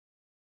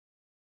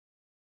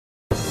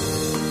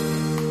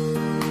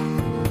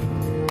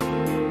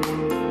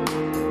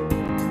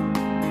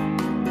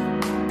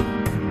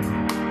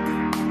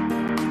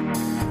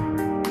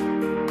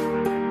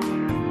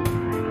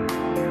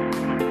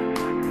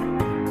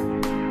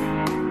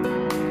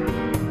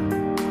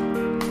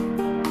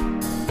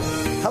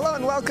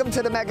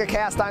Welcome to the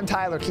Megacast. I'm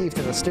Tyler Keefe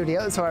in the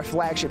studios of our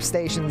flagship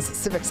stations,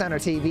 Civic Center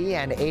TV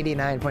and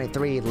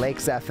 89.3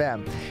 Lakes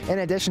FM. In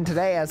addition,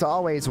 today, as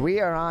always,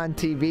 we are on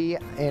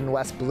TV in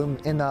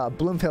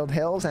Bloomfield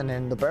Hills and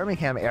in the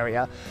Birmingham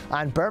area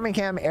on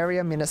Birmingham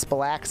Area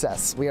Municipal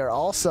Access. We are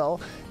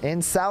also in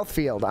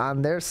Southfield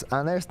on their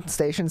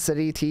station,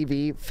 City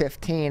TV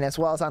 15, as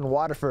well as on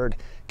Waterford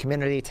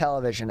Community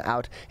Television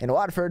out in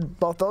Waterford.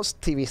 Both those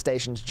TV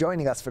stations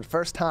joining us for the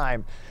first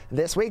time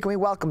this week, and we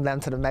welcome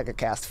them to the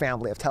Megacast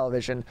family of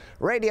television,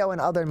 radio,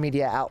 and other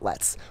media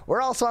outlets.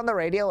 We're also on the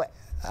radio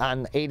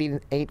on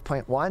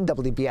 88.1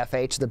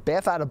 WBFH, the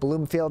Biff out of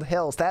Bloomfield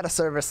Hills. That a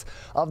service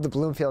of the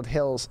Bloomfield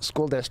Hills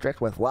School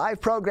District with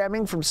live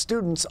programming from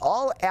students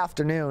all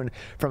afternoon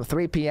from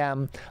 3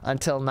 p.m.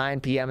 until 9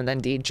 p.m. and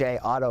then DJ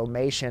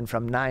automation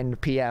from 9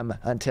 p.m.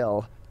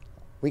 until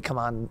we come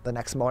on the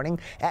next morning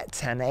at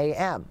 10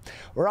 a.m.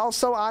 We're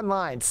also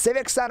online,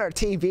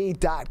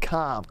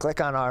 civiccentertv.com.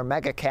 Click on our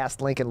Megacast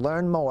link and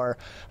learn more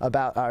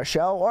about our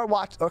show, or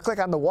click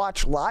on the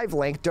Watch Live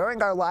link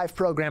during our live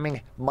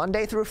programming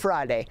Monday through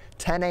Friday,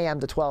 10 a.m.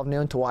 to 12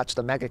 noon to watch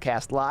the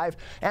Megacast live,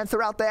 and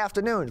throughout the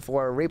afternoon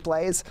for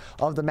replays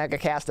of the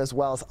Megacast as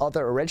well as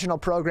other original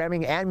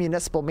programming and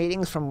municipal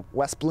meetings from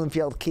West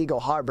Bloomfield,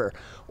 Keagle Harbor,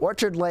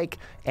 Orchard Lake,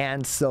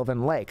 and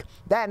Sylvan Lake.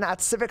 Then at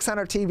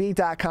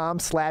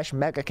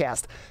civiccentertv.com/Megacast.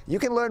 You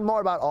can learn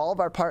more about all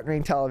of our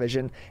partnering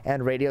television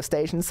and radio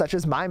stations such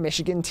as My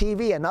Michigan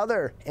TV,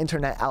 another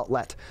internet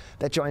outlet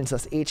that joins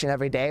us each and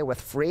every day with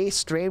free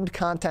streamed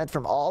content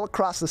from all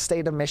across the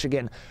state of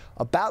Michigan,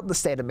 about the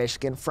state of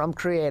Michigan from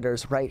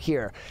creators right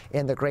here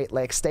in the Great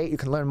Lakes State. You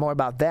can learn more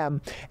about them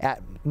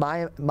at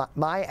mymitv.com,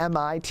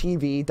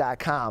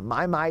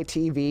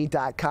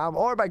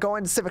 or by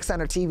going to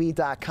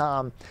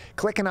civiccentertv.com,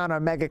 clicking on our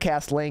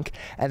Megacast link,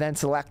 and then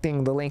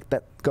selecting the link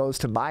that goes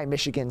to My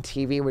Michigan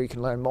TV, where you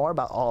can learn more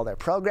about all their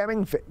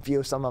programming,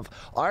 view some of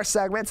our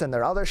segments and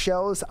their other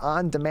shows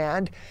on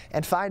demand,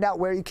 and find out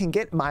where you can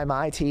get My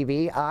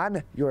TV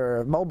on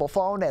your mobile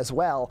phone as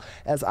well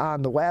as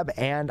on the web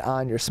and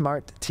on your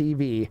smart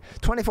TV,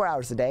 24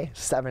 hours a day,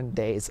 7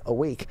 days a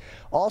week.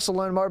 Also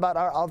learn more about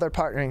our other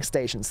partnering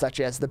stations, such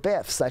as the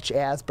BIF, such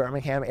as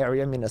Birmingham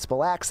Area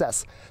Municipal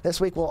Access. This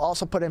week we'll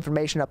also put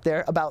information up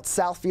there about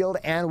Southfield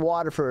and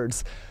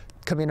Waterford's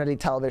community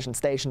television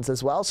stations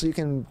as well, so you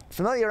can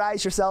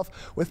familiarize yourself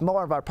with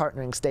more of our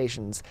partnering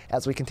stations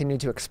as we continue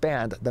to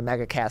expand the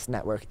Megacast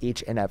network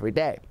each and every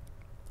day.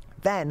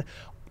 Then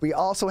we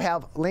also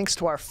have links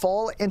to our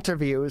full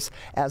interviews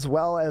as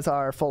well as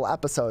our full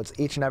episodes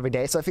each and every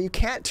day. So if you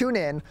can't tune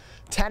in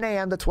 10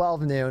 a.m. to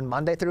 12 noon,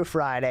 Monday through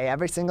Friday,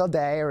 every single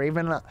day, or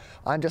even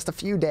on just a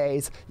few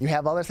days, you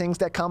have other things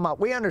that come up.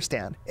 We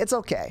understand. It's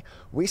okay.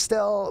 We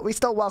still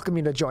welcome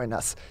you to join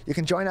us. You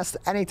can join us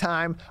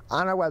anytime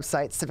on our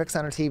website,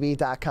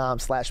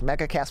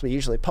 civiccentertv.com/Megacast. We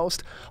usually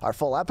post our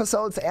full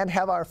episodes and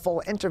have our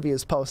full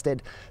interviews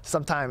posted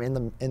sometime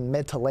in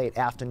mid to late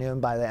afternoon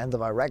by the end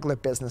of our regular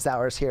business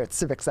hours here at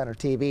Civic Center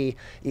TV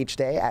each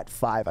day at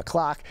 5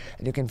 o'clock,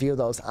 and you can view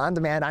those on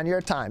demand on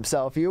your time.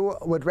 So if you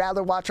would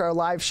rather watch our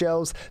live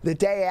shows the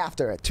day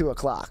after at 2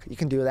 o'clock, you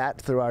can do that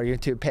through our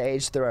YouTube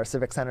page, through our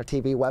Civic Center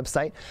TV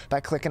website,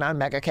 by clicking on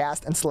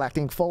Megacast and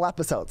selecting full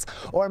episodes.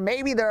 Or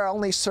maybe there are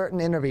only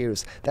certain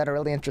interviews that are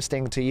really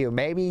interesting to you.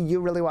 Maybe you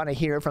really want to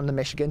hear from the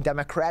Michigan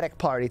Democratic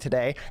Party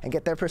today and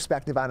get their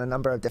perspective on a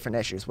number of different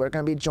issues. We're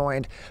going to be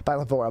joined by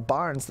Lavora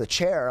Barnes, the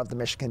chair of the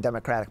Michigan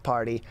Democratic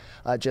Party,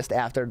 just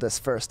after this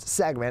first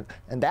segment,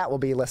 and that will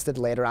be listed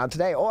later on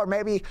today. Or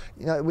maybe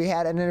we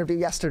had an interview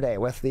yesterday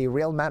with the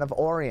Real Men of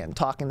Orion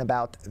talking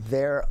about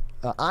their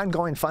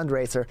ongoing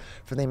fundraiser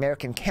for the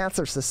American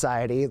Cancer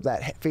Society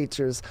that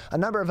features a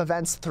number of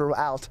events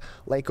throughout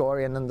Lake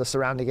Orion and the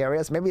surrounding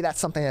areas. Maybe that's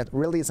something that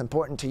really is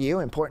important to you,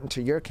 important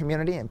to your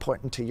community,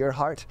 important to your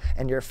heart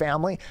and your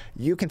family.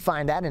 You can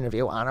find that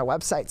interview on our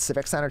website,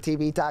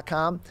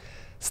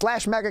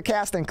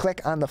 civiccentertv.com/Megacast, and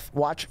click on the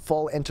Watch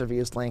Full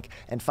Interviews link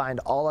and find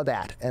all of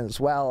that, as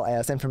well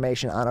as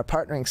information on our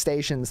partnering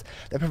stations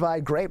that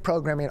provide great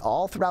programming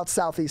all throughout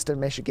southeastern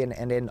Michigan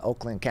and in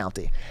Oakland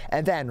County.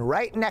 And then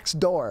right next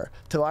door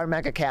to our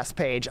Megacast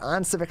page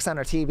on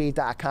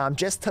civiccentertv.com,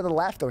 just to the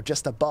left or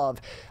just above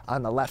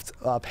on the left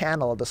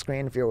panel of the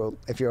screen, if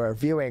you're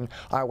viewing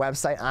our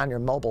website on your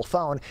mobile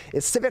phone,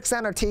 is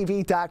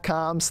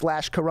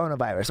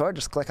civiccentertv.com/coronavirus, or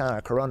just click on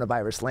our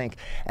coronavirus link,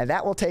 and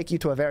that will take you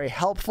to a very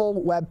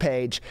helpful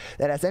webpage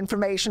that has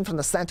information from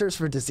the Centers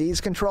for Disease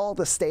Control,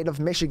 the state of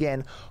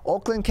Michigan,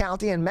 Oakland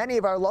County, and many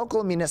of our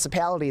local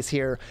municipalities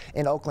here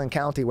in Oakland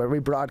County where we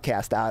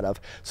broadcast out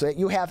of, so that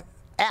you have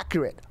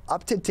accurate,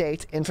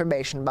 up-to-date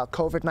information about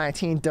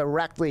COVID-19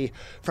 directly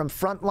from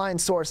frontline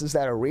sources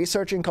that are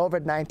researching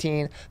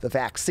COVID-19, the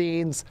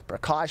vaccines,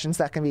 precautions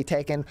that can be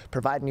taken,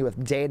 providing you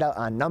with data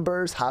on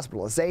numbers,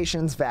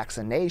 hospitalizations,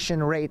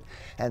 vaccination rate,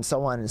 and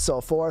so on and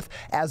so forth,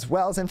 as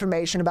well as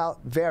information about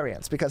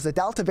variants, because the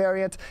Delta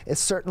variant is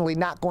certainly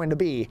not going to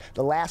be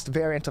the last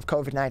variant of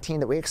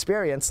COVID-19 that we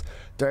experience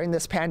during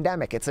this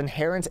pandemic. It's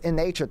inherent in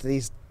nature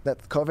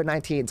that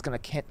COVID-19 is going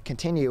to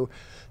continue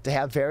to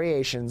have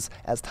variations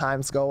as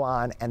times go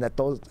on, and that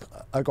those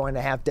are going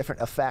to have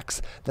different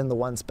effects than the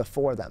ones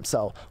before them.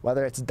 So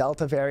whether it's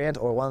Delta variant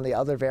or one of the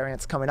other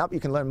variants coming up, you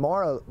can learn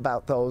more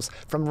about those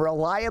from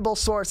reliable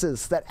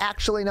sources that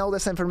actually know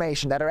this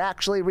information, that are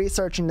actually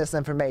researching this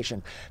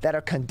information, that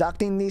are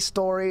conducting these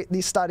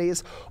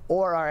studies,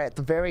 or are at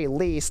the very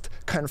least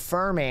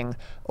confirming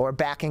or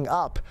backing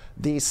up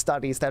these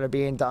studies that are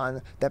being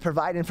done, that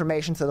provide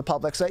information to the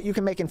public so that you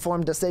can make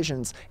informed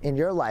decisions in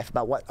your life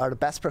about what are the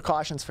best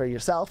precautions for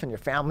yourself and your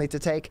family to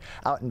take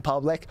out in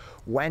public,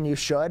 when you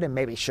should and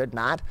maybe should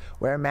not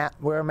wear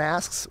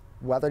masks,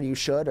 whether you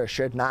should or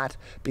should not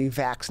be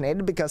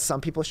vaccinated, because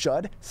some people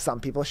should, some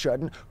people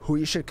shouldn't, who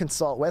you should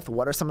consult with,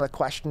 what are some of the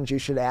questions you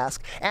should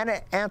ask, and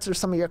it answers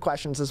some of your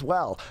questions as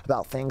well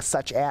about things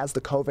such as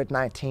the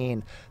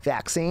COVID-19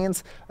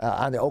 vaccines.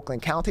 On the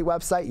Oakland County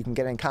website, you can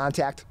get in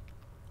contact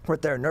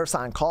with their Nurse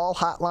on Call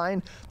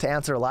hotline to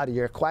answer a lot of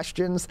your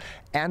questions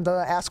and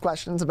ask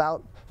questions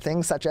about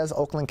things such as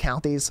Oakland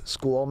County's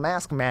school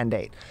mask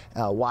mandate,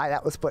 why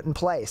that was put in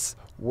place,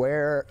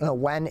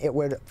 when it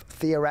would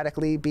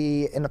theoretically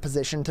be in a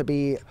position to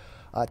be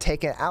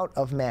taken out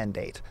of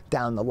mandate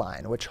down the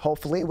line, which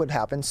hopefully would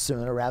happen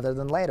sooner rather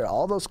than later.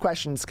 All those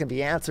questions can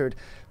be answered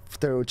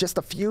through just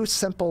a few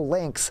simple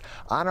links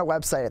on our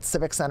website at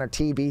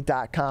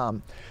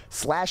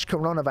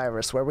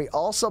civiccentertv.com/coronavirus, where we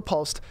also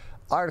post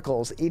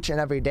articles each and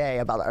every day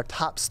about our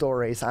top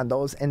stories on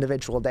those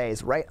individual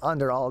days right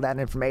under all of that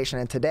information.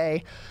 And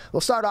today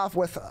we'll start off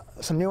with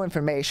some new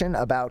information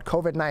about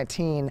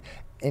COVID-19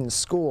 in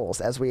schools,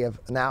 as we have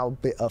now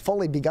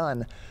fully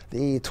begun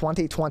the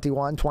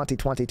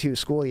 2021-2022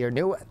 school year.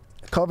 New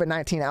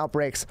COVID-19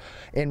 outbreaks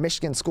in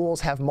Michigan schools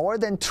have more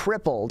than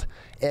tripled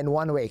in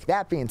 1 week.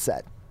 That being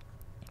said,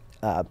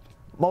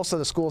 most of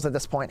the schools at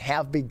this point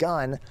have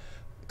begun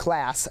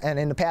class, and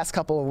in the past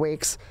couple of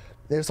weeks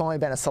there's only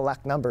been a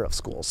select number of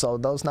schools. So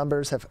those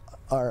numbers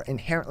are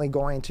inherently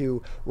going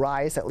to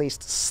rise at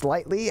least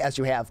slightly as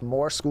you have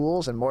more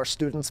schools and more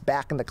students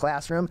back in the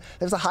classroom.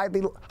 There's a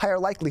higher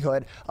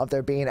likelihood of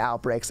there being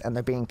outbreaks and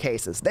there being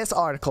cases. This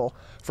article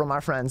from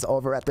our friends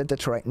over at the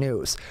Detroit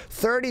News.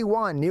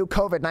 31 new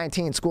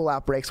COVID-19 school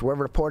outbreaks were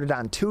reported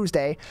on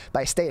Tuesday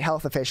by state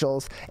health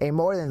officials, a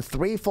more than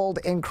threefold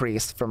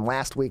increase from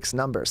last week's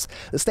numbers.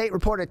 The state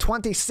reported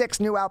 26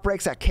 new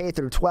outbreaks at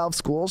K-12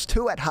 schools,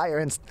 2 at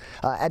higher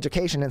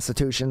education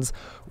institutions,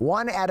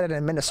 1 at an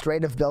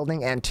administrative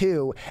building, and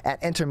 2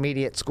 at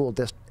intermediate school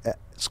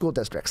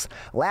districts.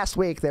 Last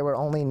week, there were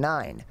only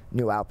 9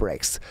 new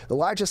outbreaks. The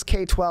largest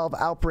K-12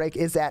 outbreak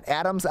is at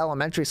Adams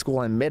Elementary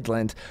School in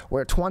Midland,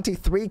 where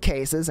 23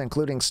 cases,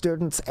 including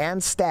students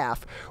and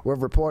staff, were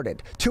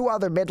reported. 2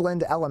 other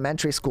Midland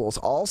elementary schools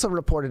also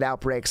reported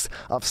outbreaks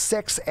of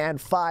 6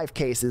 and 5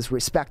 cases,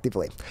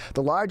 respectively.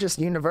 The largest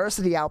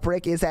university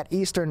outbreak is at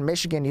Eastern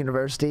Michigan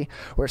University,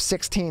 where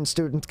 16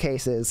 student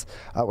cases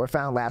were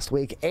found last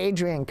week.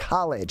 Adrian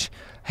College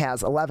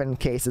has 11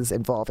 cases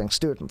involving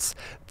students.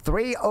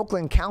 3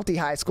 Oakland County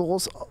high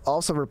schools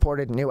also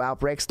reported new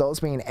outbreaks, those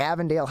being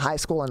Avondale High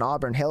School in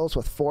Auburn Hills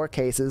with 4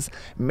 cases,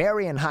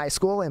 Marion High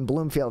School in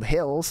Bloomfield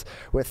Hills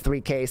with 3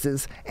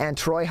 cases, and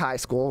Troy High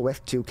School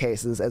with 2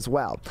 cases as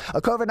well.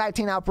 A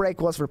COVID-19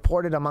 outbreak was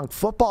reported among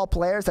football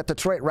players at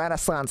Detroit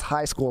Renaissance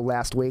High School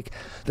last week.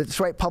 The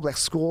Detroit Public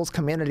Schools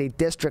Community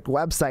District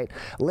website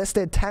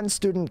listed 10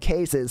 student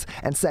cases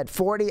and said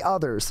 40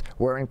 others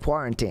were in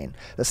quarantine.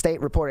 The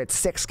state reported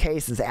 6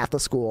 cases at the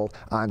school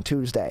on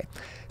Tuesday.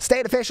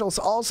 State officials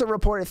also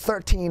reported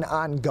 13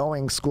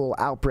 ongoing school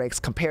outbreaks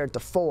compared to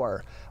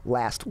 4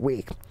 last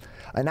week.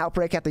 An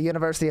outbreak at the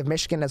University of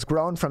Michigan has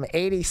grown from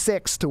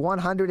 86 to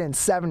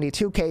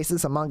 172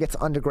 cases among its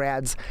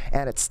undergrads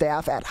and its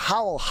staff. At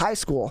Howell High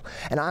School,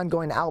 an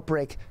ongoing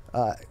outbreak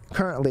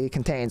currently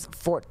contains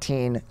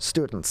 14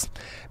 students.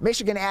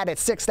 Michigan added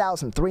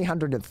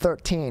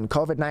 6,313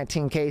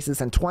 COVID-19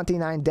 cases and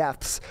 29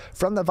 deaths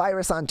from the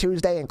virus on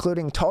Tuesday,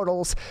 including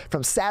totals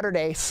from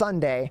Saturday,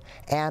 Sunday,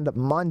 and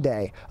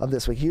Monday of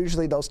this week.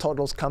 Usually those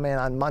totals come in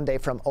on Monday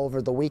from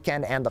over the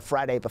weekend and the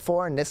Friday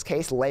before. In this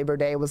case, Labor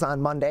Day was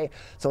on Monday,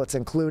 so it's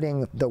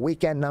including the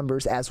weekend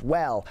numbers as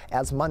well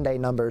as Monday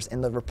numbers in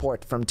the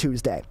report from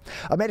Tuesday.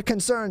 Amid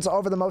concerns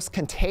over the more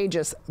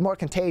contagious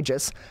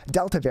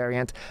Delta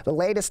variant, the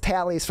latest latest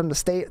tallies from the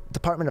State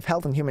Department of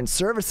Health and Human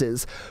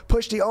Services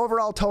push the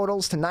overall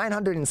totals to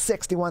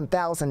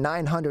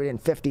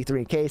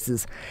 961,953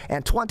 cases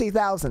and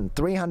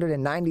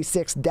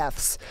 20,396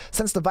 deaths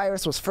since the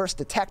virus was first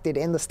detected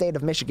in the state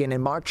of Michigan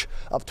in March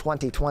of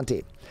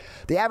 2020.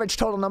 The average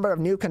total number of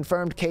new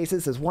confirmed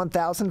cases is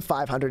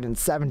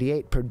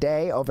 1,578 per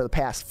day over the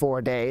past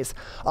 4 days.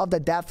 Of the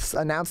deaths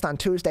announced on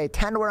Tuesday,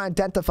 10 were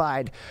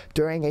identified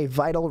during a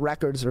vital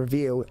records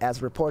review,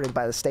 as reported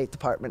by the State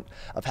Department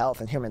of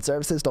Health and Human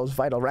Services. Those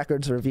vital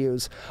records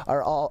reviews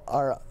are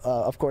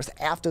of course,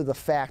 after the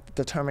fact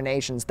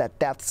determinations that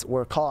deaths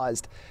were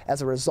caused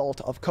as a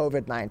result of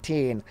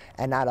COVID-19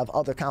 and not of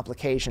other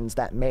complications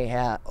that may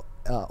have,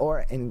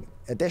 or in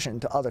addition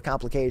to other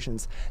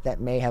complications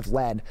that may have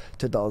led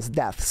to those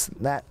deaths.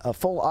 That a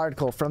full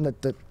article from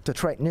the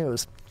Detroit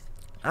News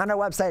on our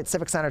website,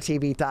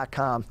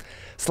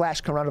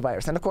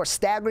 civiccentertv.com/coronavirus. And of course,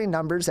 staggering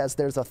numbers, as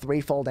there's a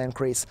threefold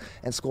increase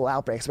in school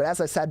outbreaks. But as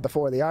I said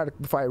before the article,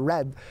 before I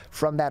read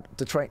from that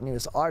Detroit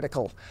News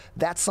article,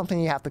 that's something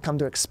you have to come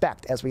to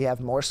expect as we have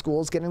more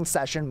schools getting in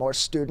session, more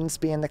students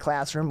be in the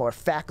classroom, more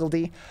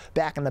faculty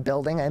back in the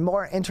building, and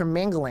more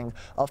intermingling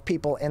of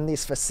people in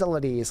these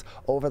facilities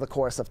over the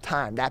course of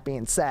time. That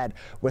being said,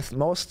 with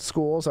most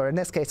schools, or in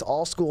this case,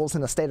 all schools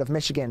in the state of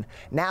Michigan,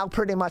 now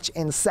pretty much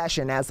in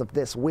session as of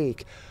this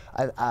week,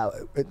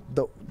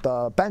 the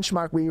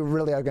benchmark we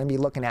really are going to be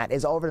looking at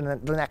is over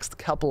the next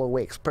couple of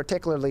weeks,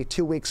 particularly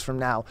 2 weeks from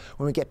now,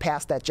 when we get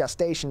past that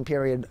gestation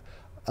period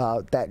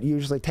that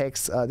usually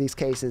takes these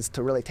cases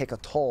to really take a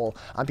toll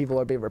on people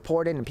to be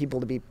reported and people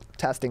to be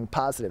testing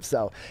positive.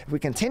 So if we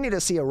continue to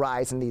see a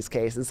rise in these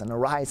cases and a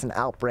rise in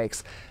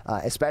outbreaks,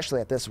 especially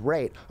at this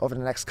rate over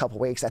the next couple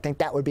of weeks, I think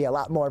that would be a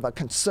lot more of a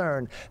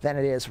concern than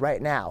it is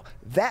right now.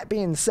 That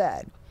being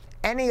said,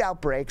 any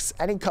outbreaks,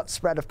 any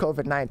spread of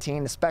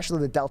COVID-19,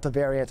 especially the Delta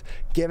variant,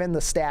 given the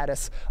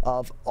status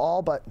of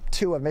all but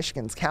 2 of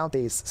Michigan's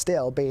counties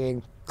still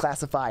being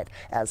classified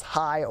as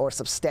high or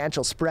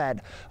substantial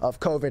spread of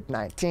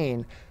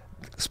COVID-19,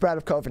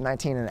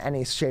 in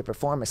any shape or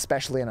form,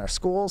 especially in our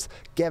schools,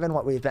 given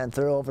what we've been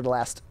through over the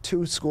last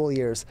 2 school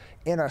years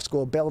in our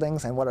school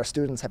buildings and what our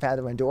students have had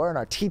to endure and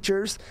our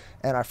teachers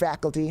and our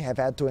faculty have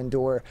had to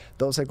endure,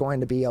 those are going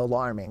to be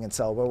alarming. And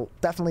so we'll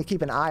definitely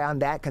keep an eye on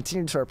that,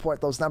 continue to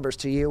report those numbers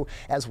to you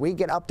as we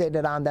get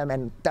updated on them,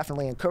 and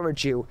definitely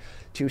encourage you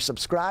to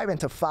subscribe and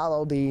to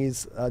follow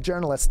these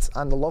journalists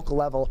on the local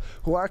level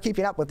who are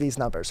keeping up with these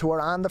numbers, who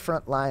are on the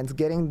front lines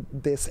getting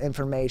this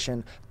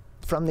information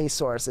from these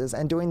sources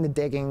and doing the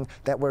digging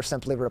that we're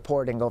simply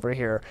reporting over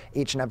here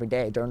each and every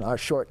day during our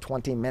short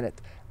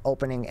 20-minute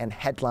opening and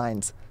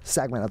headlines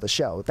segment of the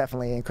show.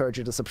 Definitely encourage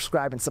you to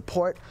subscribe and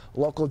support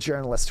local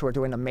journalists who are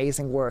doing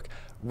amazing work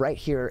right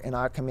here in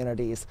our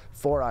communities,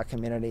 for our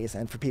communities,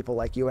 and for people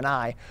like you and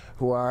I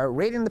who are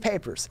reading the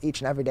papers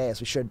each and every day,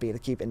 as we should be, to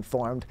keep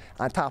informed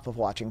on top of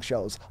watching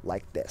shows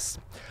like this.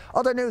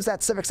 Other news at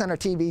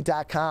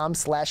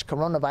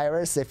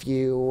civiccentertv.com/coronavirus. If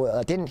you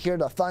didn't hear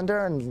the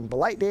thunder and the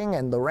lightning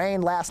and the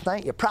rain last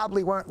night, you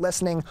probably weren't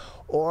listening,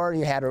 or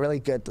you had a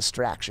really good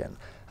distraction.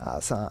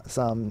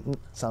 Some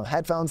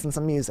headphones and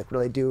some music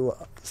really do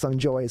some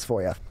joys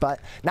for you,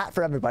 but not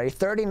for everybody.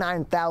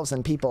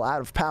 39,000 people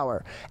out of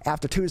power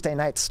after Tuesday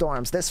night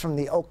storms. This from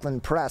the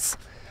Oakland Press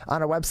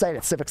on our website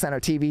at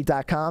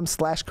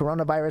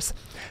civiccentertv.com/coronavirus.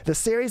 The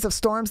series of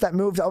storms that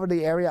moved over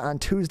the area on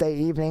Tuesday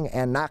evening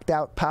and knocked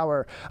out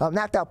power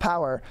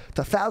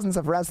to thousands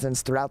of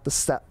residents throughout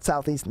the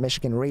southeast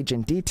Michigan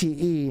region.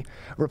 DTE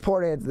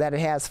reported that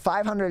it has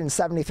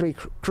 573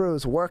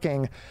 crews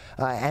working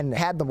and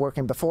had them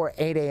working before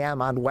 8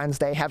 a.m. on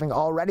Wednesday, having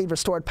already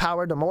restored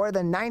power to more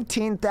than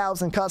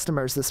 19,000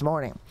 customers this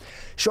morning.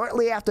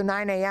 Shortly after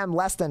 9 a.m.,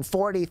 less than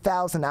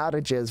 40,000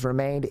 outages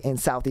remained in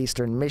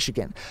southeastern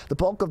Michigan. The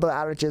bulk of the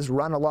outages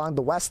run along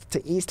the west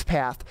to east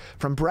path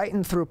from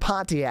Brighton through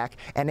Pontiac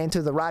and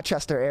into the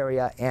Rochester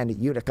area and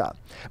Utica.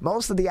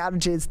 Most of the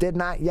outages did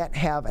not yet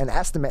have an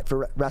estimate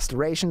for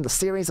restoration. The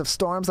series of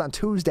storms on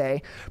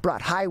Tuesday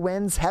brought high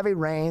winds, heavy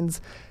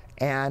rains,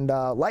 and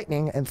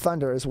lightning and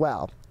thunder as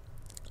well.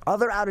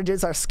 Other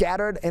outages are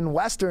scattered in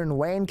western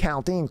Wayne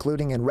County,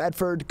 including in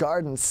Redford,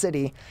 Garden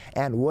City,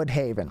 and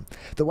Woodhaven.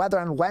 The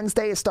weather on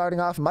Wednesday is starting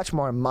off much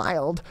more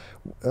mild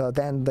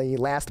than the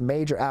last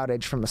major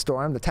outage from the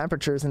storm. The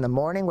temperatures in the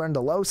morning were in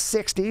the low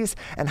 60s,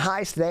 and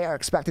highs today are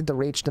expected to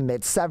reach the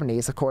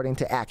mid-70s, according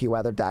to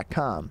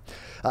AccuWeather.com.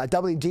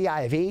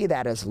 WDIV,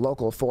 that is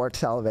Local 4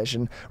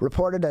 television,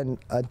 reported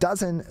a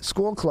dozen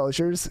school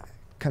closures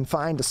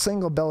confined to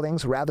single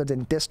buildings rather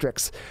than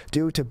districts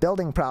due to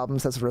building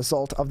problems as a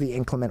result of the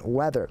inclement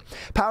weather.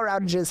 Power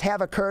outages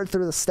have occurred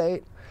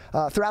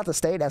throughout the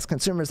state, as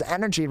Consumers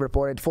Energy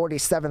reported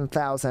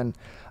 47,000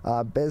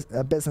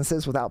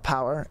 businesses without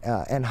power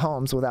and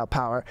homes without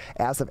power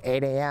as of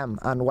 8 a.m.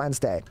 on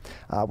Wednesday,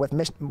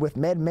 with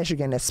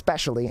mid-Michigan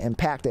especially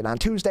impacted. On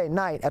Tuesday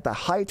night, at the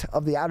height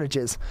of the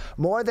outages,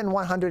 more than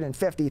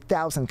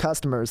 150,000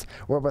 customers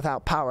were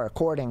without power,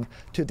 according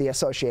to the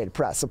Associated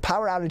Press. So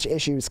power outage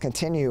issues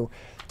continue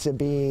to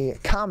be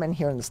common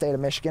here in the state of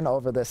Michigan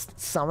over this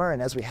summer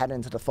and as we head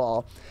into the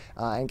fall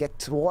and get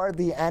toward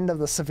the end of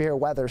the severe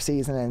weather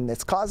season, and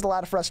it's caused a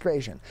lot of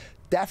frustration.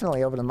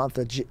 Definitely over the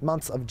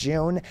months of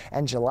June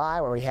and July,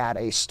 where we had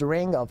a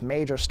string of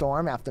major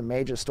storm after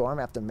major storm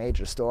after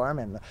major storm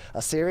and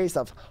a series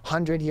of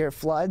 100-year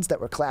floods that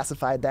were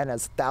classified then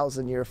as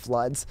 1,000-year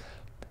floods.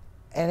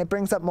 And it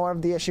brings up more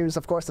of the issues,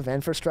 of course, of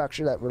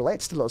infrastructure that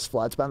relates to those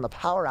floods. But on the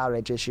power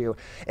outage issue,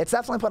 it's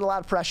definitely put a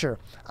lot of pressure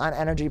on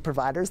energy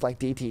providers like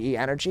DTE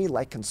Energy,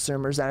 like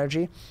Consumers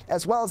Energy,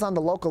 as well as on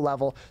the local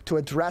level to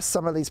address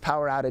some of these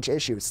power outage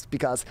issues.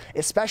 Because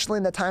especially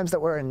in the times that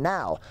we're in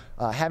now,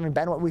 having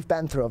been what we've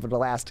been through over the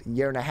last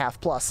year and a half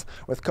plus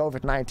with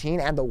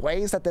COVID-19 and the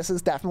ways that this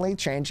is definitely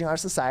changing our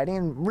society,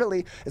 and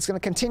really it's going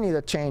to continue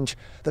to change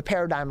the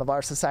paradigm of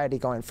our society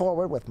going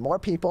forward with more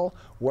people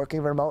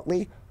working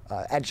remotely,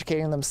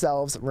 educating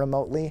themselves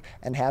remotely,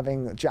 and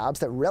having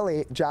jobs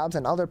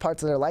in other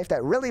parts of their life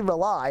that really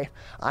rely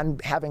on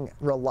having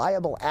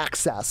reliable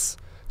access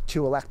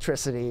to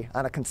electricity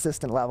on a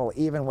consistent level,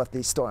 even with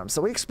these storms.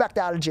 So we expect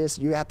outages.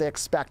 You have to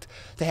expect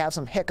to have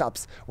some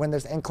hiccups when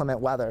there's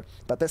inclement weather.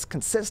 But this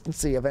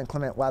consistency of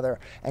inclement weather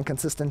and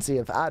consistency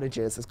of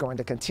outages is going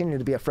to continue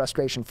to be a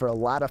frustration for a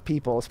lot of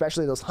people,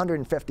 especially those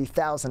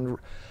 150,000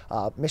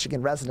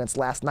 Michigan residents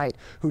last night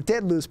who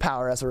did lose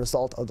power as a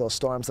result of those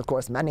storms. Of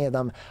course, many of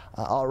them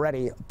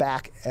already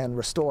back and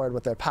restored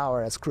with their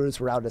power, as crews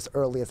were out as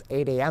early as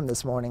 8 a.m.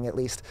 this morning, at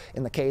least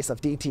in the case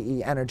of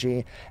DTE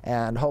Energy,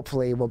 and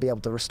hopefully we'll be able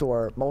to restore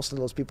most of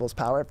those people's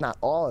power, if not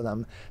all of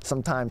them,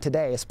 sometime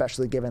today,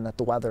 especially given that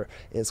the weather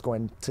is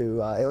going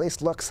to, at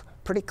least looks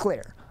pretty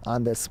clear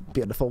on this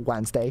beautiful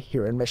Wednesday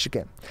here in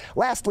Michigan.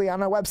 Lastly,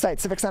 on our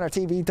website,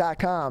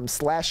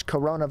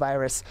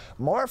 civiccentertv.com/coronavirus,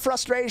 more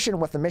frustration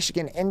with the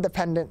Michigan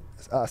Independent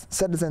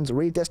Citizens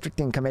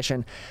Redistricting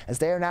Commission, as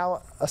they are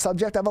now a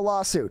subject of a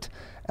lawsuit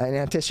in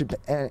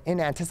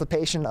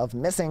anticipation of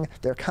missing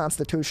their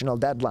constitutional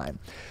deadline.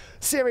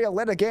 Serial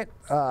litigant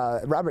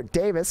Robert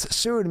Davis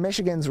sued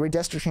Michigan's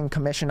Redistricting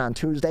Commission on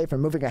Tuesday for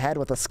moving ahead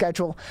with a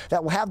schedule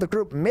that will have the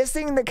group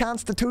missing the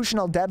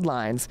constitutional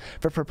deadlines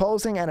for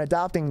proposing and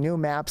adopting new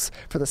maps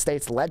for the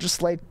state's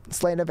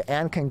legislative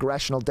and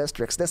congressional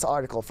districts. This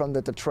article from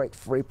the Detroit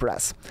Free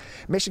Press.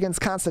 Michigan's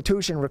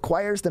constitution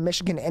requires the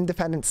Michigan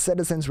Independent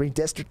Citizens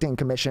Redistricting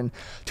Commission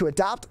to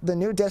adopt the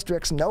new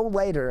districts no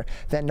later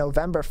than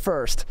November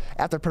 1st,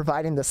 after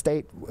providing the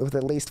state with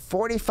at least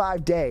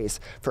 45 days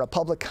for a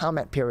public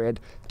comment period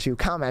to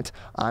comment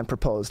on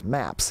proposed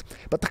maps.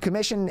 But the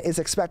commission is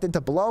expected to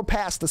blow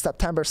past the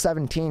September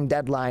 17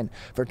 deadline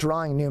for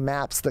drawing new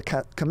maps. The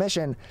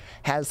commission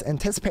has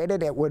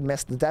anticipated it would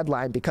miss the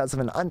deadline because of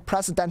an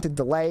unprecedented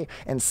delay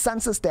in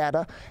census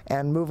data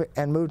and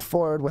moved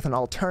forward with an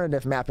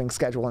alternative mapping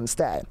schedule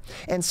instead.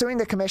 In suing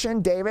the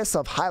commission, Davis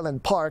of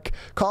Highland Park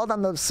called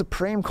on the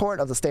Supreme Court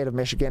of the state of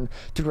Michigan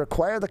to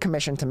require the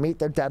commission to meet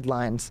their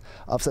deadlines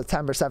of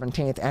September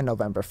 17th and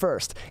November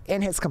 1st.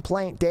 In his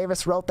complaint,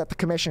 Davis wrote that the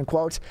commission,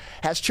 quote,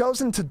 has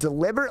chosen to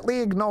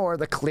deliberately ignore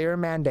the clear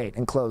mandate,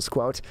 in close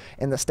quote,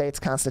 in the state's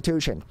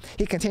constitution.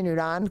 He continued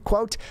on,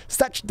 quote,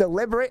 such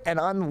deliberate and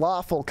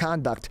unlawful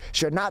conduct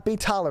should not be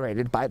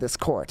tolerated by this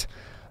court,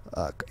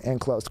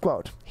 end close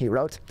quote. He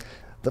wrote,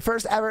 the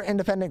first ever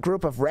independent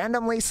group of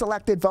randomly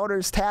selected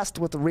voters tasked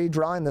with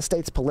redrawing the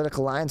state's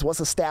political lines was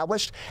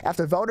established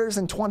after voters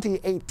in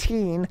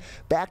 2018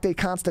 backed a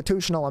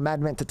constitutional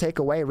amendment to take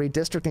away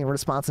redistricting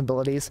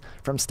responsibilities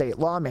from state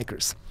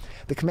lawmakers.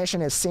 The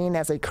commission is seen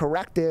as a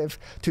corrective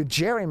to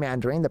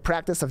gerrymandering, the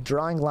practice of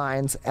drawing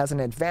lines as an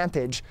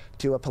advantage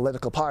to a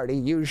political party.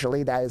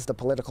 Usually that is the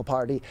political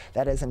party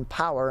that is in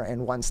power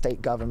in one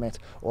state government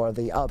or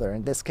the other.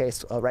 In this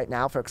case, right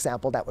now, for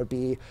example, that would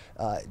be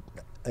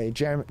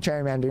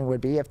gerrymandering would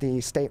be if the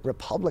state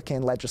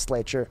Republican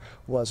legislature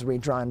was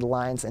redrawing the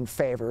lines in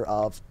favor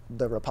of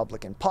the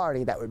Republican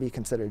Party. That would be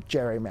considered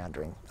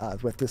gerrymandering.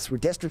 With this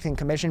redistricting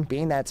commission,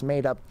 being that it's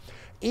made up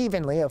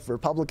evenly of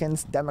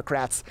Republicans,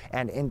 Democrats,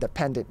 and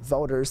independent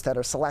voters that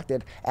are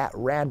selected at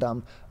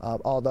random,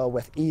 although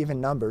with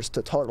even numbers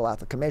to total out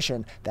the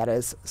commission, that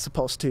is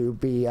supposed to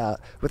be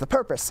with the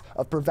purpose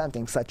of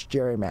preventing such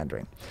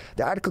gerrymandering.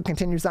 The article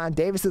continues on.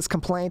 Davis's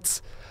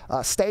complaints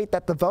state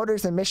that the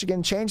voters in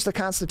Michigan changed the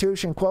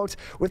Constitution, quote,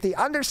 with the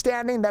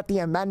understanding that the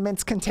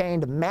amendments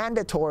contained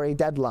mandatory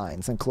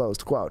deadlines, and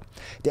closed quote.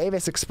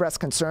 Davis expressed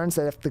concerns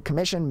that if the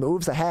commission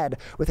moves ahead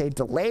with a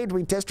delayed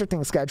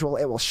redistricting schedule,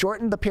 it will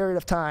shorten the period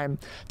of time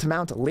to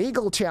mount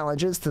legal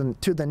challenges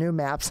to the new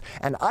maps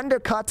and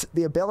undercut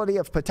the ability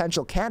of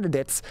potential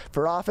candidates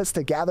for office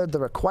to gather the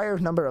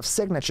required number of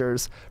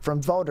signatures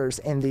from voters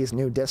in these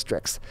new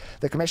districts.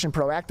 The commission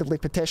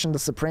proactively petitioned the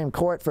Supreme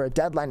Court for a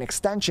deadline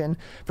extension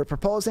for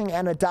proposing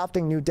and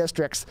adopting new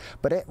districts,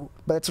 but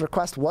its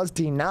request was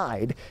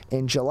denied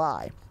in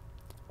July.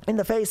 In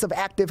the face of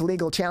active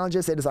legal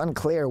challenges, it is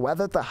unclear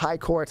whether the High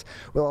Court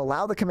will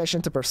allow the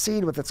Commission to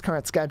proceed with its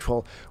current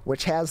schedule,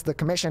 which has the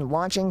Commission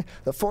launching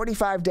the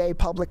 45-day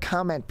public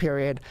comment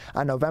period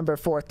on November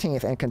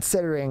 14th and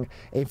considering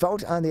a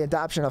vote on the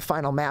adoption of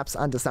final maps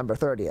on December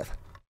 30th.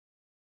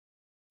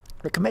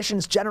 The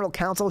commission's general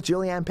counsel,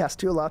 Julianne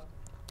Pastula,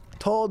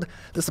 told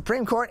the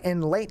Supreme Court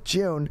in late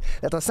June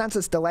that the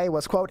census delay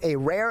was, quote, a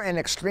rare and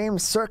extreme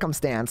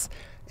circumstance,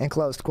 and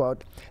closed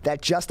quote,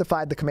 that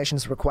justified the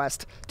commission's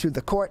request to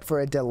the court for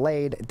a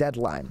delayed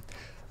deadline.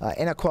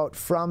 In a quote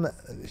from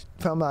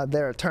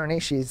their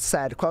attorney, she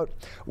said, quote,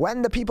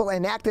 when the people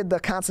enacted the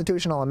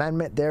constitutional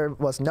amendment, there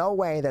was no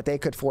way that they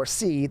could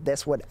foresee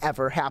this would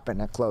ever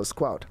happen, close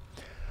quote.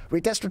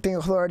 Redistricting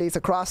authorities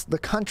across the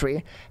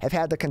country have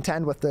had to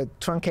contend with the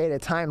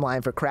truncated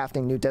timeline for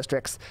crafting new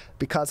districts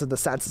because of the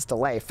census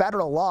delay.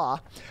 Federal law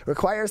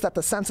requires that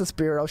the Census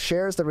Bureau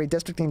shares the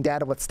redistricting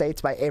data with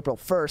states by April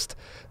 1st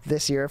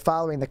this year,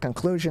 following the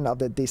conclusion of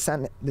the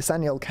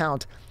decennial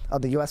count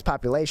of the U.S.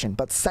 population.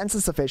 But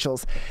census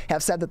officials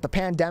have said that the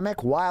pandemic,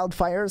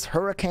 wildfires,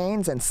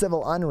 hurricanes, and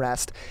civil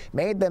unrest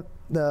made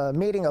the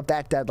meeting of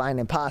that deadline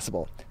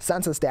impossible.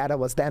 Census data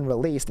was then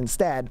released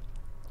instead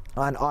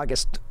on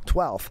August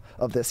 12th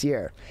of this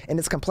year. In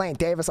his complaint,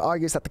 Davis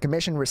argues that the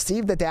commission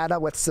received the data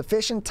with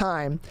sufficient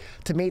time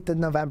to meet the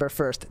November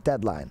 1st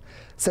deadline.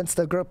 Since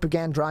the group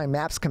began drawing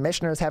maps,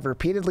 commissioners have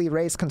repeatedly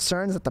raised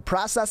concerns that the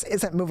process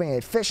isn't moving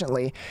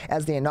efficiently,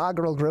 as the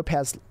inaugural group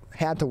has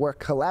had to work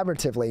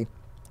collaboratively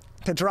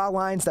to draw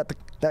lines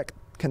that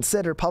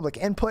consider public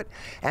input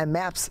and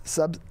maps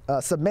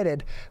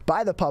submitted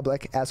by the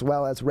public, as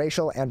well as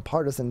racial and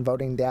partisan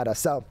voting data.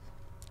 So,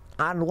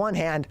 on one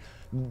hand,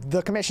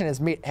 the commission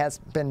has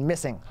been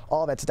missing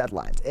all of its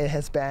deadlines. It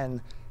has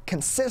been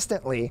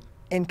consistently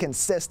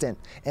inconsistent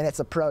in its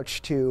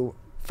approach to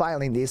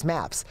filing these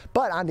maps.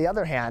 But on the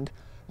other hand,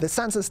 the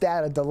census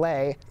data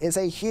delay is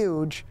a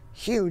huge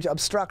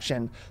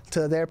obstruction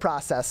to their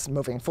process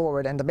moving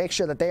forward, and to make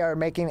sure that they are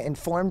making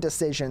informed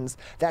decisions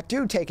that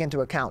do take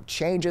into account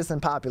changes in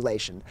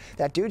population,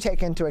 that do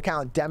take into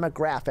account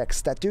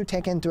demographics, that do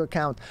take into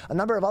account a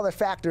number of other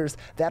factors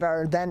that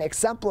are then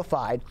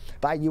exemplified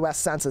by U.S.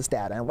 Census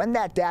data. And when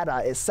that data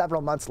is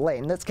several months late,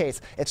 in this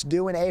case, it's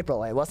due in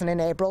April. It wasn't in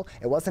April,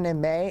 it wasn't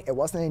in May, it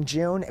wasn't in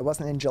June, it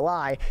wasn't in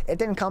July. It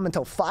didn't come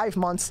until 5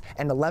 months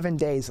and 11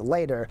 days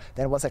later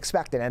than was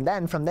expected. And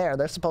then from there,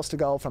 they're supposed to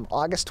go from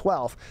August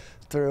 12th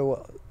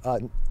through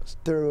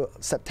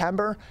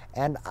September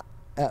and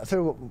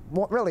through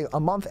really a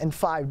month and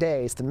 5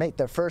 days to make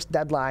their first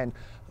deadline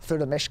through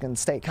the Michigan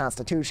State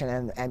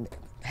Constitution and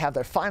have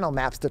their final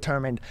maps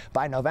determined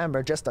by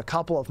November, just a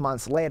couple of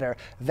months later.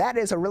 That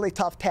is a really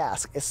tough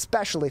task,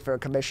 especially for a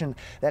commission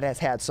that has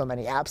had so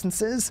many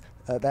absences,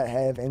 that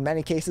have in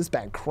many cases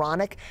been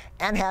chronic,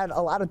 and had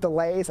a lot of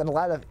delays and a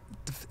lot of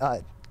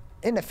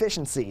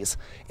inefficiencies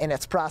in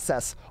its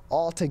process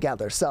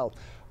altogether. So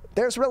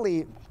there's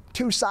really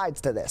two sides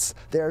to this.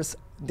 There's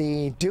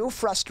the due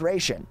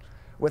frustration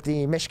with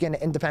the Michigan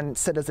Independent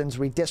Citizens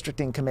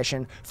Redistricting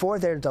Commission for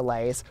their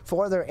delays,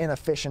 for their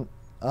inefficient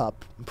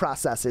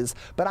processes.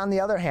 But on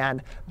the other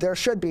hand, there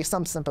should be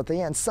some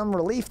sympathy and some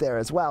relief there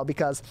as well,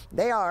 because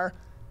they are,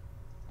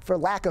 for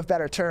lack of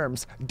better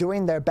terms,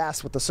 doing their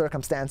best with the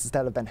circumstances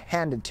that have been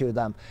handed to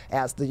them,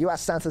 as the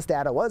U.S. Census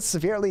data was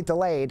severely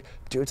delayed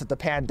due to the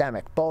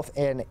pandemic, both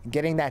in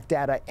getting that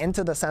data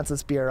into the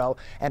Census Bureau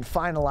and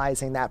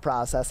finalizing that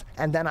process,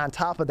 and then on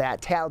top of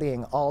that,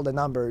 tallying all the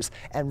numbers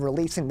and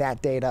releasing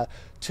that data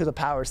to the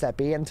powers that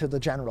be and to the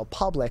general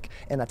public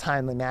in a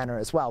timely manner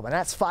as well. When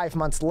that's 5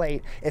 months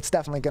late, it's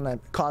definitely going to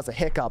cause a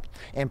hiccup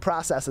in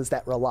processes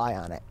that rely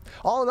on it.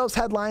 All of those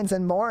headlines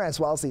and more, as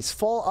well as these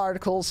full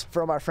articles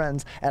from our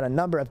friends at a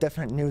number of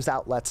different news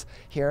outlets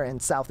here in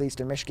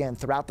southeastern Michigan,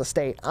 throughout the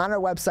state, on our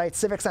website,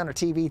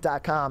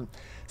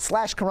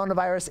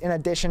 civiccentertv.com/coronavirus, in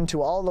addition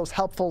to all those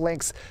helpful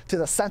links to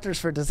the Centers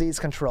for Disease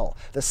Control,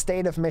 the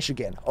state of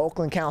Michigan,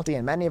 Oakland County,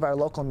 and many of our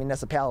local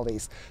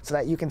municipalities, so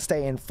that you can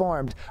stay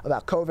informed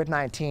about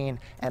COVID-19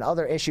 and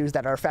other issues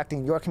that are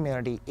affecting your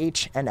community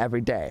each and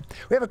every day.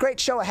 We have a great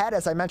show ahead,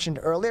 as I mentioned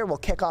earlier. We'll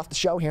kick off the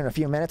show here in a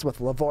few minutes with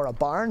Lavora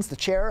Barnes, the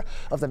chair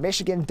of the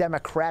Michigan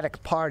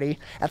Democratic Party.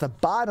 At the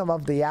bottom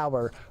of the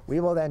hour, we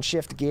will then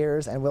shift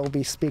gears and we'll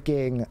be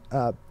speaking,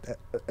 at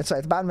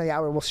the bottom of the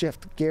hour, we'll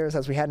shift gears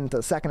as we head into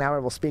the second hour.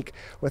 We'll speak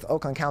with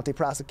Oakland County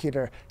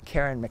Prosecutor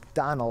Karen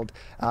Mcdonald.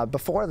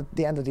 Before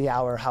the end of the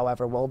hour,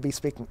 however, we'll be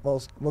speaking,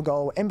 we'll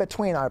go in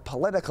between our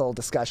political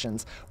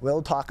discussions.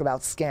 We'll talk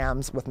about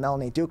scams with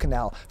Melanie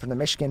Ducanel from the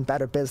Michigan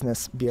Better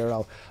Business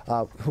Bureau,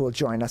 who will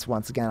join us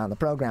once again on the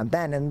program.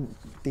 Then in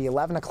the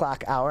 11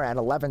 o'clock hour at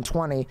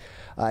 11:20,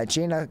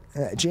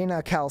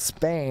 Gina Kell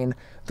Spehn,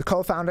 the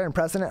co-founder and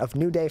president of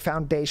New Day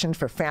Foundation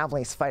for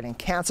Families Fighting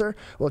Cancer,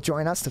 will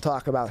join us to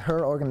talk about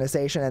her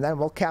organization. And then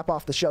we'll cap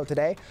off the show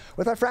today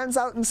with our friends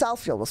out in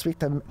Southfield. We'll speak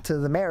to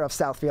the mayor of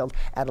Southfield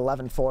at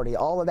 11:40.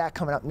 All of that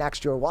coming up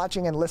next. You're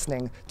watching and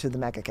listening to the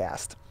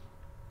Megacast.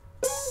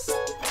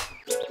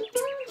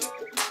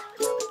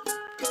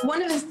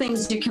 One of the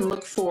things you can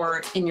look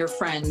for in your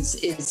friends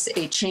is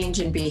a change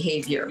in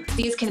behavior.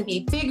 These can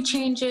be big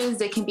changes,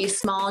 they can be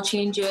small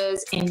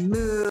changes in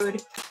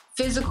mood,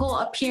 physical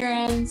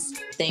appearance.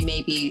 They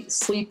may be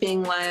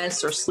sleeping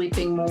less or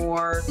sleeping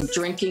more,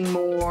 drinking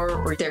more,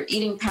 or their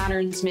eating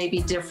patterns may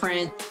be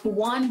different.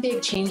 One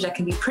big change that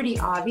can be pretty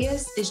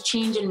obvious is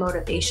change in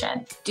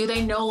motivation. Do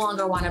they no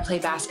longer want to play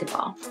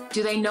basketball?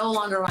 Do they no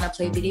longer want to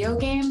play video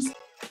games?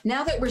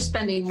 Now that we're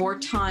spending more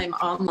time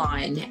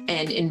online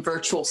and in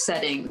virtual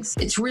settings,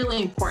 it's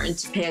really important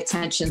to pay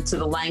attention to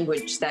the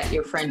language that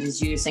your friend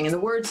is using and the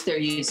words they're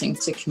using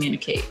to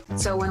communicate.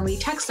 So when we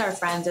text our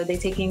friends, are they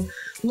taking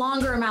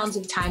longer amounts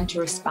of time to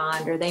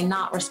respond? Are they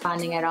not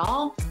responding at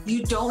all?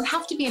 You don't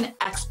have to be an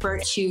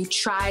expert to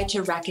try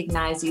to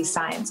recognize these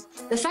signs.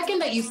 The second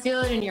that you feel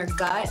it in your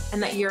gut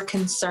and that you're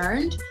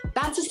concerned,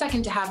 that's the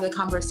second to have the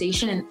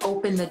conversation and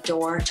open the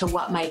door to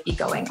what might be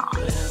going on.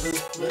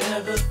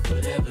 Whatever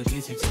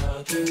gets you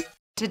talking.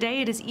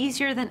 Today, it is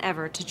easier than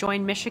ever to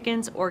join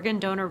Michigan's Organ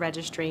Donor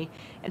Registry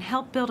and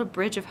help build a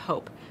bridge of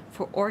hope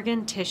for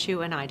organ,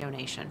 tissue, and eye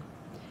donation.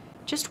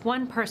 Just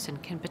one person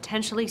can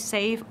potentially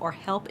save or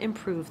help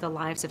improve the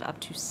lives of up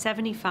to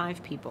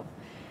 75 people.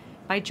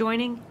 By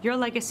joining, your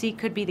legacy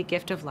could be the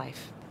gift of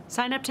life.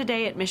 Sign up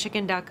today at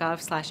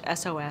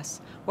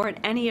michigan.gov/SOS or at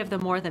any of the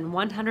more than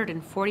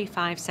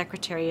 145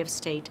 Secretary of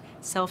State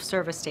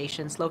self-service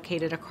stations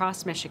located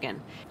across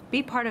Michigan.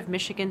 Be part of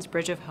Michigan's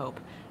Bridge of Hope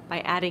by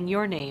adding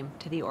your name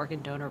to the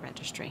Organ Donor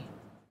Registry.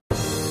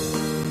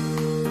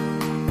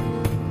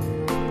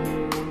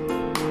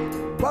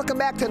 Welcome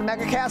back to the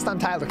Megacast. I'm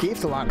Tyler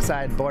Keefe,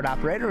 alongside board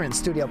operator and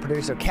studio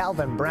producer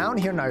Calvin Brown,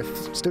 here in our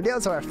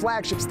studios of our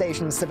flagship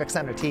station, Civic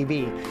Center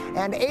TV,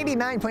 and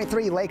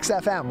 89.3 Lakes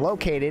FM,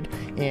 located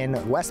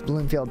in West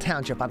Bloomfield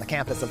Township on the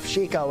campus of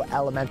Chico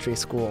Elementary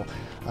School,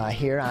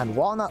 here on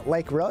Walnut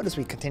Lake Road, as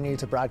we continue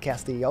to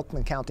broadcast the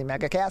Oakland County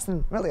Megacast,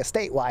 and really a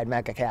statewide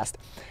Megacast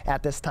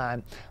at this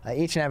time,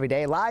 each and every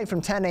day, live from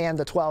 10 a.m.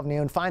 to 12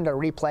 noon. Find our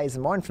replays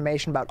and more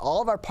information about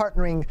all of our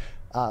partnering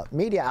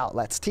media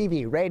outlets,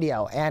 TV,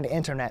 radio, and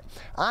internet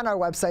on our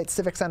website,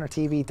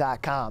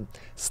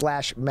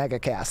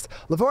 civiccentertv.com/megacast.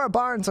 Lavora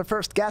Barnes, our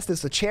first guest,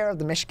 is the chair of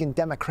the Michigan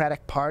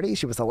Democratic Party.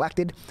 She was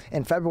elected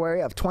in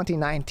February of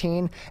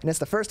 2019 and is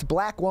the first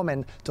black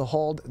woman to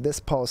hold this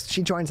post.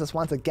 She joins us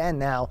once again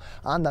now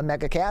on the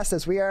Megacast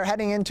as we are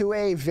heading into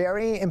a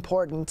very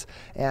important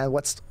and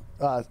what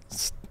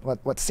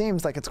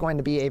seems like it's going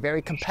to be a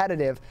very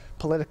competitive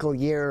political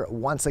year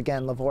once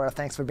again. Lavora,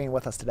 thanks for being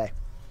with us today.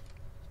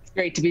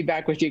 Great to be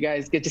back with you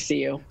guys. Good to see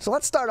you. So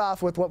let's start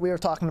off with what we were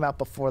talking about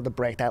before the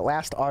break. That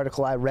last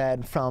article I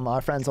read from our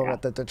friends over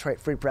at the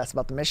Detroit Free Press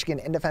about the Michigan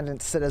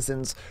Independent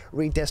Citizens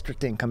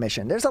Redistricting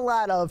Commission. There's a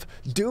lot of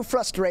due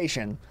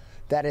frustration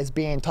that is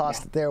being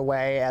tossed their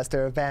way, as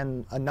there have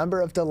been a number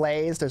of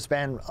delays. There's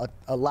been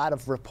a lot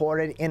of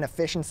reported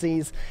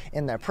inefficiencies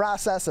in their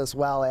process, as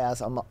well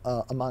as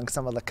among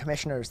some of the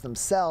commissioners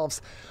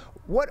themselves.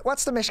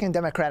 What's the Michigan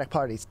Democratic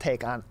Party's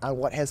take on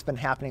what has been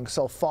happening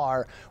so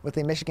far with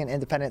the Michigan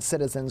Independent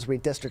Citizens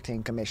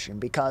Redistricting Commission?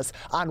 Because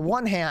on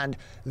one hand,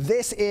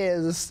 this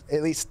is,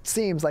 at least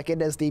seems like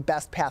it is the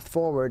best path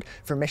forward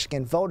for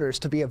Michigan voters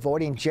to be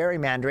avoiding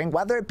gerrymandering,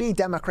 whether it be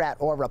Democrat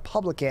or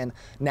Republican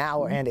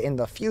now and in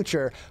the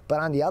future. But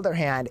on the other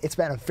hand, it's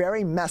been a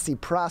very messy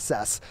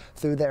process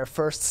through their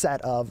first set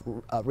of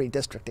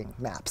redistricting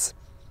maps.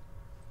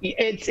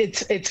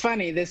 It's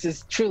funny. This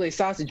is truly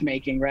sausage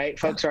making, right?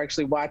 Folks are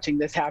actually watching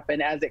this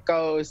happen as it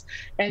goes.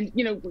 And,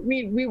 you know,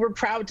 we were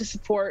proud to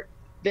support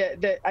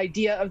the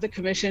idea of the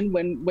commission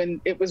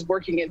when it was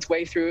working its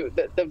way through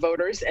the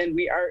voters. And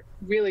we are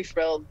really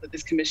thrilled that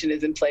this commission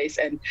is in place,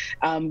 and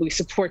we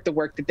support the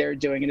work that they're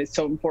doing. And it's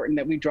so important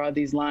that we draw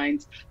these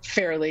lines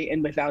fairly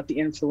and without the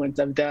influence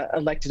of the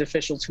elected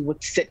officials who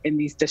would sit in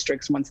these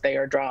districts once they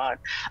are drawn.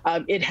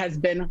 It has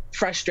been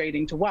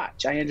frustrating to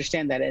watch. I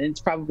understand that. And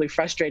it's probably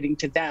frustrating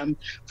to them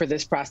for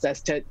this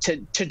process to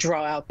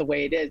draw out the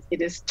way it is.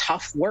 It is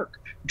tough work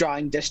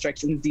drawing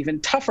districts, and it's even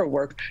tougher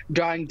work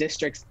drawing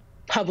districts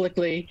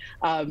publicly,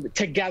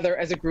 together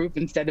as a group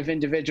instead of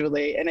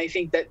individually. And I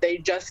think that they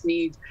just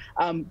need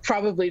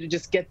probably to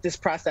just get this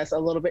process a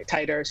little bit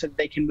tighter so that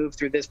they can move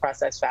through this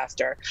process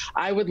faster.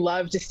 I would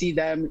love to see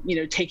them, you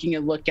know, taking a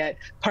look at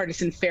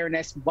partisan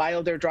fairness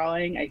while they're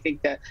drawing. I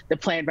think that the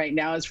plan right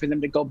now is for them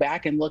to go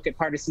back and look at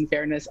partisan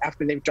fairness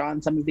after they've drawn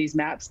some of these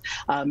maps.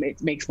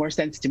 It makes more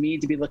sense to me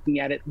to be looking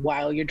at it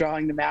while you're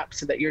drawing the map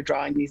so that you're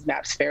drawing these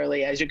maps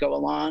fairly as you go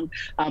along.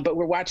 But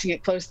we're watching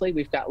it closely.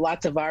 We've got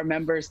lots of our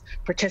members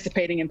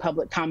participating in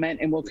public comment,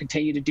 and we'll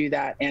continue to do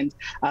that. And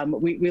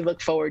we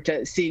look forward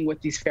to seeing what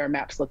these fair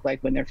maps look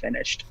like when they're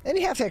finished. And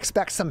you have to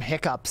expect some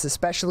hiccups,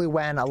 especially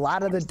when a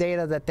lot of the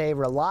data that they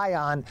rely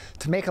on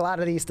to make a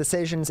lot of these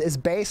decisions is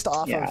based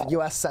off of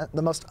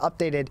the most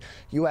updated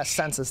U.S.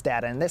 Census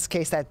data. In this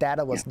case, that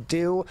data was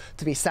due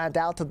to be sent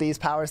out to these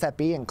powers that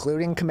be,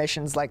 including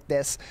commissions like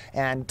this,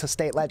 and to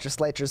state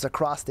legislatures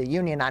across the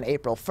union on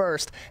April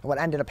 1st. And what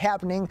ended up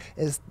happening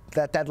is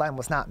that deadline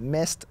was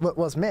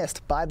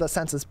missed by the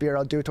Census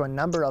Bureau due to a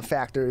number of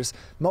factors,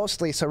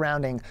 mostly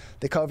surrounding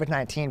the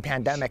COVID-19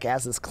 pandemic,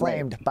 as is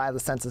claimed by the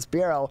Census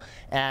Bureau.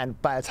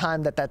 And by the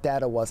time that that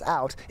data was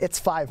out, it's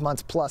 5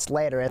 months plus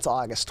later, it's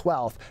August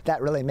 12th.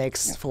 That really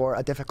makes for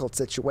a difficult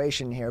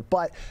situation here.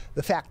 But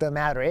the fact of the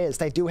matter is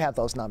they do have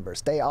those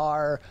numbers. They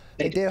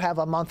do have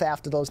a month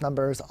after those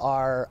numbers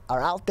are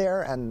out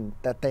there, and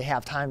that they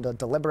have time to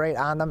deliberate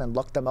on them and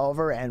look them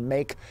over and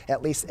make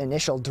at least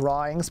initial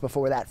drawings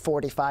before that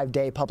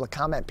 45-day public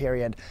comment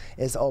period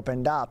is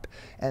opened up.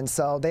 And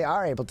so they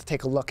are able to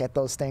take a look at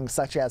those things,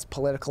 such as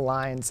political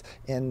lines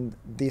in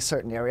these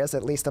certain areas,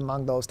 at least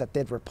among those that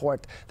did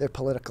report their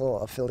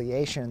political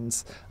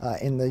affiliations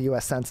in the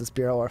U.S. Census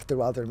Bureau or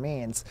through other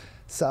means.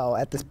 So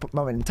at this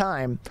moment in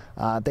time,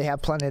 they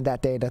have plenty of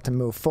that data to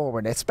move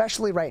forward,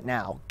 especially right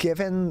now,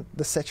 given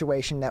the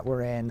situation that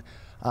we're in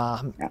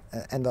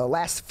and the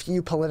last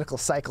few political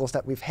cycles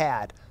that we've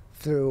had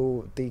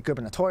through the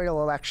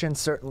gubernatorial election,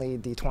 certainly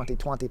the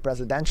 2020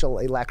 presidential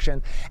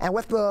election, and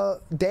with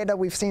the data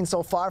we've seen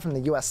so far from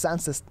the U.S.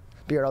 Census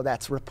Bureau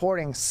that's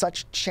reporting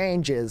such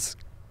changes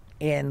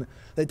in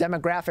the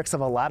demographics of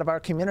a lot of our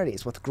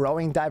communities with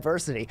growing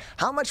diversity.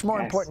 How much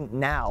more important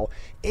now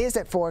is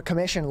it for a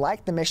commission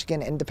like the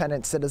Michigan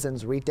Independent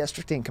Citizens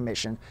Redistricting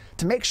Commission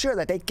to make sure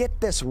that they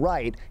get this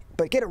right,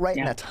 but get it right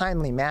in a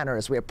timely manner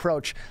as we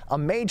approach a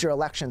major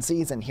election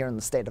season here in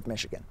the state of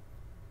Michigan?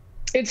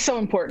 It's so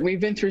important. We've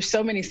been through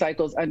so many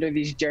cycles under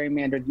these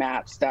gerrymandered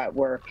maps that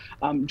were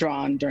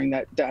drawn during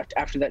that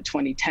after that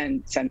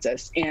 2010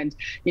 census. And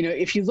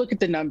if you look at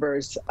the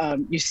numbers,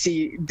 you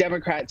see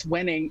Democrats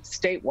winning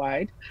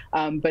statewide,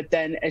 but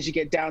then as you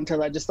get down to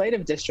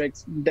legislative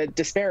districts, the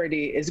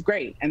disparity is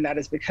great, and that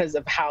is because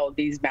of how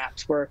these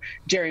maps were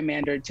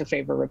gerrymandered to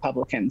favor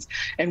Republicans.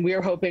 And we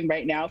are hoping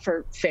right now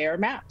for fair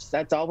maps.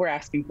 That's all we're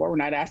asking for. We're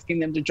not asking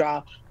them to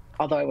draw,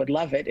 although I would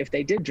love it if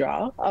they did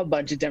draw a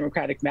bunch of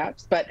Democratic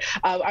maps, but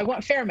I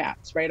want fair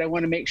maps, right? I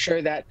want to make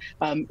sure that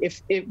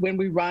when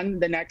we run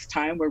the next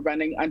time, we're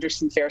running under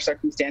some fair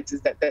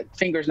circumstances, that the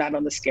finger's not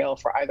on the scale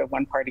for either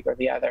one party or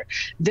the other.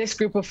 This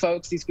group of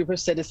folks, these group of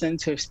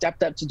citizens who have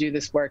stepped up to do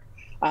this work,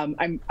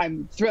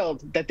 I'm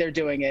thrilled that they're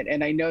doing it.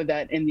 And I know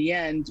that in the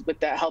end, with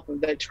the help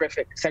of the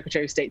terrific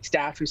Secretary of State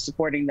staff who's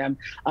supporting them,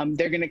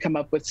 they're going to come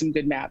up with some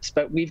good maps.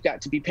 But we've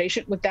got to be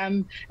patient with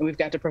them, and we've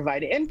got to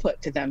provide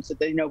input to them so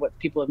they know what the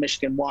people of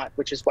Michigan want,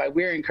 which is why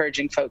we're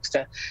encouraging folks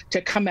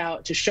to come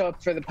out, to show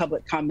up for the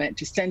public comment,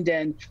 to send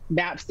in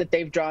maps that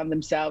they've drawn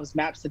themselves,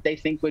 maps that they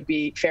think would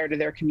be fair to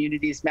their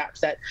communities,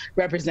 maps that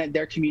represent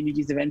their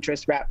communities of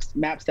interest,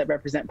 maps that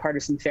represent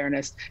partisan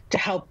fairness, to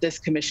help this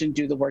commission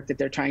do the work that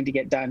they're trying to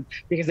get done,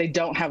 because they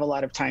don't have a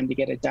lot of time to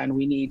get it done.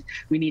 We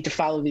need to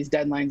follow these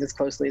deadlines as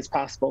closely as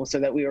possible so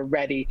that we are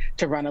ready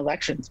to run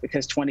elections,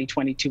 because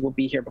 2022 will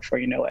be here before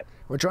you know it.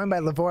 We're joined by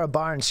Lavora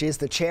Barnes. She is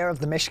the chair of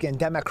the Michigan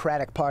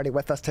Democratic Party,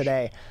 with us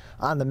today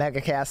on the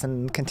Megacast,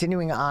 and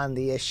continuing on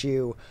the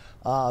issue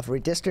of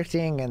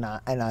redistricting and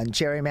on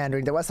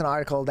gerrymandering. There was an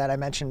article that I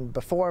mentioned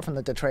before from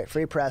the Detroit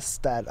Free Press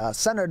that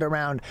centered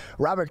around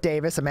Robert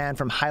Davis, a man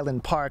from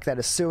Highland Park, that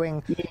is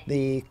suing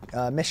the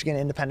Michigan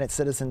Independent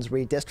Citizens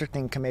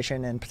Redistricting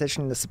Commission and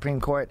petitioning the Supreme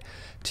Court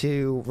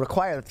to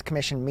require that the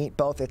commission meet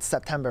both its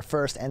September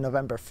 1st and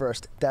November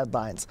 1st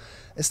deadlines.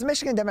 Is the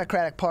Michigan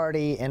Democratic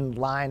Party in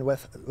line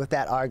with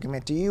that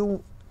argument?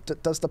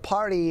 Does the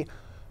party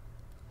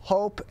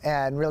hope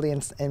and really,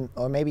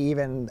 or maybe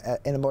even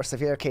in a more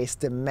severe case,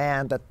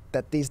 demand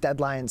that these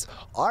deadlines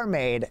are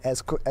made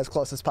as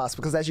close as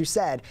possible? Because as you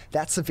said,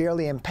 that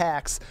severely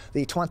impacts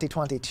the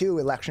 2022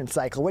 election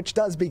cycle, which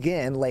does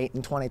begin late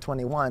in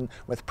 2021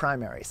 with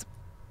primaries.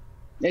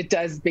 It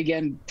does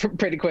begin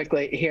pretty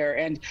quickly here.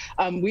 And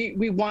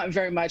we want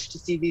very much to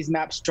see these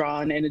maps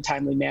drawn in a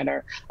timely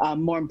manner.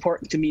 More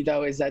important to me,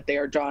 though, is that they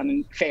are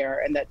drawn fair,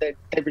 and that the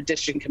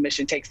Redistricting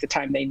Commission takes the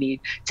time they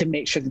need to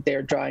make sure that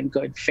they're drawing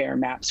good, fair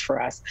maps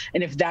for us.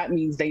 And if that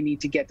means they need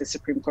to get the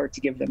Supreme Court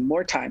to give them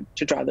more time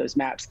to draw those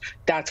maps,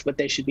 that's what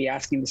they should be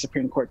asking the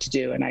Supreme Court to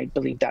do. And I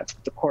believe that's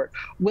what the court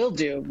will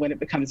do when it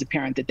becomes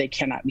apparent that they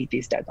cannot meet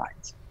these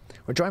deadlines.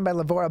 We're joined by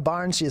Lavora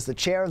Barnes. She is the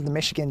chair of the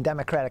Michigan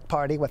Democratic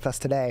Party, with us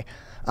today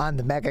on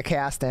the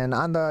Megacast. And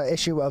on the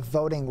issue of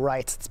voting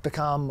rights, it's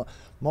become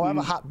more of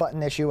a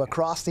hot-button issue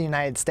across the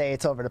United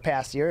States over the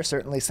past year,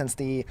 certainly since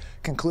the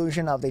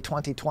conclusion of the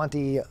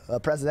 2020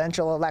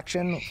 presidential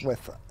election,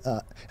 with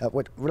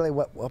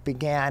what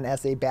began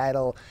as a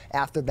battle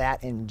after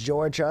that in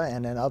Georgia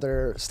and in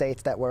other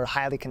states that were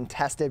highly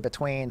contested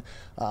between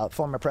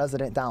former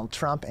President Donald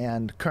Trump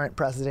and current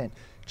President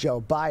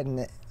Joe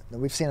Biden.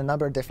 We've seen a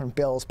number of different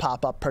bills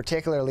pop up,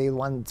 particularly the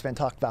one that's been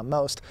talked about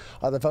most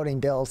are the voting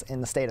bills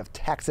in the state of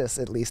Texas,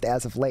 at least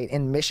as of late.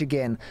 In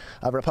Michigan,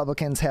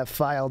 Republicans have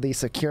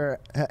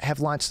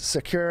launched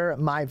Secure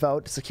My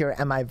Vote, Secure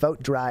MI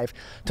Vote Drive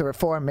to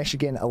reform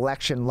Michigan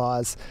election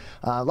laws,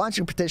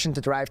 launching a petition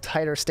to drive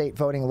tighter state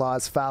voting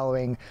laws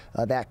following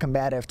that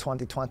combative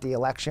 2020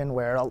 election,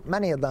 where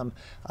many of them,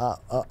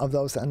 of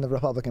those in the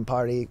Republican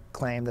Party,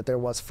 claim that there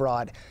was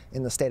fraud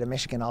in the state of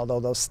Michigan, although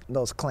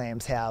those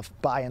claims have,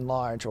 by and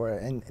large, or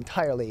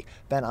entirely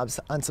been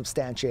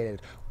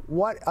unsubstantiated.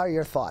 What are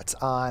your thoughts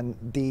on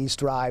these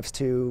drives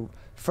to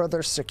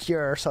further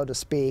secure, so to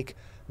speak,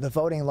 the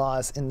voting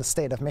laws in the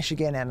state of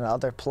Michigan and in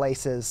other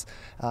places,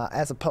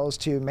 as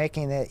opposed to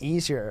making it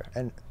easier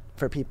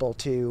for people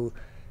to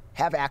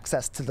have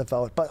access to the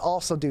vote, but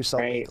also do so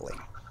legally?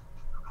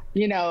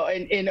 You know,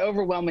 in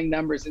overwhelming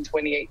numbers in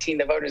 2018,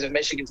 the voters of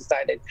Michigan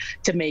decided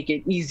to make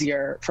it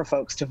easier for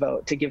folks to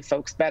vote, to give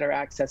folks better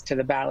access to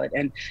the ballot.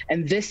 And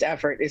this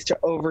effort is to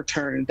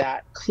overturn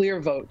that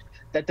clear vote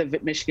that the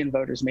Michigan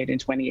voters made in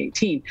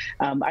 2018.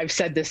 I've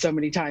said this so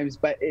many times,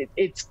 but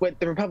it's what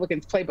the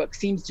Republicans' playbook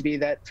seems to be,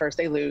 that first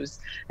they lose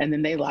and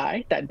then they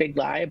lie, that big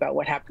lie about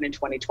what happened in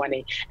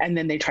 2020, and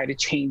then they try to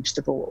change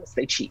the rules.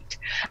 They cheat.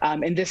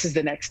 And this is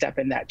the next step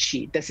in that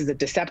cheat. This is a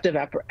deceptive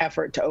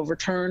effort to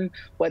overturn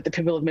what the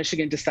people of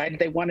Michigan decided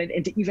they wanted,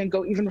 and to even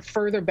go even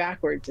further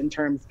backwards in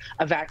terms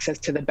of access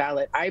to the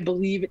ballot. I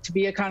believe it to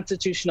be a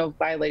constitutional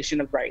violation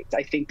of rights.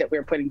 I think that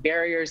we're putting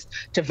barriers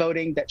to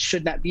voting that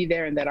should not be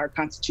there, and that our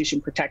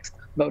Constitution protects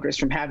voters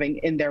from having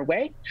in their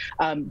way.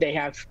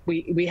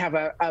 We have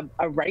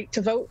a right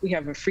to vote, we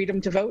have a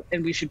freedom to vote,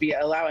 and we should be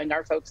allowing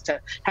our folks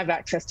to have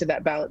access to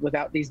that ballot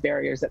without these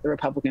barriers that the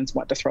Republicans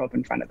want to throw up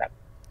in front of them.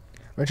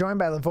 We're joined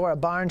by Lavora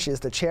Barnes. She is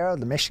the chair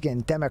of the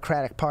Michigan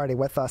Democratic Party,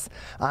 with us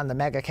on the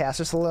Megacast.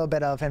 Just a little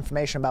bit of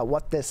information about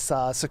what this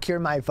Secure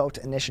My Vote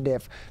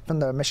initiative from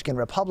the Michigan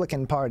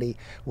Republican Party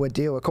would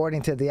do.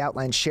 According to the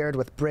outline shared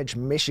with Bridge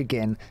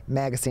Michigan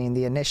magazine,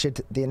 the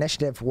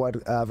initiative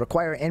would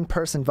require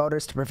in-person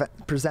voters to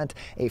present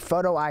a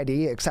photo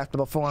ID.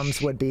 Acceptable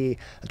forms would be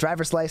a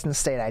driver's license,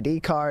 state ID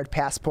card,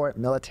 passport,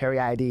 military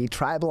ID,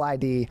 tribal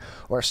ID,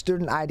 or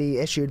student ID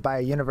issued by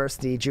a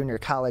university, junior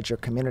college, or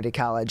community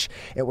college.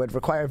 It would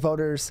require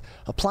voters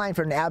applying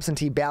for an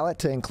absentee ballot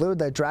to include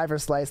their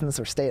driver's license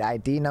or state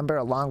ID number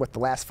along with the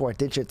last 4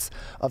 digits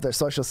of their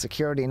social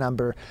security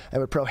number. It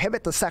would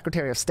prohibit the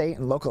Secretary of State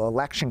and local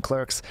election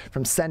clerks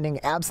from sending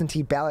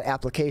absentee ballot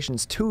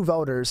applications to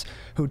voters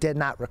who did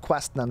not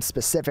request them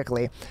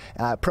specifically.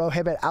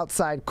 Prohibit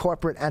outside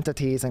corporate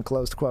entities, and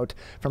closed quote,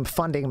 from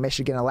funding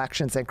Michigan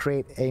elections, and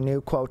create a new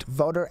quote,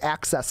 voter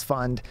access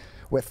fund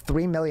with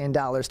 $3 million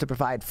to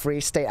provide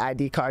free state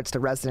ID cards to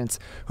residents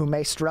who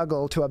may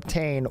struggle to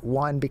obtain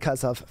one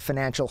because of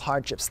financial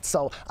hardships.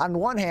 So on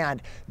one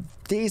hand,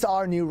 these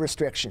are new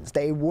restrictions.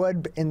 They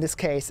would, in this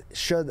case,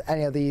 should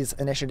any of these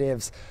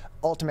initiatives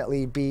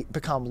ultimately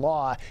become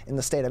law in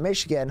the state of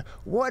Michigan,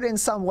 would in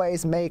some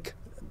ways make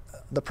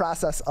the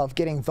process of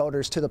getting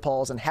voters to the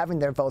polls and having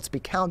their votes be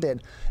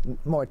counted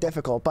more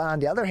difficult. But on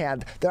the other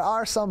hand, there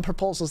are some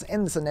proposals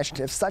in this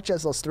initiative, such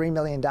as those $3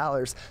 million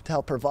to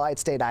help provide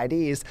state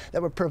IDs,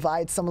 that would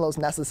provide some of those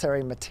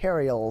necessary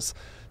materials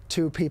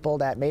to people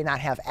that may not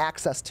have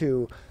access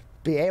to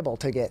be able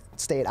to get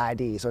state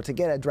IDs or to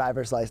get a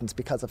driver's license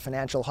because of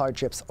financial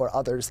hardships or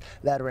others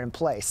that are in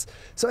place.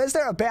 So is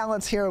there a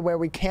balance here where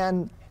we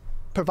can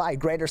provide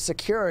greater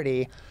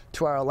security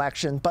to our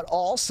election, but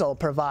also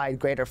provide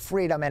greater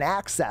freedom and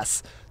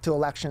access to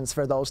elections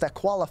for those that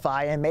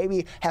qualify and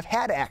maybe have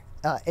had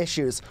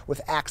issues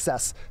with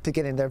access to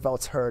getting their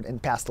votes heard in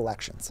past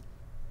elections?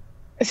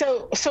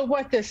 So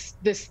what this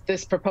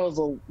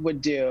proposal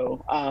would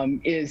do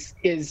is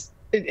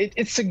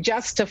it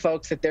suggests to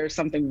folks that there's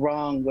something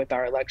wrong with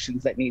our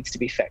elections that needs to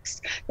be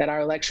fixed, that our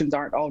elections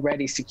aren't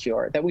already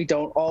secure, that we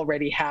don't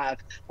already have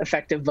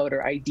effective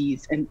voter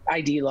IDs and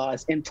ID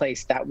laws in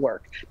place that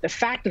work. The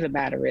fact of the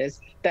matter is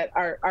that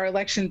our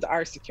elections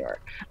are secure.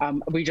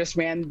 We just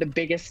ran the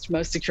biggest,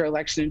 most secure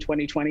election in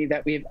 2020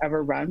 that we have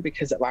ever run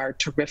because of our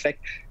terrific,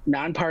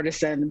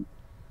 nonpartisan,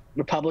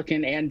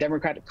 Republican and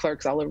Democratic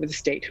clerks all over the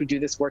state who do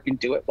this work and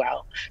do it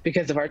well,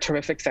 because of our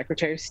terrific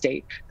Secretary of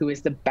State, who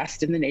is the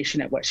best in the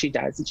nation at what she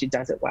does, and she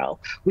does it well.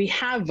 We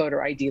have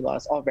voter ID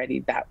laws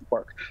already that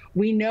work.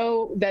 We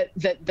know that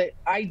the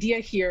idea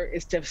here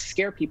is to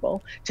scare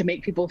people, to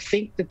make people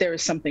think that there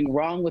is something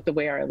wrong with the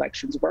way our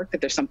elections work, that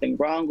there's something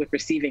wrong with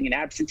receiving an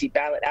absentee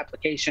ballot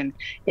application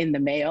in the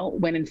mail,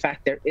 when in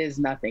fact there is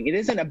nothing. It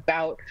isn't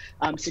about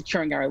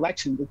securing our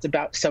elections. It's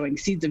about sowing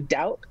seeds of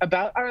doubt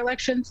about our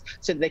elections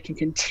so that they can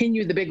continue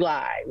the big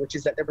lie, which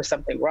is that there was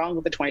something wrong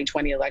with the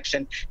 2020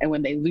 election. And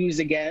when they lose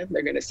again,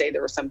 they're going to say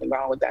there was something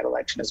wrong with that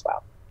election as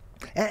well.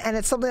 And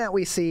it's something that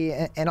we see,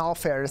 in all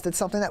fairness, it's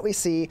something that we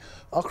see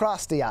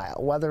across the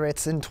aisle, whether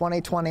it's in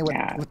 2020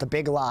 with the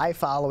big lie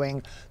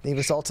following the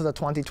results of the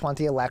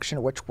 2020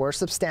 election, which were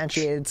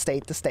substantiated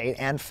state to state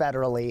and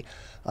federally,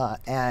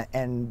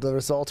 and the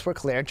results were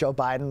clear. Joe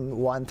Biden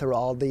won through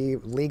all the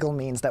legal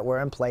means that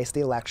were in place,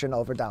 the election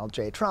over Donald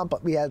J. Trump.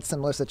 But we had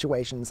similar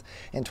situations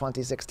in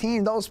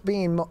 2016, those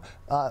being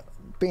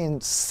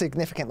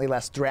significantly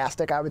less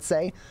drastic, I would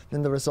say,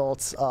 than the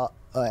results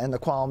and the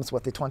qualms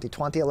with the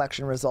 2020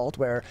 election result,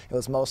 where it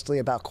was mostly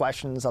about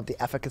questions of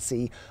the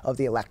efficacy of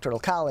the Electoral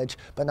College.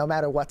 But no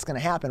matter what's going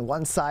to happen,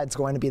 one side's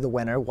going to be the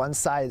winner, one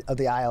side of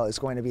the aisle is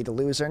going to be the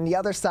loser, and the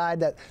other side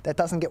that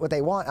doesn't get what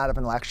they want out of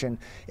an election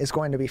is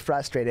going to be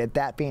frustrated.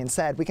 That being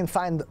said, we can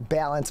find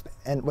balance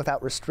and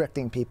without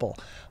restricting people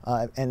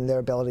and their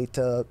ability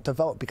to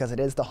vote, because it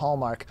is the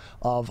hallmark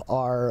of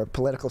our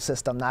political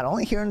system, not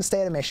only here in the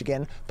state of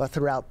Michigan, but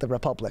throughout the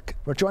Republic.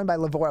 We're joined by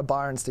Lavora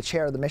Barnes, the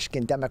chair of the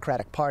Michigan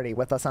Democratic Party,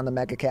 with us on the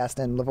Megacast.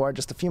 And Lavora,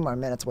 just a few more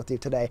minutes with you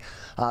today.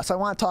 So I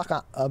want to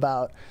talk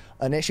about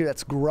an issue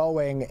that's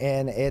growing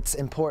in its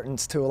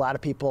importance to a lot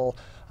of people,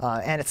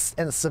 and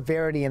the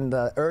severity and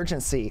the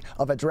urgency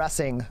of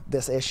addressing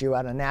this issue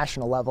at a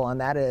national level,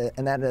 and that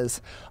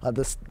is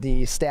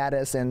the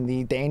status and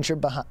the danger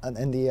behind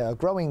and the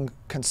growing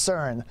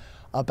concern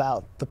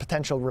about the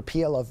potential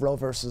repeal of Roe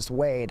versus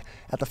Wade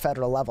at the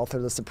federal level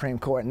through the Supreme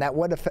Court. And that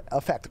would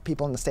affect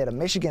people in the state of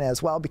Michigan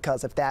as well,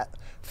 because if that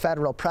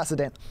federal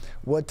precedent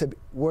were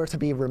to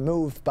be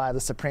removed by the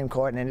Supreme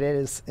Court, and it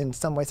is in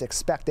some ways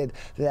expected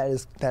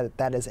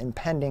that is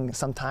impending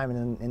sometime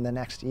in the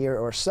next year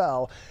or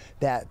so,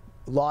 that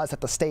laws at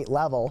the state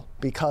level,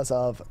 because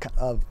of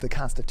the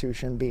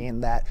Constitution being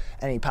that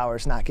any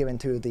powers not given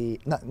to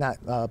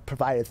not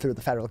provided through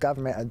the federal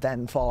government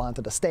then fall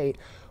onto the state,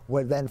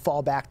 would then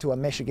fall back to a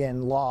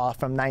Michigan law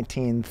from the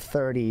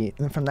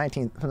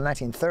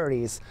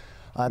 1930s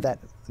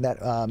that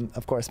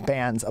of course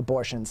bans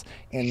abortions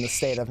in the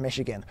state of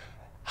Michigan.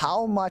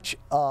 How much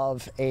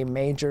of a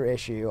major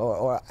issue,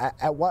 or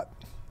at what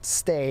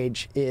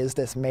stage is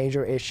this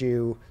major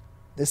issue?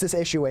 Is this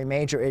issue a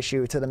major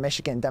issue to the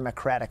Michigan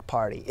Democratic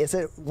Party? Is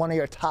it one of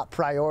your top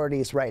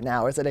priorities right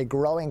now? Is it a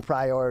growing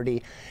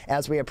priority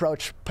as we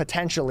approach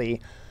potentially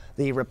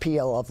the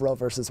repeal of Roe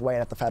versus Wade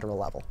at the federal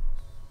level?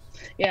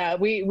 Yeah,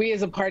 we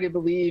as a party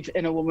believe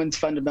in a woman's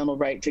fundamental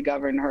right to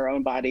govern her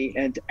own body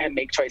and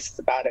make choices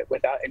about it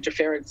without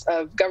interference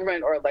of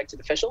government or elected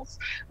officials.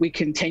 We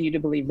continue to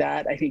believe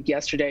that. I think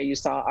yesterday you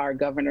saw our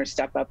governor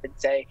step up and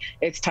say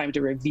it's time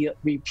to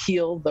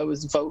repeal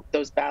those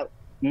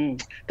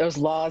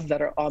laws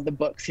that are on the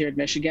books here in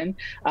Michigan.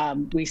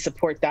 We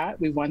support that.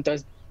 We want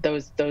those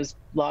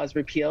laws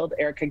repealed.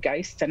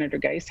 Senator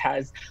Geist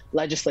has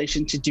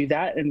legislation to do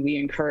that, and we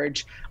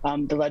encourage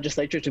the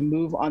legislature to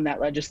move on that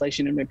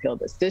legislation and repeal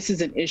this. This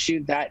is an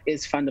issue that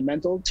is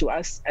fundamental to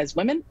us as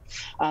women,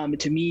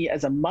 to me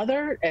as a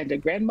mother and a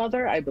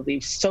grandmother. I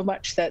believe so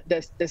much that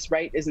this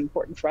right is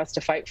important for us to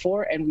fight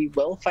for, and we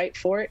will fight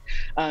for it.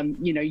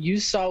 You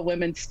saw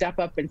women step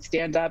up and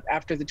stand up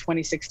after the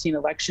 2016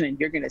 election, and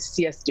you're going to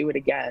see us do it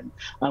again.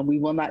 We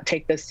will not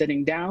take this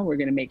sitting down. We're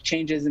going to make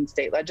changes in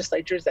state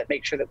legislatures that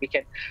make sure that we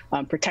can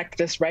protect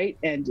this right,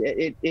 and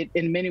it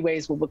in many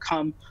ways will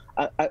become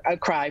a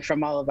cry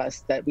from all of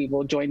us that we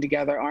will join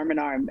together arm in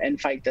arm and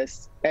fight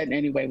this in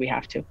any way we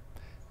have to.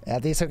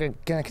 These are going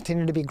to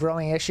continue to be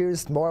growing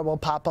issues. More will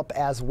pop up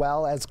as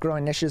well as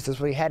growing issues as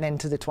we head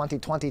into the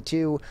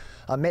 2022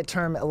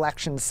 midterm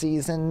election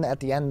season at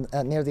the end,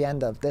 near the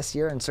end of this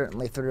year, and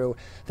certainly through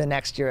the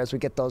next year as we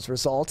get those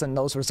results. And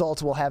those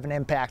results will have an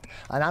impact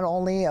on not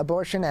only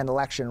abortion and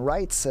election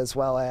rights, as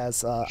well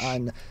as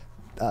on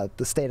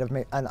the state of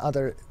on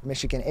other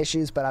Michigan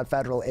issues, but on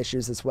federal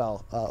issues as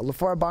well.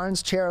 Lavora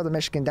Barnes, chair of the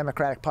Michigan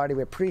Democratic Party,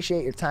 we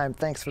appreciate your time.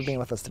 Thanks for being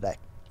with us today.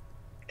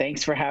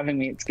 Thanks for having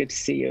me. It's good to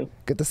see you.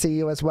 Good to see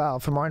you as well.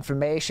 For more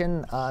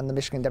information on the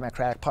Michigan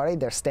Democratic Party,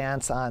 their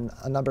stance on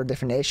a number of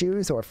different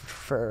issues, or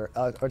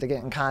to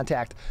get in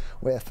contact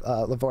with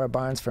Lavora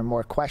Barnes for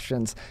more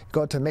questions,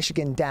 go to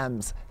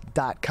michigandems.com.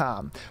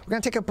 We're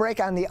going to take a break.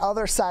 On the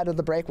other side of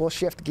the break, we'll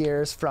shift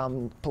gears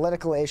from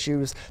political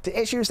issues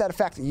to issues that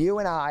affect you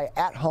and I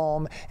at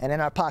home and in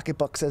our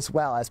pocketbooks as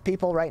well, as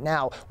people right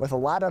now with a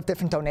lot of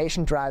different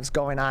donation drives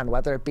going on,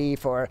 whether it be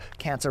for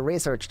cancer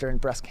research during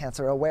Breast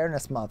Cancer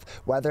Awareness Month,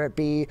 whether it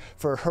be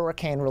for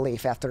hurricane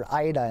relief after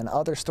Ida and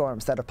other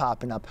storms that are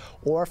popping up,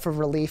 or for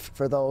relief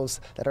for those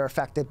that are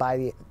affected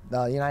by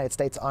the United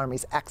States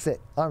Army's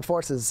armed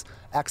forces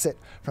exit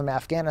from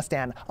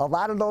Afghanistan. A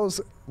lot of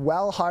those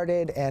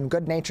well-hearted and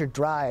good-natured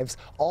drives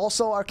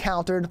also are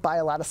countered by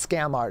a lot of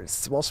scam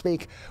artists. We'll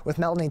speak with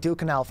Melanie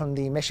Ducanel from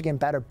the Michigan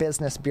Better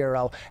Business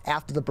Bureau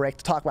after the break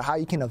to talk about how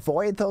you can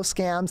avoid those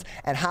scams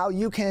and how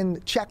you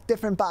can check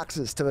different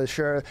boxes to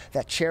ensure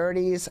that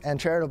charities and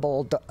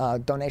charitable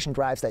donation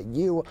drives that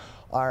you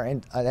are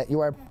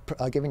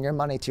giving your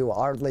money to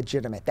are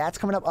legitimate. That's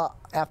coming up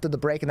after the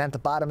break, and then at the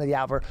bottom of the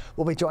hour,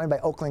 we'll be joined by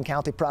Oakland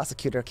County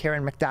Prosecutor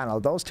Karen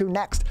Mcdonald. Those two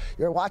next.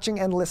 You're watching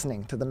and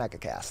listening to the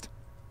Megacast.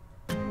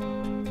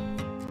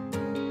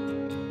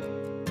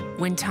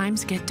 When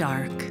times get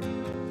dark,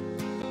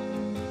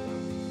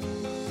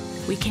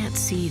 we can't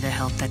see the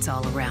help that's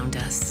all around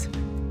us.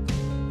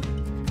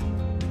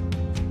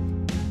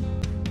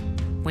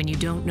 When you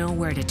don't know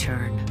where to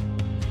turn,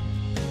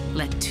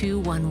 let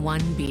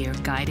 211 be your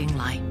guiding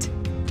light.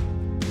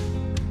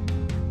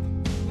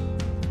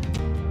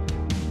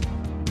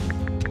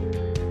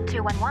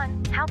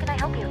 How can I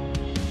help you?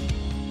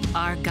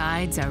 Our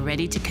guides are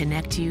ready to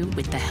connect you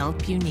with the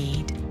help you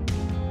need.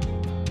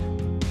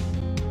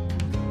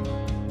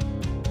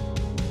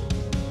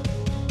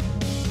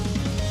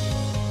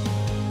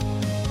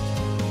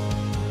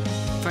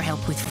 for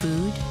help with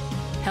food,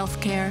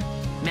 healthcare,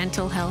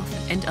 mental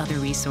health, and other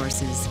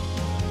resources.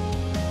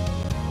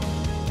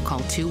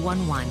 Call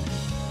 211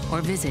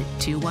 or visit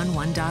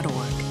 211.org.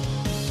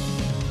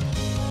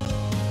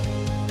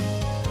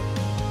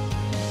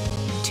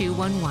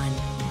 211.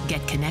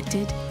 Get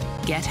connected,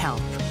 get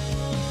help.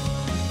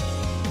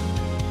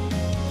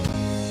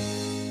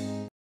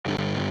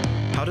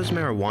 How does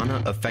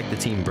marijuana affect the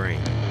teen brain?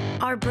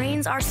 Our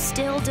brains are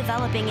still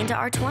developing into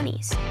our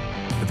 20s.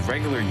 With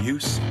regular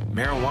use,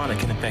 marijuana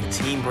can affect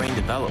teen brain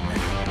development.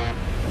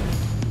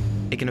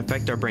 It can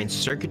affect our brain's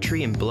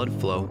circuitry and blood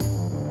flow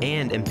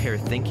and impair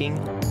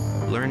thinking,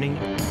 learning,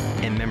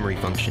 and memory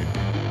function,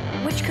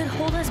 which could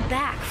hold us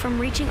back from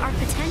reaching our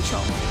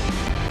potential.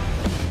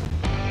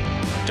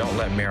 Don't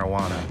let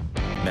marijuana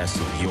mess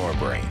with your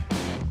brain.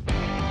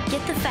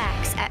 Get the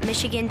facts at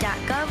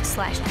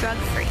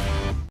michigan.gov/drug-free.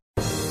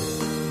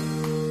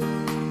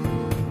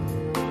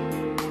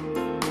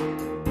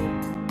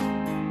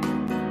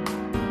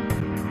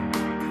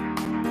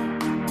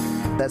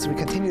 As we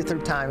continue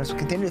through time, as we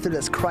continue through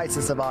this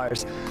crisis of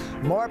ours,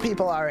 more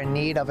people are in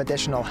need of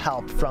additional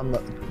help from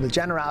the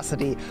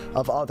generosity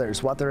of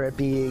others, whether it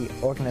be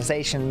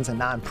organizations and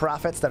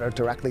nonprofits that are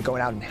directly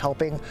going out and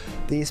helping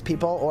these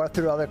people, or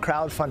through other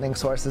crowdfunding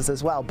sources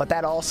as well. But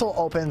that also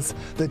opens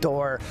the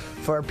door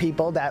for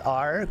people that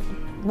are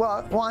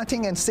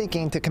wanting and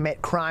seeking to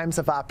commit crimes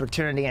of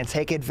opportunity and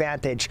take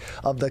advantage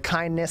of the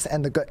kindness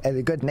and the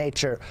good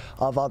nature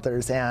of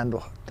others. And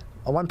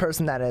one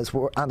person that is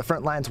on the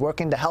front lines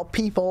working to help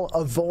people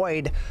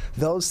avoid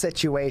those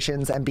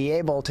situations and be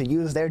able to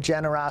use their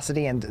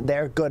generosity and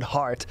their good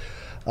heart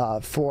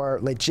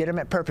for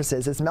legitimate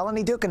purposes is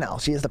Melanie Ducanel.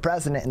 She is the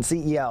president and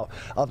CEO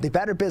of the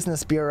Better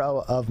Business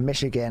Bureau of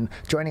Michigan,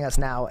 joining us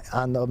now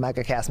on the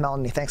Megacast.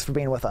 Melanie, thanks for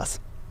being with us.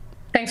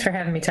 Thanks for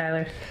having me,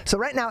 Tyler. So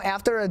right now,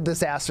 after a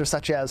disaster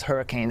such as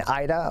Hurricane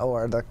Ida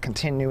or the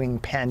continuing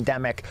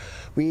pandemic,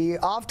 we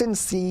often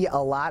see a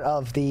lot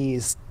of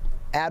these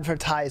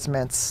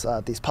advertisements,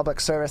 these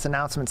public service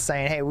announcements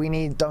saying, hey, we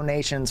need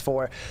donations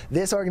for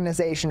this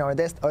organization or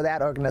this or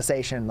that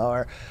organization,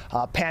 or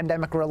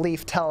pandemic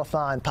relief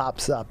telethon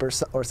pops up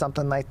or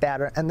something like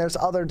that. And there's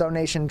other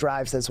donation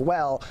drives as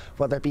well,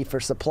 whether it be for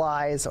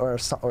supplies or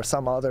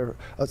some other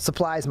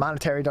supplies,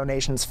 monetary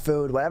donations,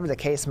 food, whatever the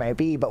case may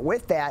be. But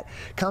with that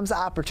comes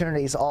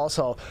opportunities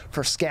also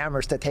for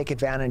scammers to take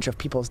advantage of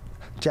people's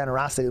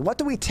generosity. What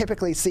do we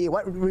typically see?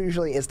 What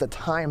usually is the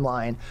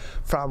timeline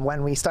from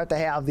when we start to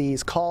have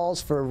these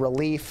calls for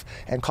relief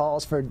and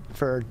calls for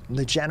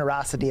the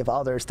generosity of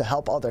others to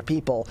help other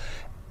people,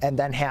 and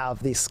then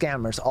have these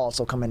scammers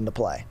also come into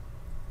play?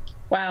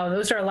 Wow,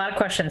 those are a lot of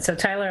questions. So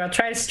Tyler, I'll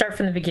try to start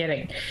from the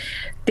beginning.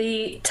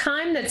 The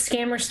time that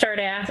scammers start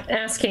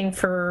asking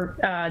for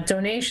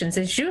donations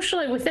is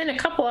usually within a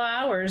couple of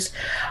hours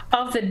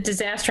of the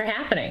disaster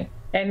happening.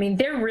 I mean,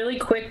 they're really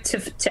quick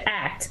to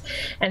act,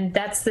 and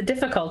that's the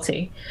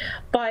difficulty.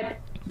 But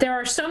there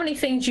are so many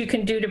things you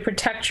can do to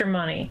protect your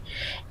money.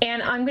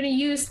 And I'm going to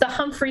use the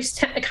Humphreys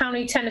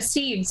County,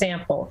 Tennessee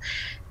example.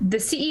 The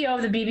CEO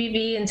of the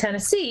BBB in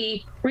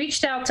Tennessee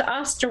reached out to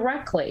us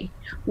directly.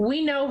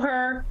 We know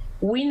her.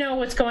 We know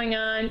what's going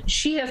on.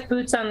 She has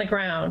boots on the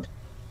ground.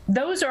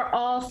 Those are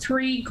all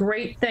three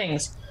great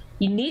things.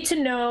 You need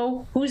to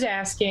know who's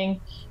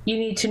asking. You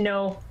need to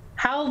know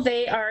how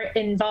they are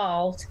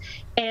involved.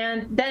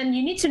 And then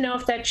you need to know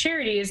if that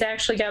charity has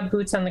actually got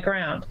boots on the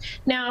ground.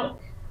 Now,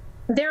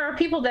 there are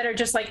people that are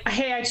just like,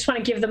 hey, I just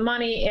want to give the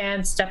money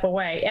and step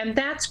away. And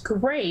that's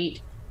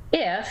great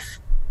if,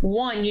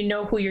 one, you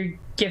know who you're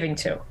giving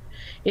to.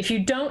 If you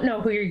don't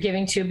know who you're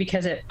giving to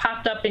because it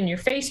popped up in your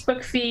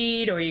Facebook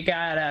feed or you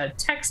got a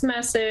text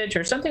message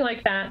or something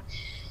like that,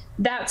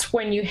 that's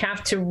when you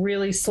have to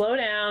really slow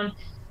down,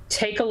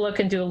 take a look,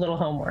 and do a little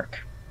homework.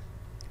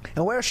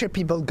 And where should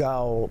people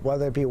go,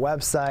 whether it be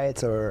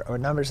websites or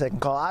numbers they can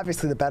call?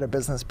 Obviously, the Better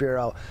Business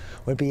Bureau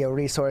would be a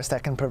resource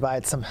that can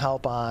provide some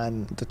help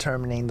on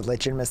determining the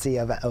legitimacy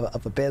of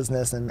a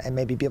business and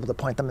maybe be able to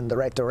point them in the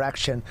right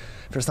direction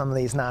for some of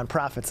these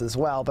nonprofits as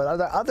well. But are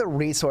there other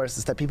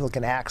resources that people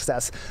can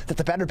access that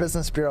the Better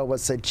Business Bureau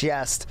would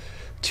suggest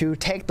to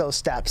take those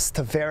steps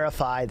to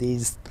verify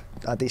these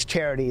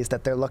charities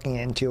that they're looking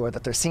into or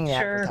that they're seeing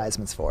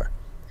advertisements for?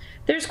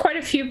 There's quite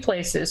a few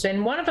places,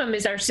 and one of them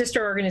is our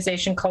sister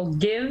organization called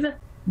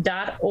give.org.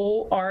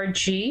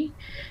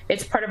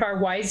 It's part of our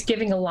Wise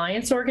Giving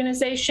Alliance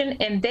organization,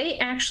 and they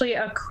actually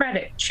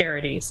accredit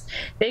charities.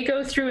 They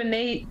go through and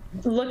they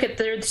look at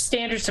their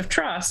standards of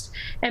trust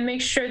and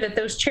make sure that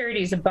those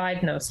charities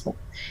abide in those.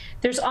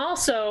 There's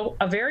also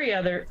a very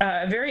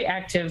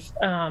active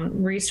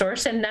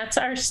resource, and that's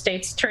our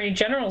state's Attorney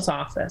General's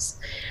office.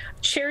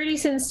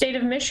 Charities in the state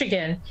of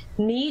Michigan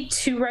need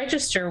to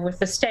register with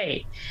the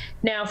state.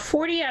 Now,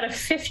 40 out of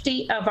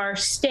 50 of our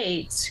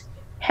states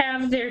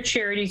have their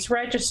charities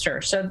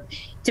register. So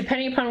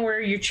depending upon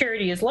where your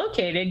charity is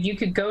located, you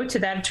could go to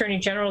that Attorney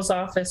General's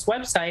office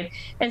website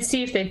and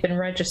see if they've been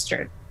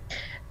registered.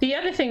 The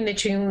other thing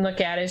that you can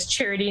look at is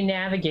Charity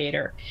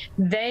Navigator.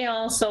 They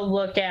also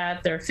look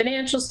at their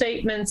financial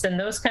statements and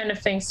those kind of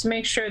things to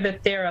make sure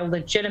that they're a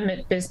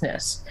legitimate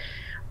business.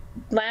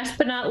 Last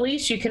but not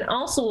least, you can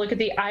also look at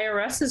the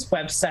IRS's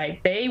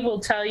website. They will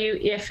tell you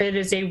if it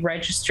is a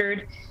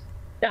registered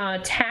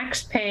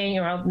tax-paying,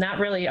 or not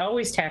really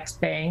always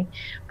tax-paying,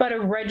 but a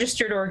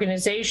registered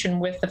organization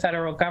with the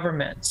federal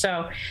government.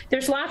 So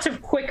there's lots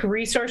of quick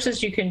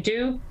resources you can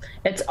do.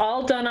 It's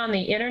all done on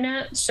the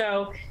internet.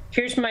 So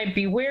here's my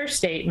beware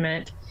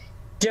statement.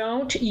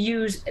 Don't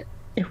use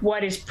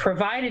what is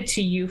provided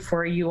to you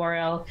for a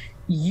URL.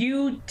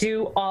 You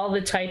do all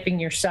the typing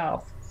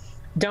yourself.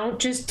 Don't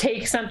just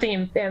take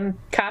something and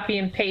copy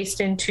and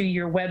paste into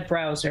your web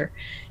browser.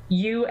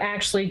 You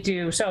actually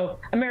do. So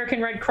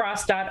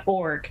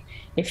AmericanRedCross.org.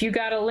 If you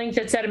got a link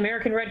that said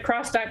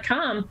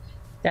AmericanRedCross.com,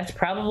 that's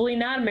probably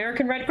not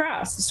American Red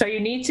Cross. So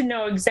you need to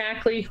know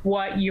exactly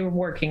what you're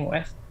working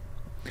with.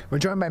 We're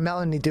joined by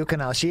Melanie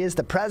Ducanel. She is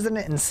the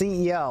president and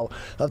CEO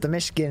of the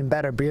Michigan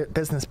Better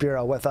Business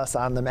Bureau with us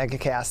on the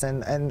Megacast.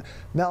 And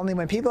Melanie,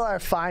 when people are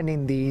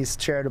finding these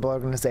charitable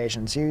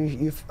organizations,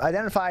 you've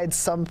identified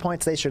some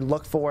points they should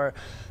look for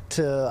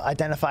to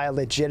identify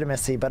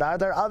legitimacy, but are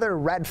there other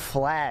red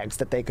flags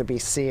that they could be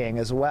seeing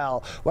as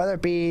well, whether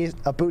it be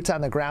a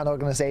boots-on-the-ground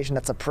organization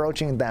that's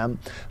approaching them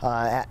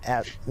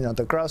at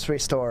the grocery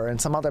store or in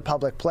some other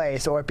public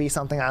place, or it be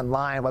something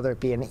online, whether it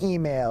be an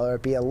email or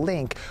it be a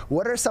link?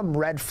 What are some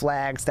red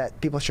flags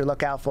that people should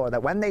look out for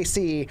that when they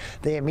see,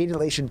 they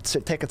immediately should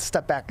take a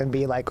step back and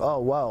be like, oh,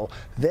 whoa,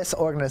 this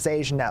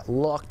organization that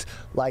looked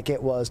like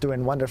it was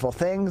doing wonderful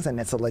things and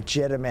it's a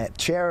legitimate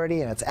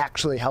charity and it's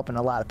actually helping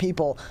a lot of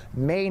people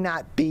may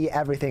not be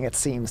everything it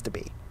seems to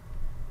be?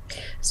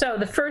 So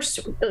the first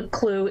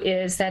clue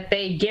is that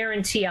they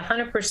guarantee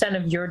 100%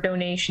 of your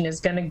donation is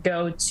going to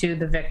go to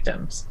the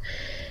victims.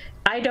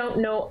 I don't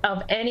know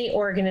of any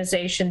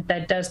organization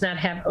that does not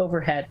have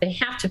overhead. They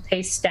have to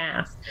pay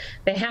staff.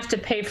 They have to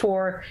pay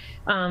for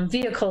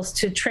vehicles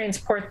to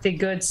transport the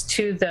goods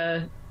to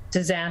the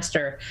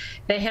disaster.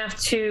 They have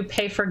to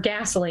pay for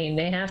gasoline.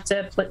 They have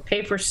to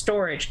pay for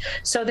storage.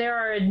 So there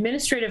are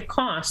administrative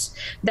costs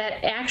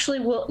that actually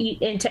will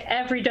eat into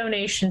every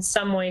donation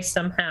some way,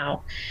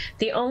 somehow.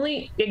 The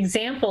only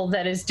example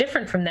that is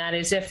different from that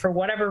is if for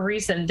whatever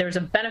reason there's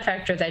a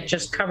benefactor that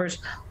just covers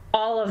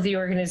all of the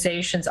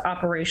organization's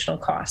operational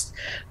costs.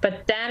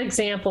 But that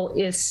example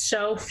is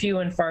so few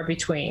and far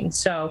between.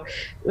 So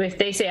if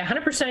they say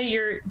 100% of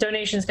your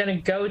donation is going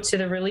to go to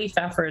the relief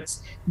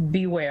efforts,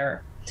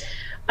 beware.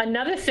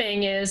 Another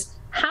thing is,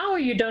 how are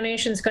your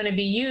donations going to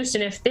be used?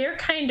 And if they're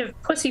kind of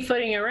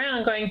pussyfooting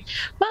around going,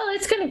 well,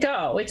 it's going to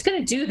go, it's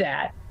going to do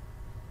that,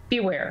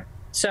 beware.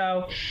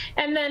 So,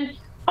 and then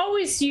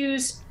always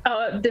use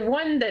the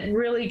one that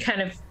really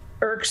kind of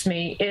irks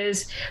me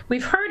is,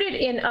 we've heard it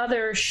in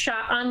other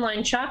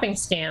online shopping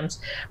scams,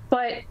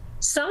 but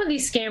some of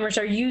these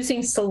scammers are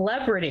using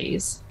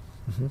celebrities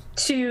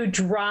to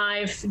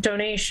drive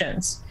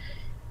donations.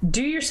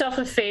 Do yourself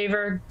a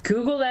favor,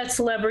 Google that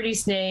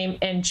celebrity's name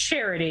and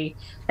charity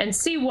and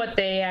see what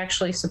they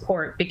actually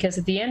support, because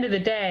at the end of the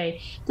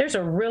day, there's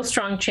a real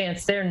strong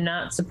chance they're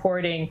not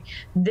supporting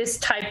this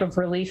type of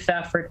relief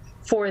effort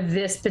for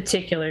this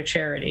particular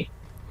charity.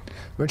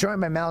 We're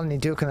joined by Melanie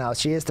Ducanel.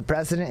 She is the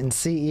president and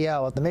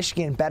CEO of the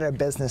Michigan Better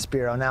Business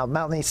Bureau. Now,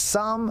 Melanie,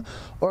 some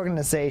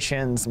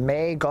organizations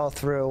may jump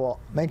through all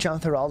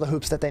the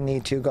hoops that they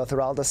need to, go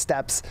through all the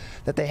steps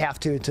that they have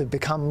to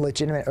become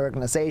legitimate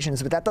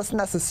organizations, but that doesn't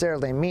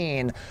necessarily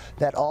mean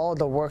that all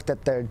the work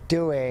that they're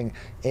doing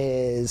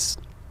is,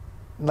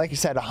 like you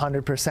said,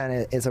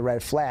 100% is a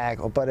red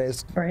flag, but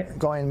is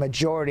going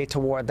majority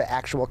toward the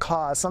actual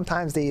cause.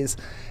 Sometimes these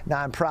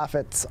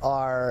nonprofits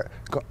are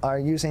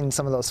using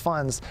some of those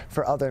funds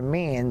for other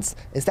means.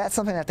 Is that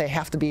something that they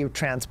have to be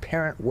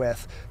transparent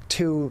with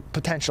to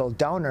potential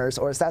donors,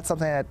 or is that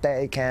something that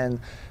they can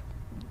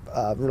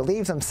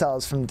relieve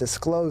themselves from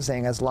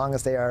disclosing as long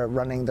as they are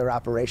running their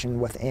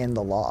operation within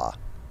the law?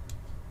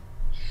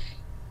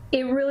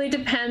 It really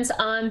depends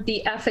on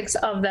the ethics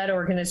of that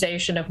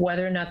organization, of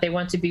whether or not they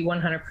want to be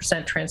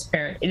 100%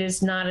 transparent. It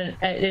is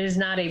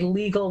not a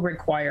legal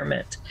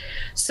requirement.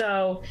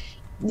 So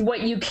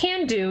what you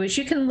can do is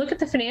you can look at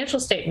the financial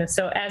statements.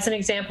 So as an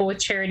example with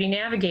Charity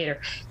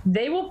Navigator,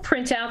 they will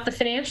print out the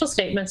financial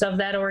statements of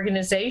that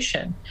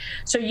organization.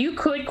 So you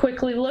could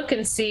quickly look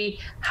and see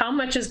how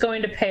much is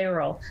going to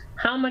payroll,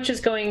 how much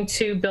is going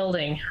to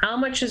building, how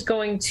much is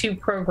going to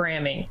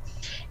programming.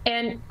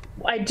 And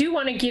I do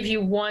want to give you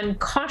one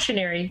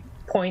cautionary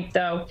point,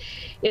 though,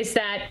 is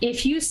that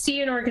if you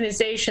see an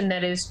organization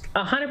that is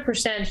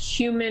 100%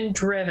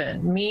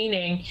 human-driven,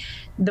 meaning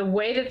the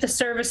way that the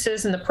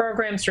services and the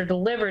programs are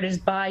delivered is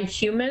by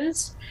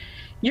humans,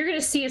 you're going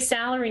to see a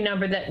salary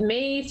number that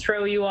may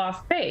throw you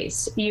off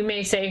base. You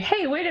may say,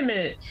 hey, wait a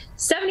minute,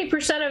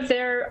 70% of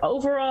their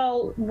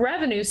overall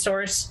revenue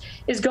source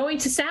is going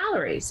to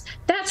salaries.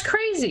 That's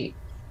crazy.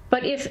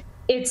 But if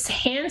it's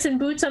hands and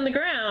boots on the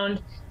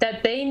ground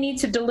that they need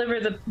to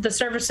deliver the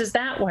services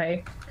that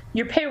way,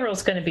 your payroll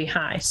is going to be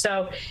high.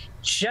 So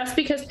just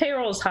because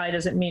payroll is high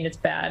doesn't mean it's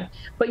bad,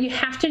 but you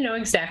have to know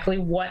exactly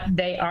what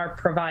they are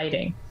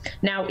providing.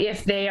 Now,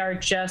 if they are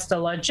just a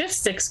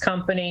logistics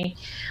company,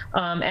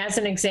 as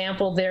an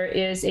example, there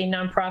is a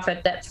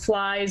nonprofit that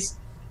flies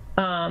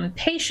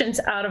patients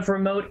out of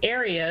remote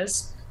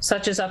areas,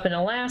 such as up in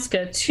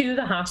Alaska, to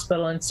the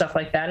hospital and stuff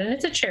like that, and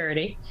it's a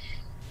charity.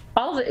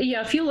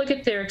 If you look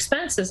at their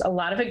expenses, a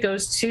lot of it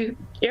goes to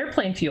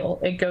airplane fuel,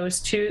 it goes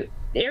to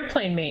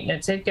airplane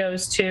maintenance, it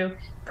goes to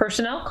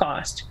personnel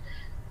cost.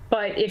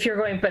 But if you're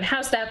going, but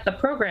how's that the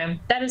program?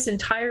 That is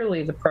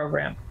entirely the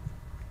program.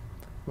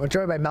 We're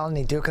joined by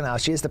Melanie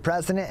Ducanow. She's the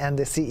president and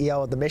the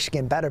CEO of the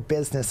Michigan Better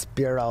Business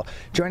Bureau,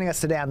 joining us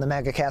today on the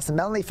Megacast. And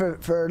Melanie,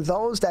 for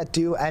those that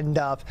do end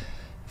up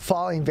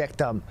falling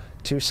victim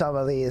to some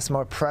of these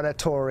more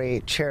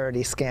predatory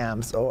charity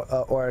scams,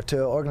 or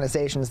to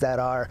organizations that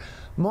are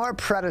more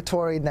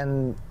predatory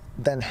than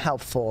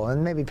helpful,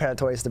 and maybe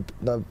predatory is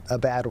a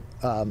bad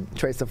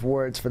choice of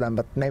words for them,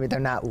 but maybe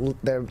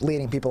they're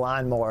leading people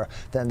on more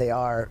than they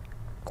are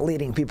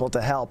leading people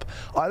to help.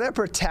 Are there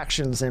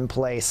protections in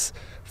place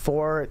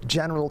for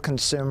general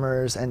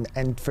consumers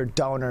and for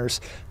donors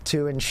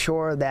to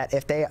ensure that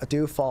if they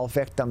do fall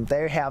victim,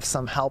 they have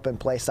some help in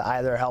place to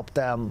either help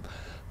them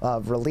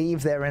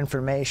relieve their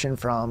information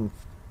from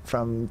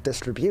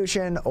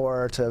distribution,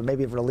 or to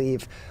maybe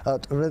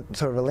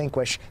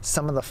relinquish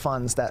some of the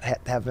funds that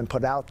have been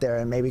put out there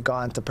and maybe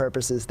gone to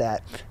purposes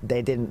that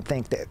they didn't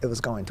think that it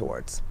was going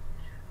towards?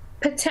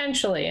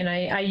 Potentially, and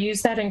I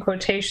use that in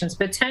quotations,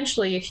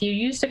 potentially, if you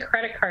used a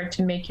credit card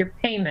to make your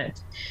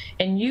payment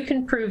and you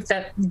can prove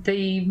that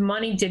the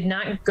money did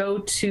not go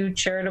to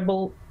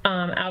charitable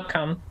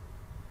outcome,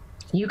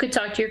 you could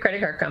talk to your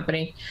credit card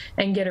company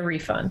and get a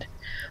refund.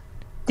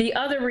 The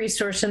other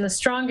resource, and the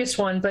strongest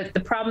one, but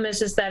the problem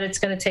is that it's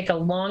going to take a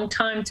long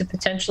time to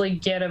potentially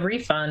get a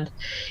refund,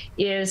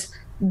 is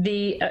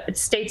the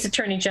state's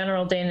Attorney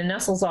General Dana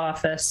Nessel's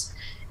office.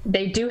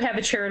 They do have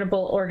a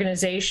charitable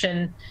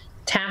organization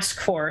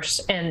task force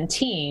and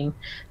team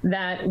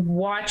that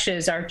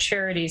watches our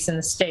charities in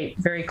the state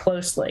very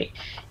closely.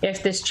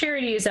 If this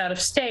charity is out of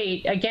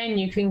state, again,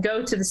 you can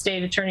go to the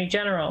state Attorney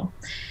General.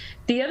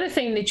 The other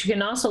thing that you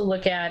can also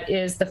look at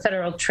is the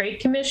Federal Trade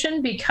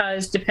Commission,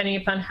 because depending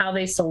upon how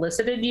they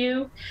solicited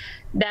you,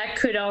 that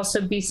could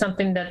also be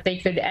something that they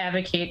could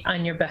advocate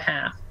on your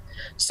behalf.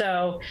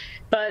 So,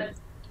 but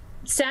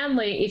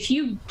sadly, if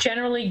you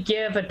generally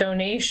give a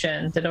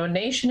donation, the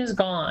donation is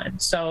gone.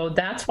 So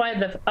that's why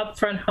the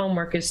upfront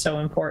homework is so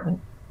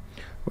important.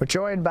 We're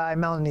joined by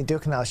Melanie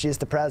Ducanow. She's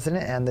the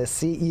president and the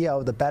CEO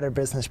of the Better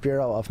Business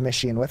Bureau of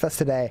Michigan, with us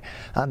today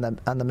on the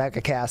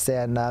Megacast.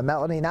 And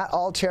Melanie, not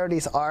all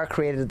charities are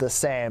created the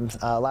same.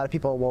 A lot of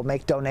people will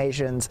make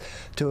donations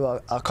to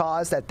a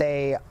cause that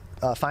they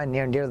find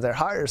near and dear to their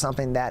heart, or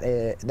something that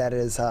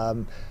is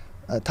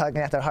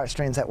tugging at their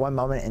heartstrings at one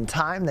moment in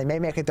time. They may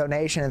make a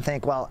donation and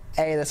think, well,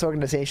 hey, this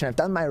organization, I've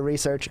done my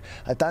research,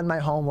 I've done my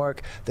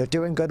homework, they're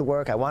doing good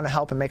work, I want to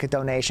help and make a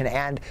donation,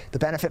 and the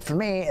benefit for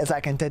me is I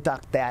can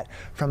deduct that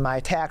from my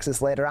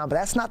taxes later on. But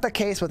that's not the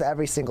case with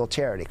every single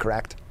charity,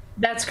 correct?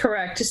 That's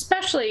correct,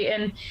 especially,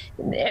 and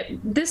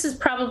this is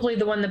probably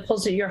the one that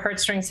pulls at your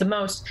heartstrings the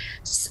most.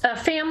 A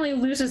family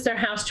loses their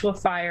house to a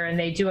fire and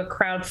they do a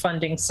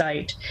crowdfunding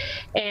site.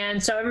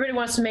 And so everybody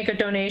wants to make a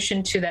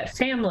donation to that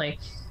family.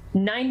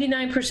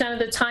 99% of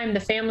the time, the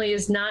family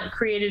is not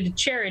created a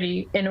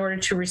charity in order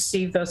to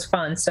receive those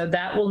funds. So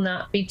that will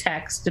not be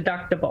tax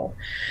deductible.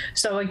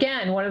 So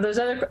again, one of those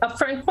other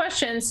upfront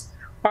questions,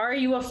 are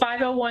you a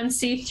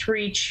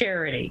 501c3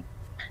 charity?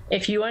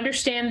 If you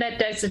understand that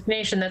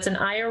designation, that's an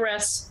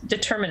IRS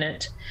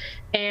determinant.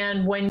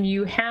 And when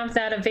you have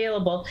that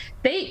available,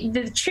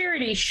 the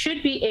charity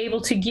should be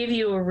able to give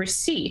you a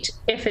receipt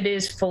if it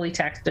is fully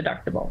tax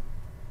deductible.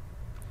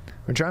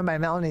 We're joined by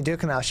Melanie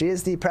Ducanow. She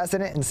is the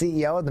president and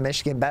CEO of the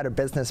Michigan Better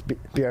Business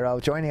Bureau,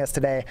 joining us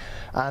today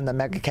on the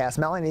Megacast.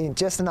 Melanie,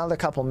 just another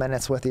couple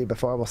minutes with you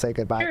before we'll say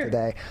goodbye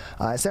today.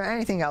 Is there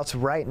anything else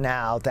right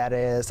now that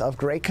is of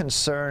great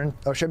concern,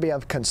 or should be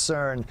of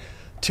concern,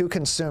 to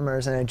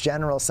consumers in a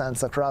general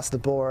sense across the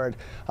board,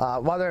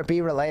 whether it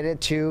be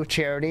related to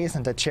charities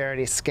and to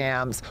charity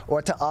scams,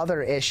 or to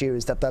other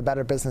issues that the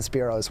Better Business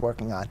Bureau is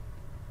working on?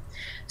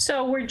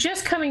 So we're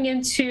just coming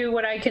into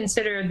what I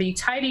consider the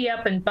tidy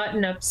up and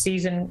button up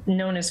season,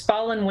 known as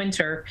fall and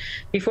winter,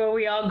 before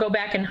we all go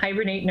back and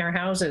hibernate in our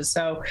houses.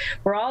 So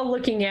we're all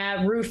looking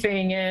at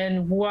roofing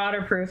and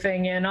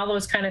waterproofing and all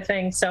those kind of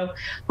things. So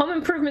home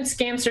improvement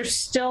scams are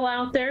still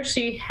out there, so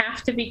you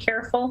have to be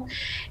careful.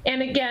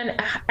 And again,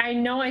 I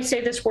know I say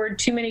this word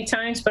too many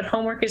times, but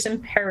homework is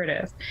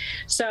imperative.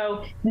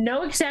 So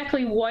know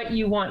exactly what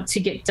you want to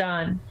get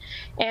done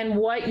and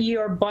what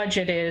your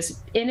budget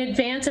is in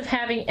advance of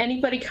having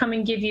anybody come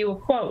and give you a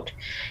quote.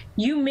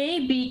 You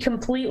may be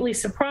completely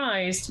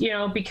surprised,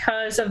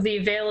 because of the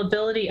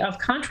availability of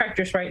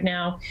contractors right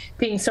now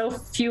being so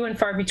few and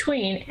far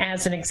between.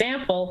 As an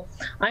example,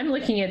 I'm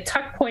looking at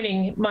tuck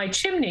pointing my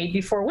chimney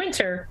before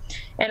winter,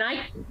 and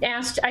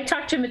I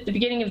talked to him at the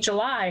beginning of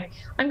July.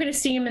 I'm going to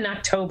see him in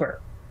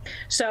October.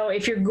 So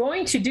if you're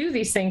going to do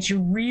these things, you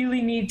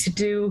really need to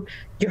do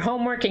your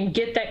homework and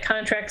get that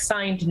contract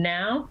signed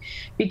now,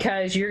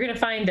 because you're going to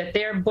find that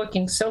they're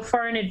booking so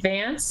far in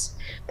advance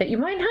that you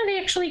might not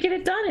actually get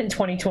it done in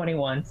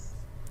 2021.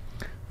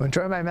 We're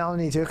joined by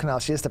Melanie Ducanel.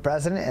 She is the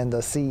president and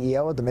the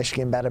CEO of the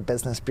Michigan Better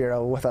Business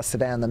Bureau with us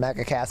today on the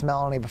Megacast.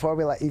 Melanie, before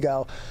we let you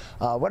go,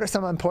 what are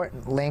some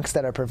important links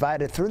that are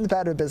provided through the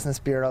Better Business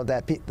Bureau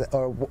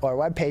or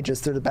web pages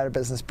through the Better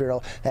Business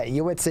Bureau that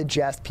you would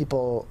suggest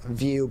people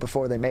view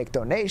before they make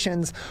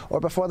donations or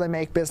before they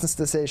make business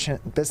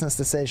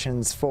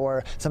decisions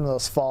for some of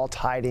those fall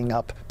tidying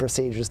up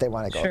procedures they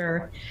want to go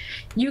Sure.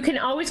 for? You can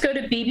always go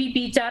to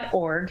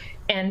bbb.org,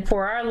 and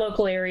for our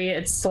local area,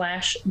 it's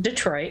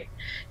 /Detroit,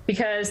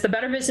 because the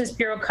Better Business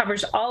Bureau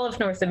covers all of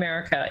North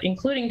America,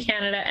 including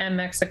Canada and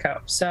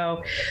Mexico.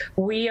 So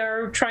we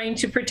are trying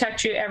to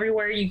protect you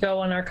everywhere you go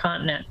on our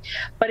continent.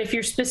 But if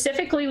you're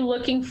specifically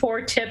looking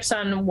for tips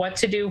on what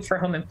to do for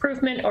home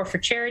improvement or for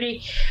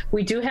charity,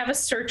 we do have a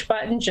search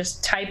button.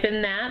 Just type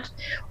in that,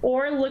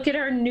 or look at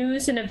our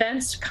news and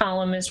events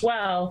column as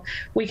well.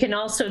 We can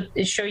also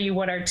show you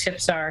what our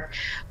tips are.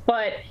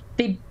 But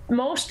the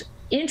most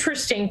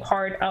interesting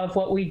part of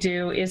what we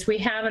do is we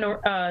have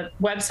a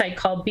website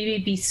called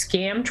BBB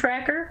Scam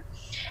Tracker,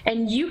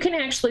 and you can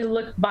actually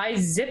look by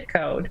zip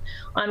code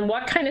on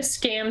what kind of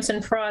scams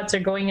and frauds are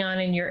going on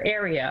in your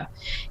area.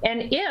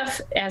 And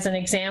if, as an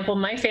example,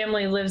 my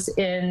family lives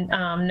in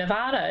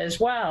Nevada as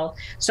well,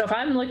 so if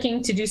I'm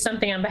looking to do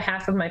something on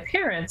behalf of my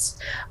parents,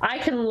 I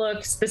can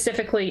look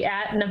specifically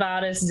at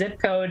Nevada's zip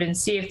code and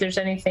see if there's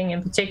anything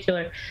in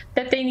particular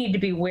that they need to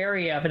be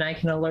wary of, and I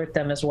can alert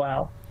them as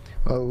well.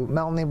 Well,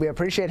 Melanie, we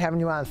appreciate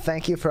having you on.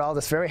 Thank you for all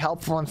this very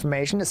helpful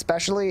information,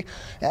 especially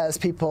as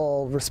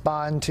people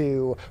respond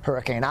to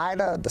Hurricane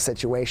Ida, the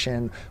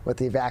situation with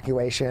the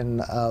evacuation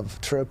of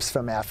troops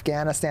from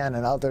Afghanistan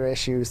and other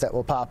issues that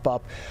will pop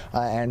up,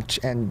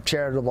 and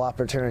charitable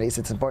opportunities.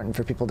 It's important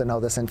for people to know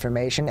this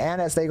information,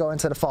 and as they go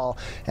into the fall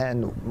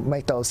and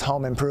make those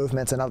home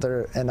improvements and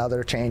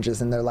other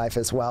changes in their life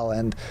as well,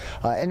 and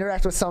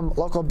interact with some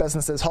local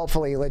businesses,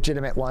 hopefully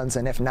legitimate ones,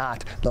 and if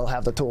not, they'll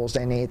have the tools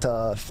they need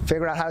to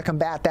figure out how to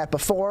combat that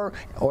before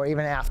or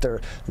even after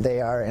they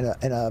are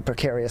in a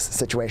precarious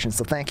situation.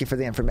 So thank you for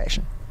the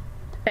information.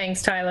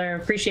 Thanks, Tyler.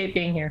 Appreciate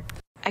being here.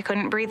 I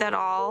couldn't breathe at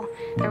all.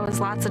 There was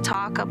lots of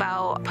talk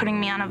about putting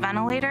me on a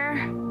ventilator.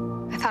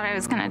 I thought I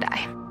was gonna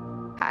die.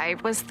 I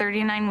was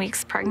 39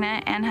 weeks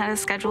pregnant and had a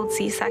scheduled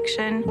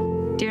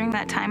C-section. During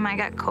that time, I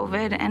got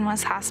COVID and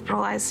was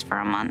hospitalized for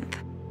a month.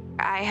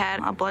 I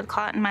had a blood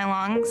clot in my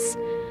lungs.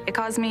 It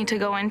caused me to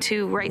go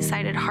into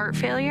right-sided heart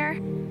failure.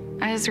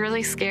 I was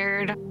really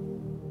scared.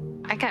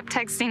 I kept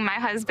texting my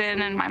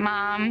husband and my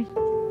mom,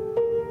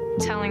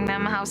 telling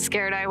them how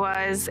scared I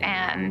was,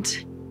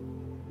 and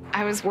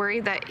I was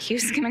worried that he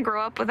was gonna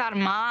grow up without a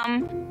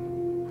mom.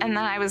 And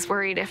then I was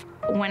worried if,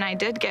 when I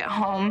did get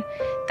home,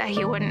 that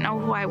he wouldn't know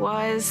who I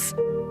was.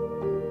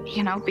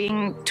 You know,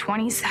 being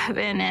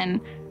 27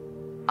 and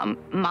a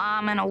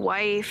mom and a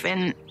wife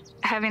and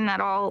having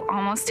that all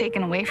almost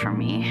taken away from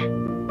me.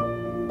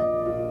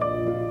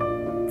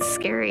 It's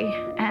scary,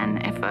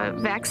 and if a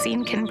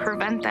vaccine can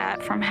prevent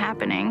that from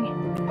happening,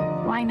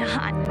 why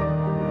not?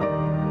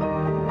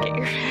 Get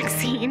your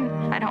vaccine.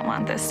 I don't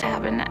want this to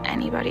happen to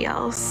anybody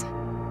else.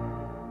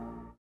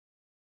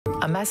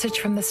 A message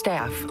from the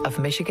staff of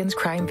Michigan's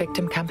Crime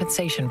Victim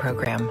Compensation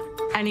Program.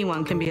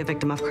 Anyone can be a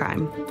victim of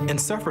crime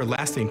and suffer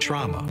lasting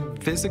trauma,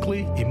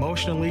 physically,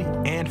 emotionally,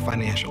 and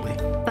financially.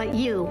 But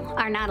you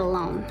are not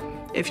alone.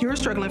 If you're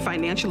struggling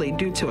financially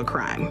due to a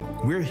crime,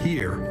 we're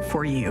here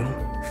for you.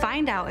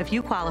 Find out if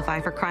you qualify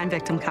for crime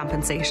victim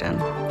compensation.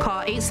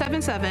 Call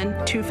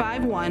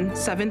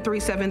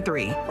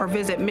 877-251-7373 or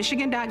visit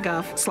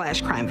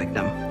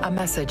michigan.gov/crime-victim. A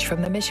message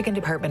from the Michigan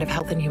Department of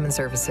Health and Human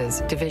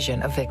Services,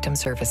 Division of Victim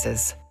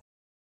Services.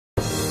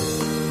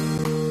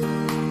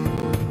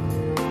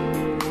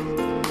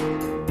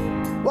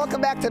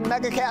 Welcome back to the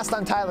Megacast.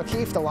 I'm Tyler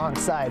Keefe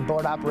alongside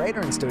board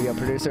operator and studio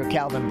producer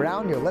Calvin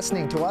Brown. You're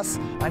listening to us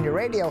on your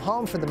radio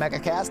home for the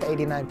Megacast,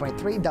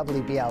 89.3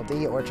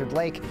 WBLD Orchard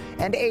Lake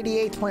and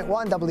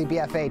 88.1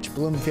 WBFH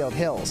Bloomfield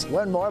Hills.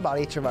 Learn more about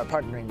each of our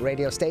partnering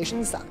radio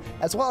stations,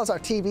 as well as our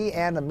TV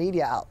and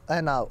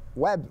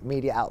web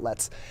media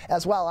outlets,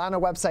 as well on our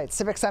website,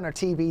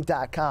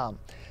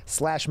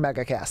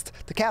 civiccentertv.com/Megacast.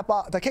 To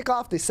kick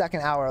off the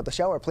second hour of the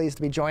show, we're pleased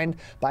to be joined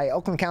by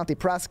Oakland County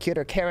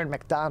Prosecutor Karen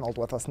Mcdonald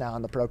with us now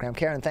on the program.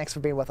 Karen, thanks for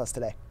being with us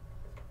today.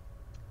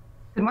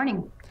 Good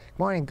morning. Good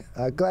morning.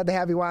 Glad to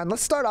have you on.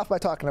 Let's start off by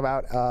talking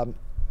about a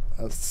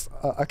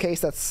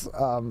case that's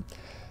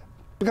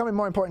becoming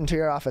more important to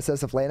your office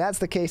as of late. That's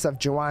the case of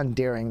Juwan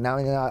Deering. Now,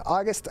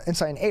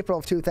 in April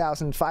of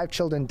 2000, 5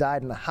 children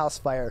died in a house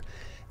fire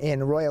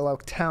in Royal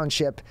Oak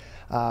Township,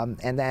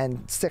 and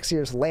then 6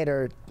 years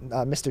later,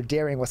 Mr.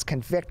 Deering was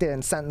convicted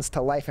and sentenced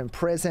to life in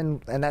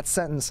prison, and that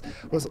sentence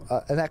was,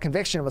 and that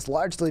conviction was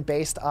largely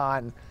based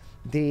on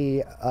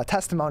the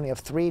testimony of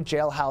 3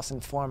 jailhouse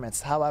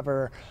informants.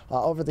 However,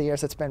 over the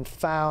years, it's been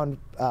found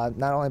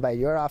not only by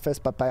your office,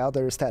 but by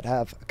others that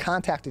have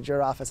contacted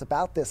your office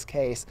about this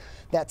case,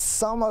 that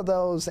some of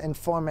those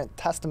informant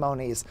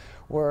testimonies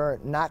were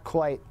not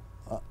quite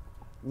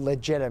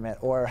legitimate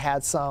or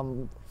had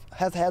some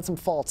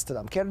faults to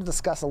them. Care to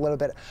discuss a little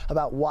bit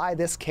about why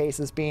this case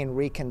is being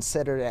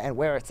reconsidered and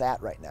where it's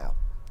at right now?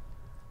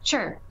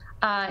 Sure.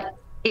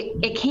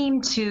 It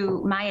came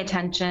to my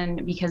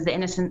attention because the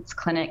Innocence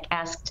Clinic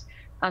asked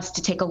us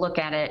to take a look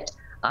at it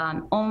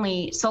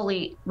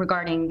solely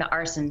regarding the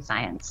arson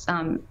science.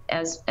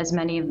 As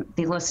many of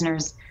the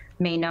listeners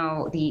may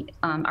know, the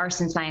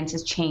arson science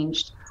has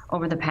changed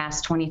over the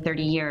past 20,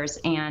 30 years,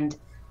 and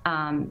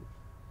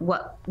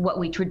what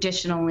we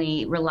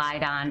traditionally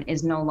relied on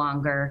is no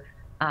longer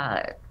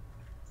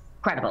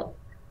credible.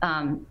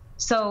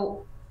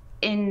 So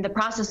in the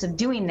process of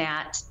doing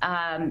that,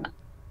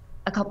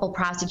 a couple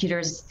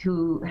prosecutors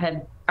who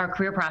are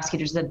career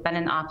prosecutors that have been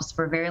in the office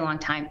for a very long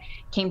time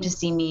came to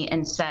see me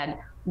and said,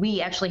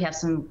 we actually have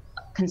some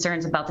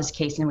concerns about this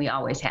case, and we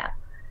always have.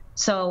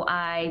 So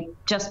I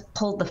just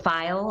pulled the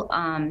file,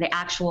 the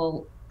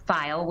actual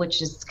file,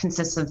 which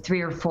consists of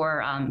 3 or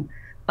 4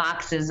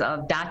 boxes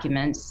of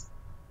documents,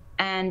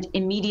 and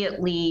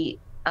immediately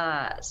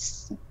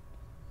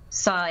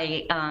saw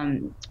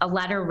a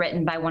letter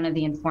written by one of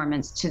the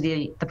informants to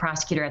the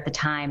prosecutor at the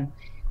time,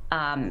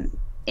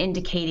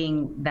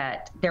 indicating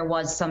that there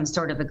was some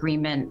sort of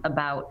agreement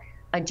about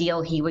a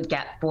deal he would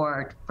get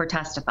for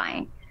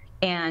testifying.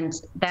 And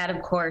that,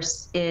 of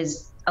course,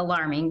 is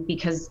alarming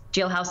because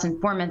jailhouse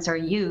informants are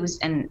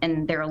used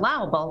and they're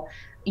allowable.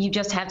 You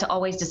just have to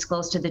always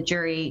disclose to the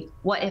jury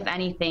what, if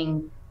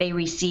anything, they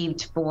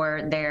received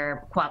for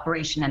their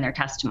cooperation and their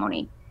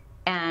testimony.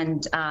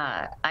 And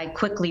I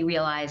quickly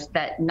realized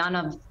that none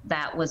of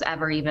that was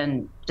ever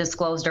even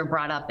disclosed or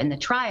brought up in the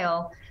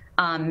trial.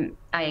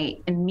 I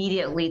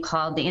immediately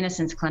called the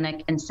Innocence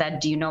Clinic and said,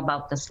 do you know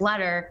about this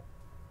letter?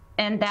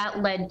 And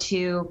that led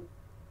to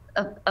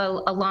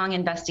a long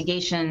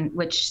investigation,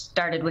 which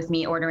started with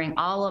me ordering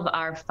all of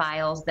our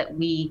files that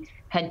we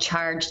had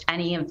charged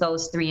any of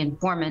those 3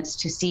 informants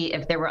to see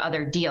if there were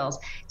other deals.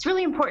 It's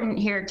really important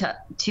here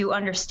to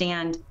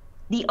understand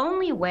the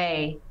only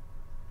way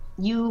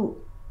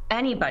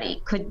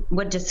anybody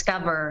would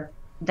discover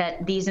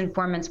that these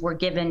informants were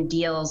given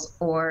deals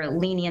or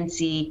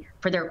leniency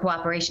for their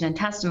cooperation and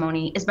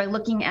testimony is by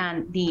looking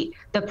at the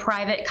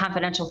private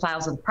confidential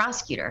files of the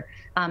prosecutor,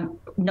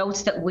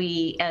 notes that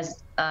we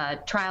as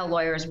trial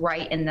lawyers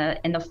write in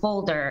the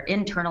folder,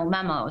 internal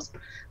memos.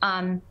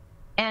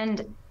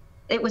 And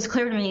it was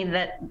clear to me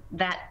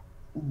that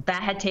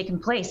had taken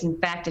place. In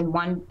fact, in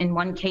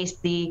one case,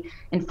 the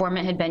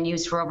informant had been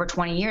used for over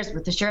 20 years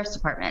with the Sheriff's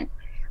Department.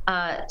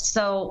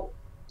 So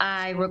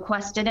I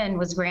requested and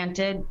was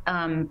granted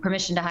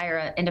permission to hire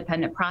an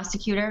independent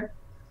prosecutor,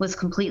 was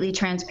completely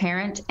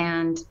transparent,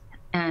 and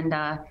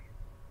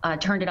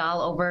turned it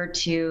all over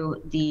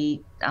to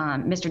the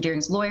Mr.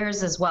 Deering's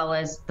lawyers as well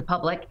as the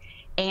public.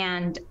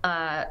 And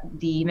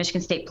the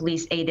Michigan State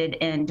Police aided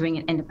in doing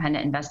an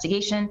independent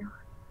investigation.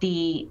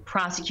 The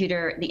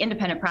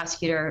independent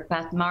prosecutor,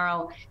 Beth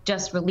Morrow,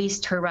 just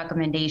released her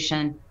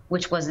recommendation,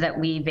 which was that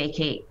we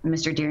vacate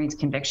Mr. Deering's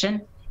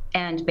conviction.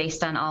 And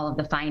based on all of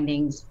the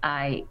findings,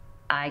 I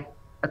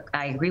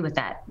agree with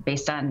that,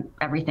 based on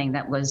everything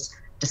that was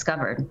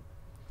discovered.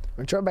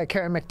 We're joined by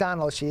Karen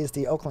Mcdonald. She is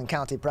the Oakland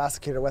County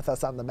prosecutor with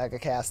us on the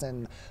Megacast.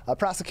 And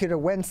prosecutor,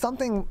 when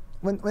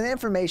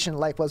information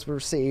like was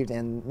received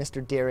in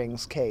Mr.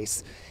 Deering's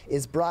case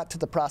is brought to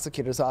the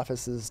prosecutor's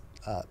office's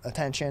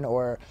attention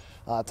or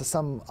to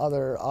some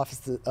other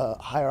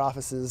higher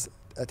office's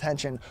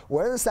attention,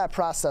 where does that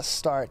process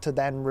start to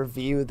then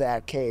review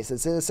that case?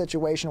 Is it a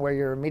situation where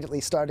you're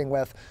immediately starting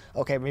with,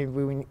 okay, maybe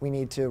we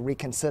need to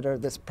reconsider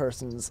this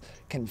person's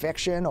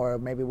conviction, or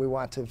maybe we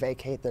want to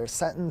vacate their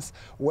sentence?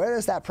 Where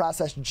does that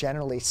process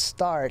generally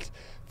start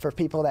for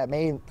people that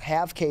may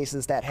have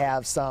cases that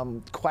have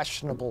some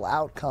questionable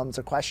outcomes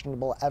or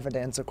questionable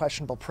evidence or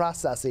questionable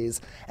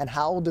processes, and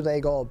how do they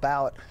go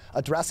about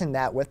addressing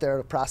that with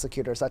their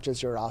prosecutor, such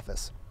as your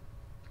office?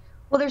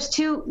 Well, there's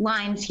 2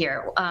 lines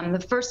here.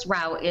 The first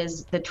route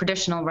is the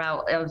traditional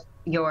route of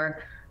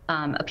your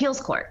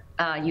appeals court.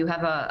 You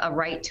have a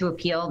right to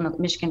appeal in the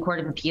Michigan Court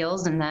of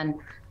Appeals, and then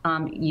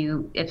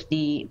if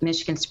the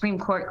Michigan Supreme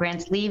Court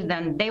grants leave,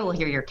 then they will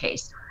hear your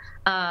case.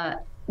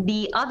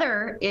 The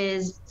other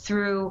is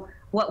through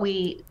what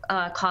we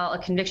call a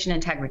conviction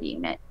integrity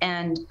unit,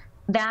 and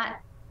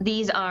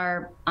these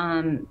are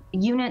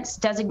units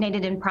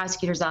designated in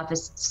prosecutor's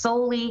office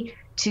solely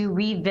to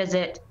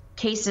revisit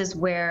cases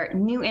where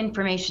new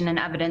information and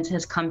evidence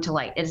has come to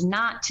light. It is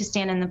not to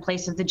stand in the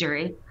place of the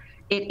jury.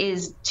 It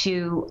is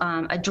to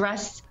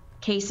address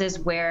cases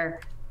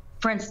where,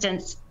 for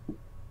instance,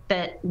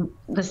 that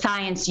the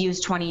science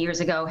used 20 years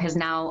ago has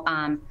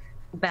now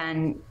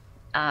been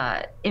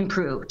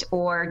improved,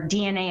 or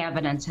DNA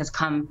evidence has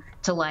come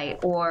to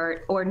light,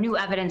 or new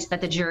evidence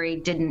that the jury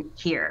didn't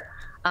hear.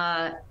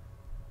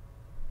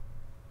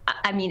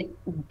 I mean,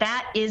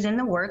 that is in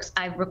the works.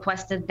 I've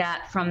requested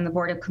that from the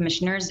Board of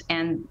Commissioners,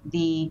 and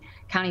the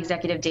County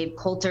Executive, Dave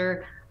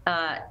Coulter,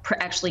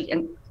 actually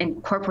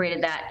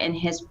incorporated that in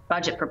his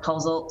budget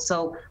proposal.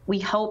 So we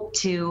hope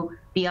to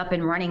be up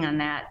and running on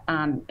that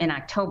in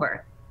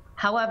October.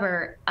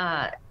 However,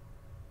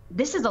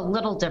 this is a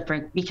little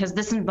different because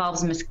this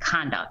involves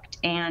misconduct,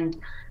 and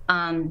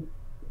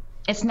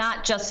it's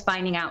not just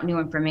finding out new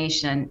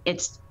information.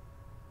 It's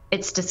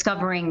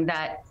discovering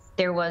that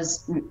there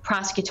was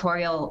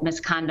prosecutorial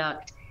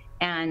misconduct,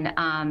 and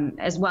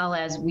as well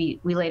as we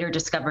later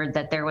discovered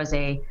that there was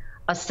a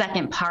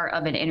second part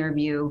of an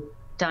interview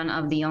done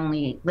of the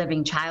only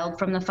living child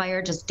from the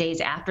fire just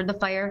days after the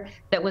fire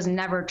that was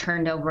never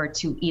turned over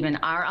to even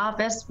our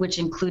office, which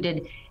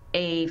included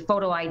a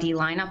photo ID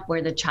lineup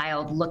where the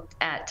child looked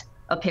at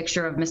a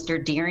picture of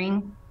Mr.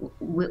 Deering,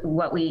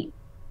 what we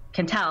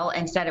can tell,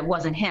 and said it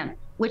wasn't him,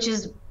 which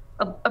is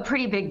a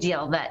pretty big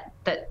deal that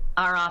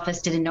our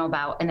office didn't know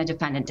about and the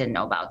defendant didn't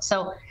know about.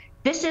 So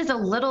this is a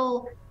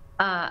little,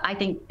 I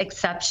think,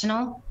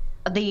 exceptional.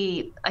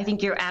 I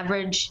think your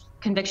average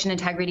conviction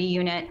integrity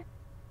unit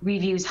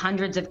reviews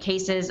hundreds of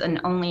cases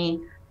and only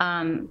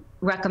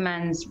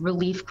recommends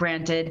relief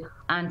granted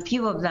on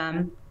few of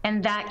them.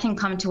 And that can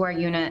come to our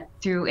unit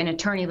through an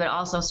attorney, but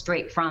also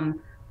straight from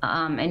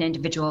an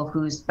individual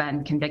who's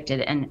been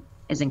convicted and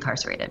is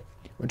incarcerated.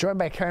 We're joined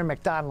by Karen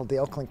Mcdonald, the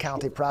Oakland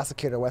County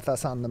prosecutor, with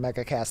us on the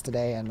Megacast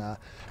today. And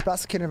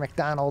Prosecutor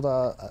Mcdonald,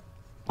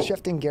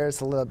 shifting gears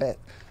a little bit,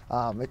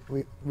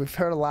 we've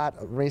heard a lot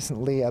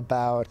recently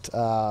about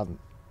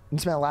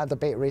there's been a lot of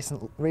debate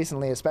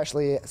recently,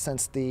 especially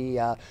since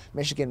the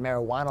Michigan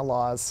marijuana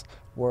laws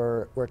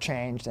were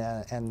changed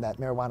and that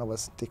marijuana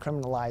was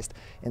decriminalized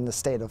in the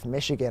state of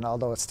Michigan,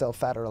 although it's still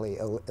federally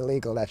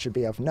illegal. That should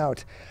be of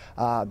note.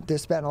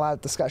 There's been a lot of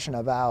discussion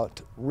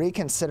about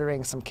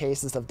reconsidering some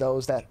cases of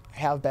those that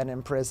have been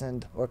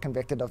imprisoned or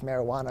convicted of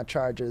marijuana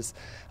charges.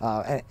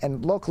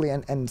 And locally,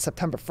 on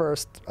September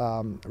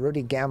 1st,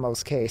 Rudy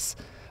Gamo's case,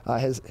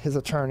 his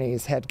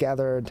attorneys had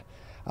gathered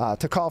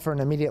to call for an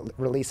immediate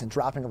release and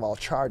dropping of all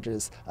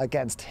charges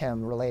against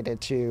him related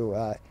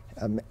to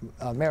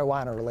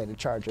marijuana-related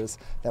charges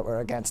that were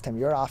against him.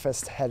 Your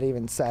office had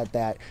even said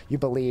that you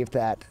believe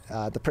that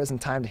the prison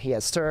time that he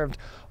has served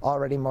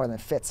already more than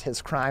fits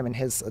his crime, and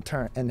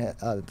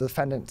the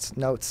defendant's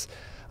notes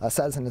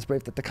says in his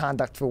brief that the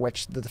conduct for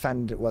which the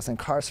defendant was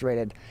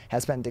incarcerated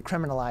has been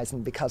decriminalized,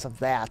 and because of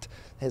that,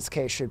 his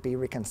case should be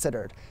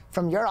reconsidered.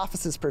 From your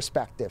office's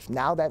perspective,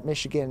 now that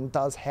Michigan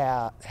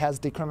has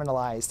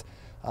decriminalized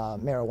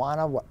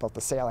marijuana, both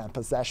the sale and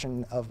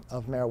possession of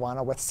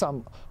marijuana, with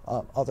some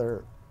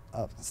other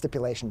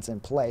stipulations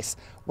in place,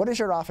 what is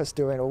your office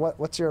doing, or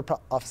what's your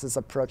office's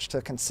approach to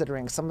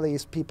considering some of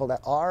these people that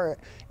are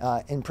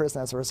in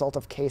prison as a result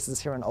of cases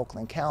here in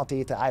Oakland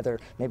County to either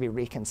maybe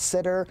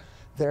reconsider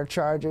their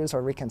charges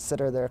or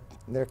reconsider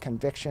their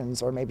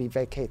convictions, or maybe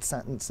vacate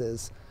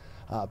sentences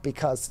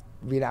because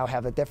we now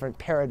have a different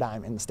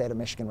paradigm in the state of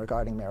Michigan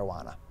regarding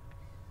marijuana?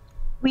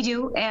 We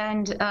do,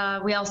 and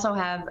we also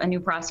have a new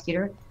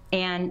prosecutor.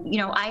 And, you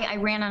know, I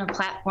ran on a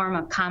platform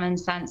of common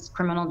sense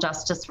criminal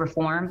justice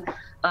reform,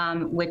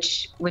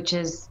 which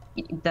is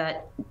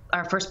that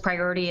our first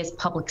priority is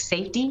public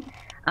safety,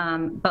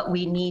 but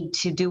we need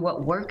to do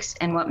what works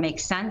and what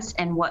makes sense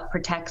and what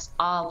protects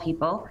all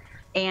people.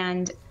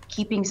 And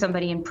keeping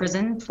somebody in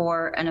prison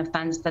for an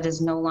offense that is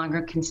no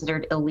longer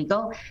considered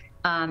illegal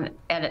at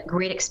a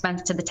great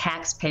expense to the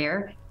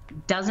taxpayer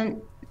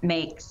doesn't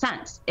make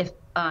sense if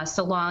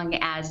so long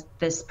as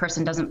this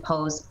person doesn't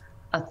pose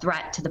a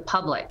threat to the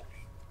public.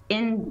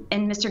 In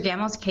Mr.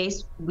 Gamo's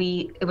case,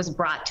 it was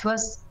brought to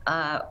us.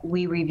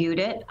 We reviewed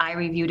it. I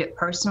reviewed it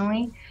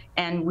personally,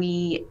 and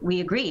we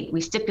agreed.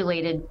 We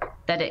stipulated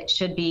that it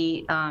should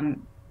be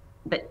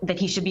that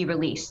he should be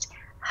released.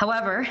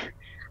 However,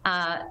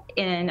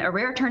 in a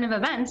rare turn of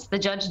events, the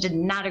judge did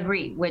not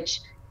agree,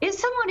 which is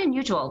somewhat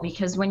unusual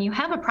because when you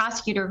have a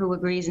prosecutor who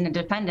agrees and a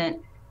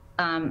defendant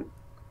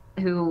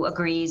who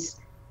agrees,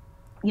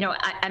 you know,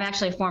 I'm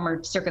actually a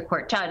former circuit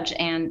court judge,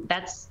 and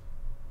that's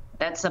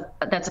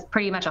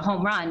pretty much a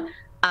home run.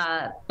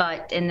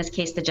 But in this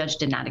case, the judge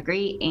did not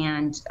agree,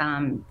 and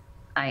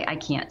I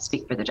can't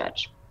speak for the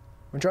judge.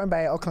 We're joined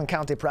by Oakland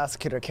County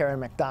Prosecutor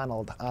Karen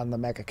Mcdonald on the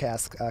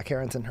Megacast.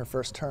 Karen's in her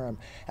first term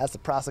as the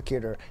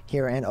prosecutor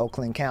here in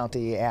Oakland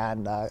County,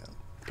 and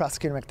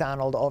Prosecutor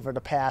Mcdonald, over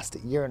the past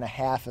year and a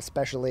half,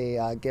 especially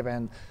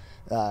given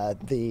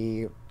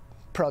the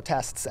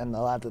protests and a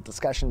lot of the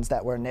discussions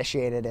that were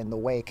initiated in the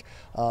wake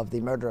of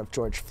the murder of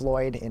George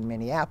Floyd in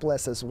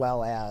Minneapolis, as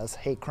well as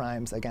hate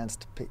crimes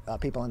against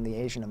people in the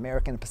Asian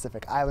American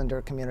Pacific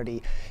Islander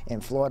community in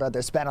Florida.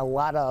 There's been a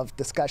lot of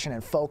discussion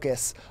and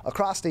focus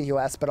across the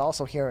U.S., but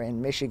also here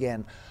in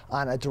Michigan,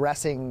 on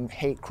addressing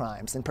hate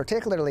crimes, and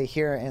particularly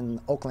here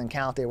in Oakland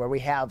County, where we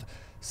have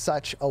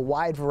such a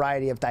wide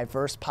variety of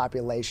diverse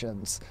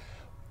populations.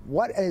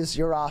 What is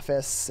your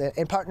office,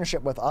 in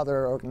partnership with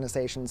other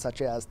organizations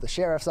such as the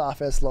Sheriff's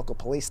Office, local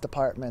police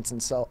departments, and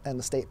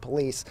the state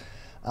police,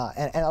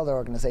 and other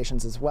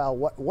organizations as well,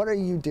 what are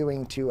you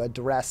doing to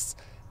address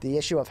the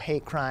issue of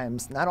hate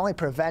crimes, not only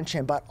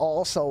prevention, but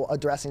also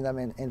addressing them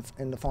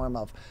in the form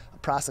of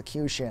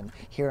prosecution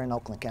here in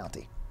Oakland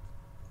County?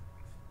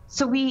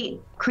 So we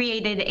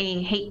created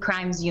a hate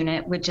crimes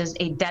unit, which is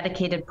a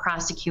dedicated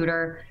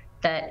prosecutor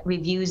that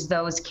reviews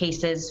those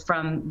cases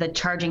from the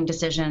charging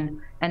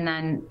decision and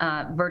then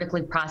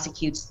vertically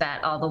prosecutes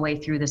that all the way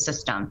through the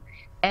system.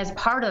 As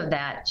part of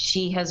that,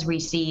 she has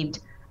received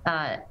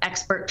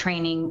expert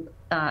training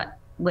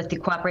with the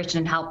cooperation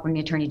and help from the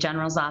Attorney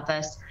General's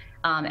office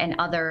and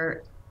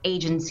other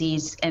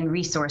agencies and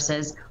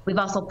resources. We've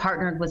also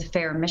partnered with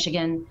Fair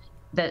Michigan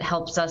that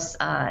helps us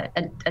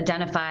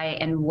identify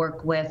and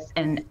work with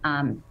and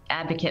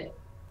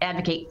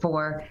advocate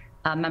for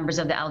members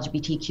of the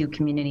LGBTQ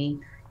community,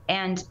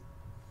 and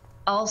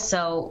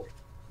also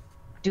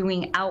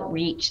doing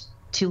outreach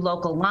to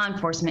local law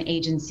enforcement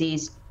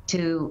agencies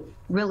to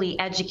really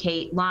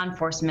educate law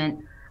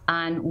enforcement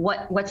on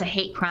what's a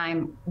hate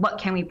crime, what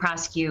can we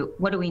prosecute,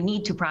 what do we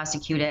need to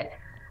prosecute it.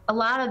 A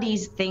lot of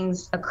these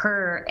things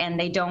occur and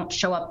they don't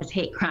show up as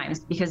hate crimes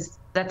because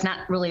that's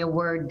not really a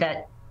word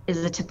that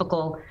is a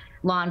typical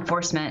law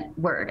enforcement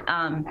word.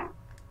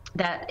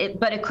 But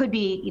it could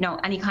be,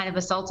 any kind of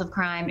assault of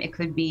crime. It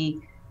could be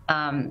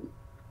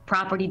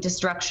property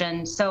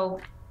destruction. So,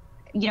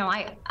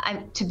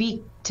 to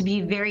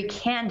be very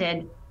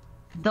candid,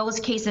 those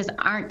cases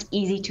aren't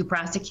easy to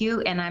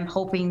prosecute, and I'm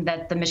hoping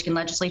that the Michigan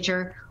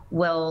legislature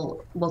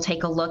will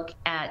take a look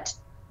at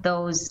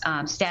those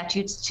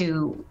statutes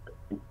to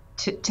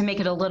make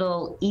it a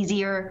little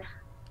easier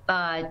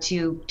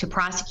to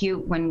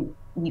prosecute when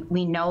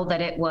we know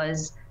that it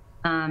was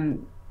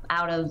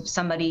out of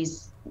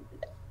somebody's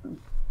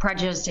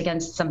prejudice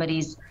against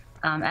somebody's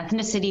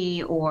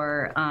ethnicity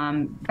or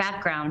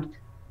background,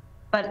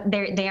 but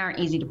they aren't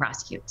easy to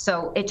prosecute.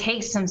 So it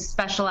takes some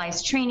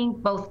specialized training,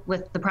 both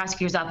with the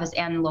prosecutor's office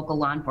and local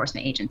law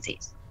enforcement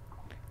agencies.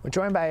 We're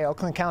joined by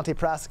Oakland County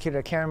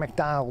Prosecutor Karen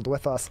Mcdonald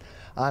with us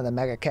on the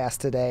Megacast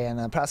today.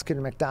 And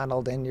Prosecutor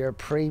Mcdonald, in your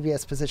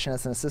previous position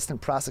as an assistant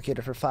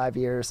prosecutor for 5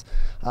 years,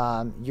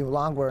 you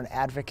long were an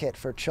advocate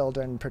for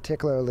children,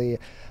 particularly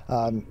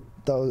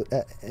those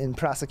in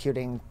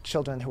prosecuting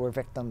children who were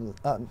victims,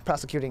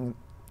 prosecuting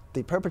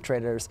the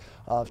perpetrators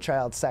of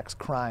child sex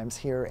crimes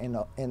here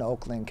in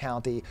Oakland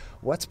County.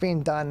 What's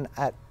being done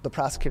at the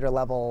prosecutor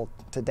level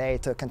today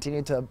to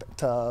continue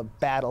to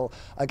battle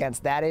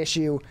against that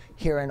issue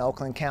here in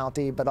Oakland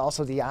County, but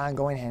also the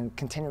ongoing and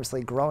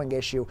continuously growing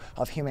issue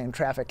of human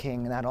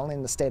trafficking, not only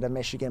in the state of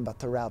Michigan, but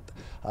throughout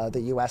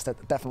the U.S.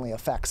 that definitely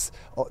affects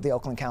the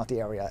Oakland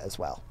County area as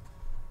well?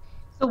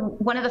 So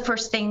one of the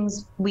first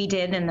things we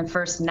did in the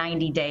first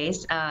 90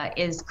 days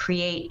is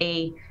create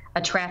a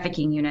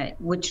trafficking unit,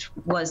 which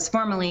was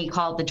formerly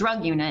called the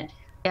drug unit.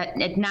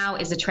 It now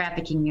is a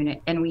trafficking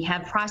unit, and we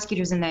have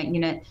prosecutors in that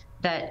unit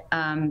that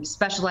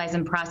specialize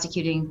in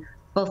prosecuting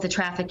both the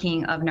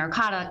trafficking of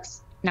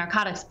narcotics,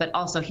 but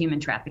also human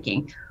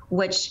trafficking,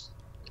 which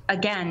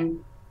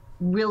again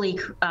really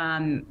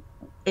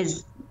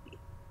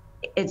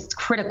it's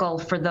critical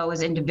for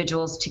those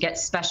individuals to get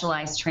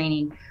specialized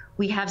training.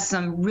 We have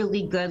some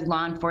really good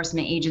law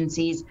enforcement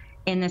agencies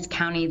in this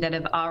county that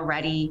have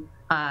already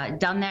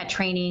done that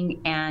training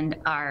and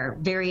are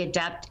very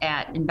adept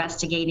at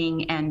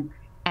investigating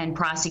and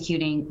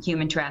prosecuting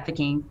human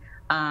trafficking.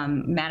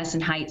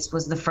 Madison Heights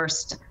was the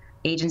first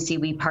agency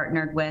we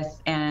partnered with,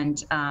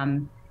 and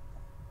I'm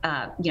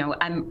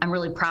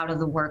really proud of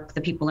the work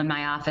the people in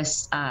my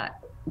office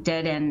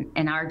did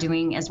and are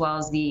doing, as well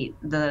as the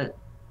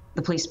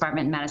police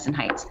department in Madison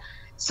Heights.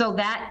 So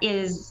that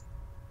is,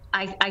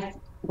 I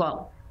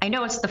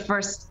know it's the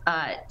first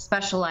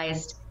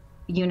specialized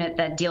unit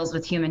that deals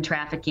with human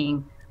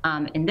trafficking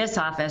in this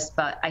office,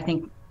 but I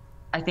think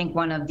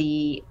one of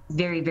the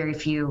very, very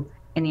few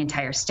in the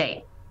entire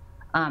state,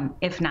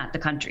 if not the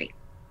country.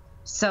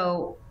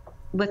 So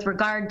with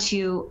regard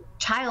to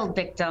child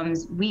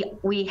victims,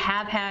 we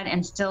have had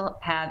and still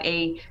have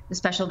a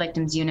special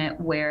victims unit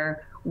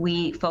where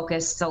we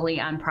focus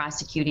solely on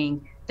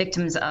prosecuting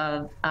victims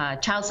of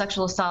child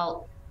sexual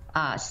assault,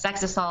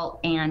 sex assault,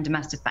 and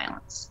domestic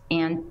violence.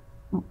 And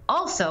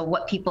also,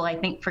 what people I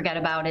think forget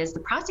about is the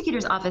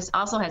prosecutor's office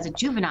also has a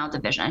juvenile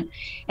division,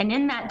 and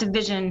in that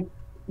division,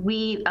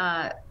 we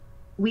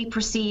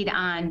proceed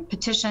on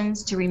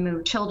petitions to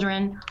remove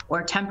children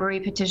or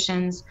temporary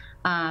petitions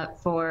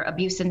for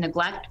abuse and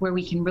neglect, where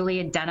we can really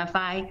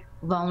identify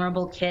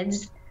vulnerable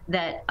kids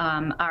that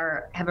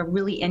have a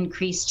really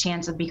increased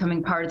chance of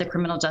becoming part of the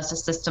criminal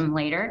justice system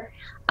later.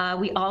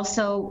 We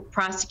also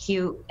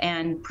prosecute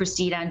and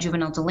proceed on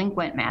juvenile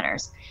delinquent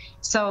matters.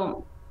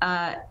 So.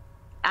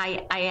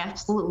 I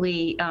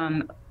absolutely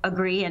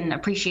agree and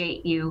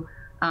appreciate you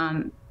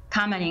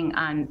commenting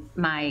on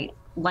my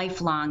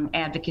lifelong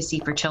advocacy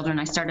for children.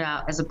 I started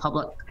out as a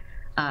public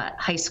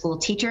high school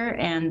teacher,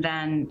 and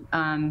then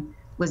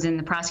was in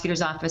the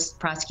prosecutor's office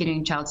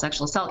prosecuting child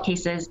sexual assault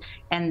cases,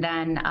 and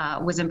then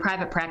was in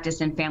private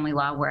practice in family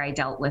law, where I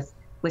dealt with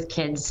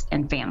kids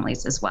and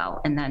families as well,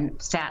 and then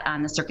sat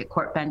on the circuit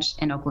court bench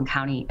in Oakland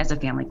County as a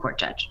family court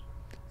judge.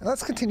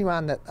 Let's continue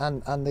on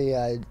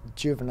the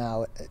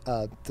juvenile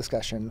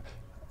discussion.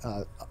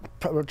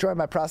 We're joined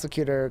by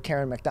Prosecutor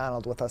Karen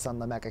Mcdonald with us on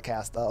the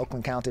Megacast,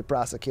 Oakland County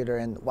Prosecutor.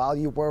 And while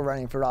you were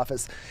running for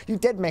office, you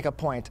did make a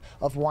point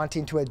of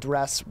wanting to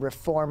address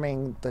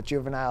reforming the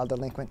juvenile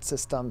delinquent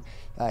system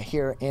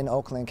here in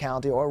Oakland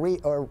County, or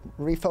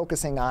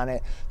refocusing on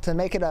it to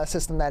make it a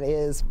system that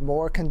is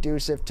more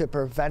conducive to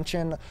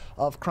prevention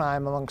of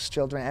crime amongst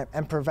children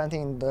and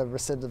preventing the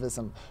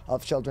recidivism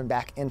of children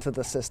back into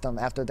the system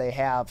after they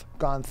have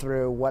gone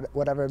through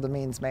whatever the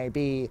means may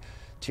be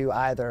to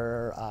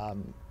either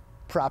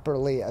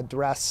properly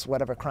address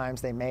whatever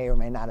crimes they may or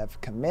may not have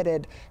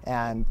committed,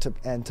 and to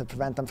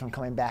prevent them from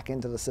coming back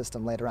into the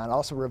system later on.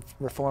 Also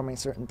reforming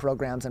certain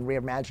programs and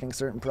reimagining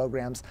certain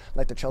programs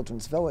like the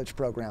Children's Village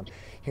program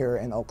here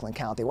in Oakland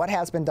County. What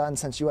has been done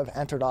since you have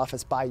entered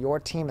office by your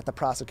team at the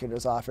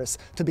prosecutor's office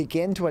to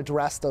begin to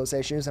address those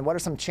issues, and what are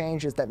some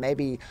changes that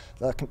maybe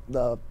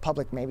the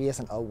public maybe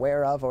isn't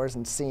aware of or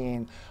isn't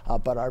seeing,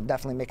 but are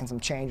definitely making some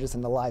changes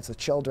in the lives of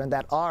children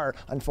that are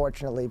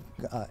unfortunately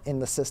in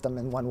the system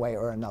in one way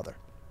or another?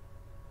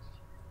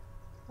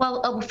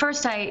 Well,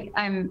 first,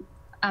 I'm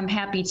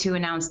happy to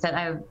announce that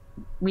I've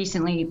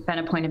recently been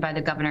appointed by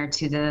the governor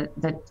to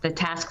the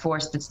task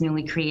force that's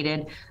newly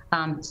created,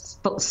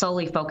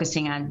 solely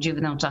focusing on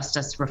juvenile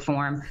justice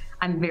reform.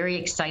 I'm very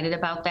excited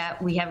about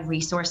that. We have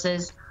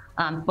resources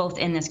both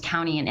in this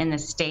county and in the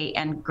state,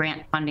 and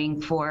grant funding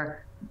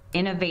for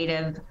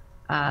innovative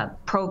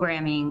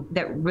programming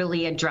that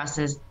really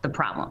addresses the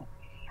problem.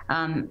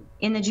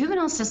 In the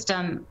juvenile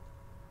system,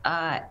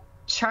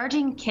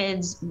 charging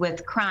kids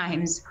with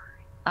crimes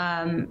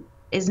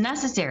is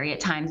necessary at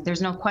times,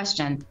 there's no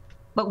question.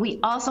 But we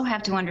also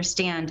have to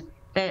understand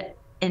that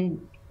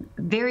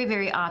very,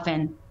 very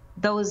often,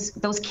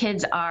 those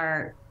kids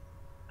are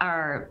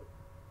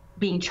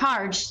being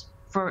charged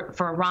for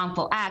a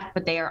wrongful act,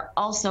 but they are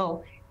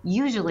also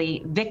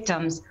usually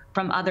victims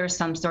from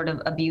some sort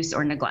of abuse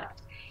or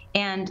neglect.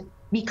 And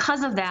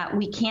because of that,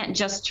 we can't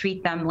just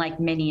treat them like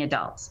mini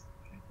adults.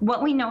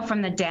 What we know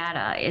from the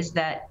data is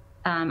that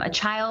a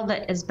child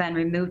that has been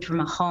removed from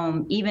a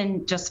home,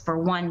 even just for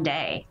one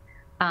day,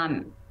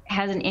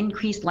 has an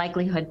increased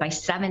likelihood by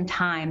 7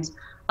 times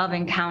of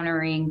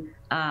encountering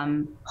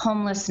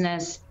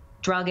homelessness,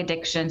 drug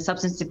addiction,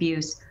 substance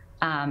abuse,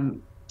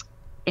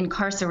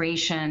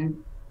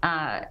 incarceration,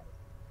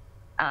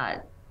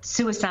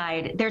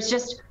 suicide. There's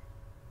just,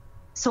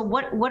 so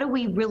what do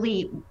we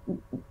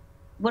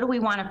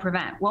want to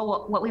prevent?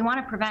 Well, what we want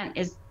to prevent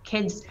is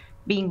kids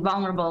being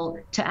vulnerable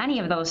to any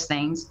of those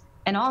things,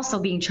 and also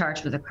being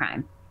charged with a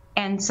crime.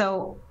 And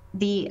so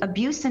the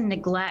abuse and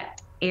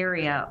neglect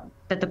area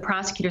that the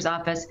prosecutor's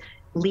office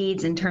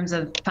leads in terms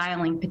of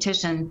filing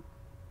petition,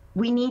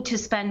 we need to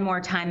spend more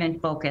time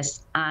and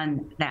focus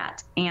on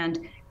that.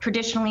 And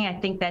traditionally, I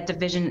think that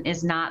division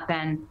has not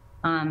been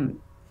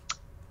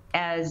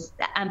as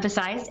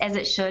emphasized as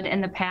it should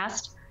in the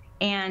past.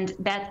 And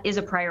that is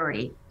a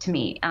priority to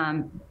me.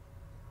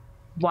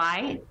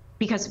 Why?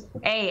 Because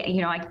A,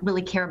 I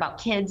really care about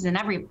kids and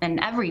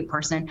every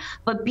person,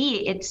 but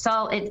B,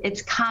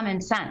 it's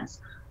common sense.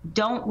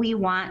 Don't we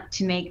want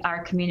to make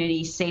our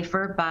community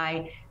safer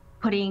by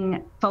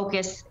putting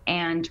focus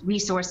and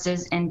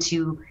resources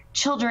into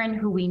children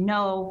who we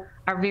know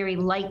are very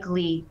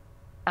likely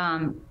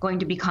going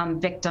to become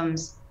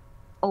victims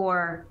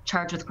or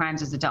charged with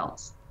crimes as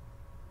adults?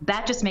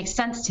 That just makes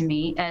sense to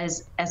me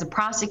as a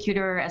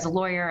prosecutor, as a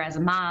lawyer, as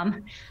a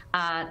mom.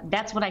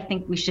 That's what I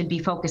think we should be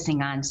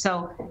focusing on.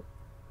 So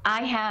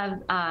I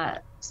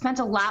have spent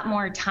a lot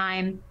more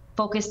time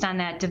focused on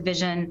that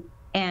division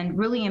and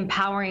really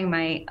empowering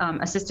my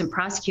assistant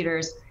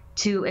prosecutors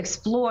to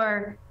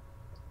explore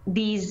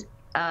these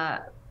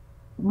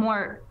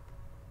more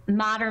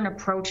modern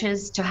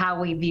approaches to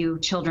how we view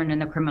children in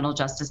the criminal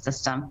justice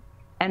system.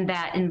 And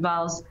that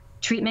involves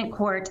treatment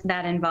court,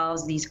 that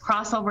involves these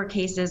crossover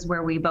cases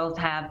where we both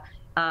have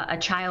a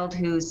child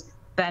who's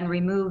been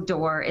removed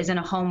or is in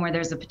a home where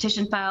there's a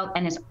petition filed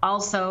and is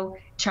also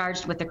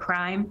charged with a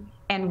crime,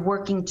 and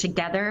working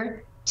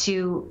together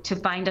to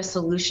find a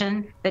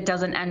solution that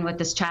doesn't end with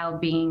this child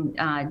being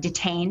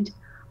detained,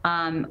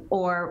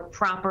 or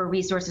proper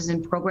resources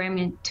and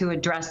programming to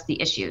address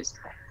the issues.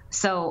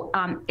 So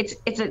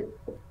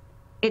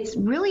it's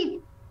really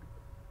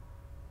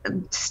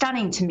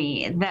stunning to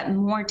me that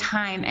more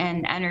time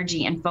and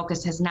energy and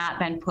focus has not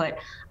been put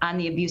on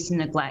the abuse and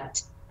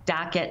neglect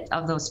docket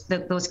of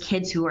those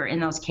kids who are in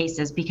those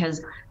cases,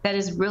 because that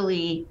is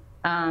really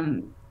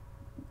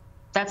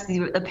that's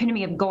the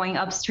epitome of going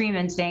upstream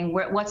and saying,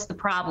 what's the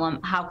problem?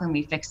 How can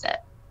we fix it?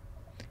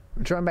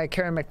 We're joined by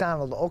Karen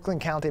Mcdonald, the Oakland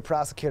County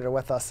Prosecutor,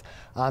 with us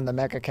on the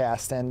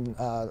Megacast. And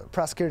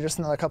Prosecutor, just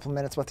another couple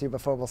minutes with you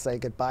before we'll say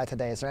goodbye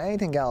today. Is there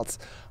anything else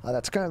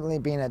that's currently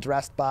being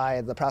addressed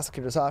by the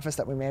Prosecutor's Office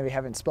that we maybe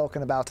haven't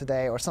spoken about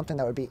today, or something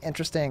that would be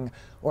interesting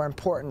or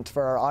important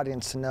for our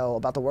audience to know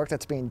about the work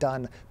that's being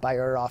done by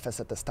your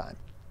office at this time?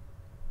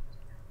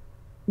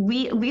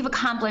 We've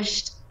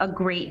accomplished a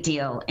great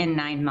deal in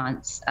 9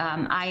 months.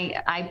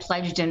 I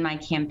pledged in my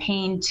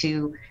campaign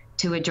to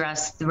to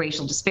address the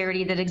racial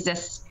disparity that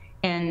exists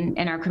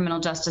in our criminal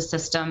justice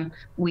system.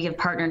 We have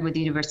partnered with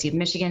the University of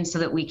Michigan so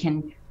that we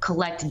can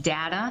collect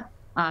data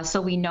so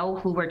we know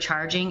who we're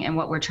charging and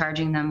what we're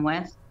charging them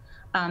with.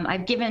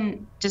 I've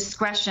given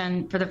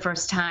discretion for the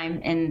first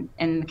time in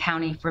the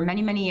county for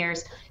many, many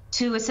years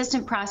to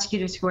assistant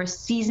prosecutors who are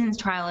seasoned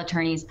trial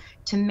attorneys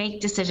to make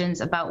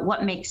decisions about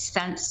what makes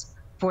sense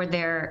for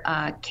their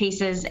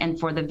cases and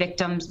for the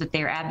victims that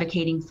they're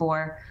advocating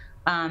for.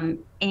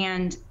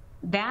 And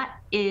that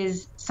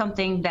is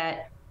something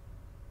that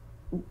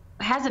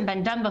hasn't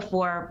been done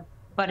before,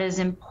 but is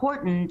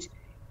important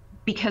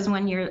because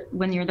when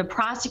you're the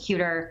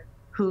prosecutor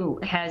who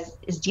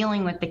is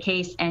dealing with the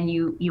case and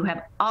you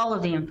have all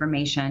of the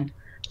information,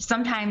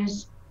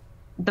 sometimes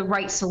the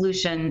right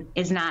solution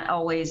is not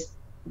always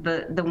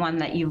the one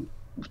that you've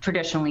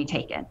traditionally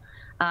taken.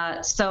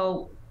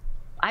 So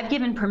I've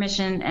given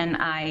permission, and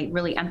I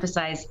really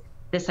emphasize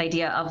this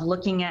idea of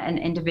looking at an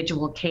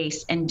individual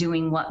case and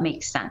doing what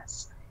makes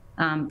sense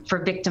for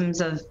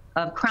victims of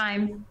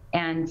crime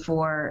and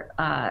for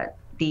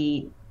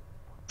the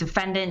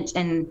defendant,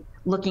 and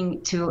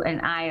looking to an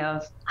eye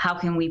of how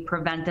can we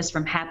prevent this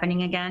from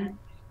happening again.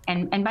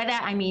 And by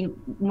that, I mean,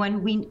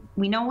 when we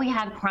know we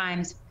have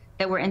crimes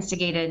that were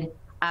instigated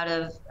out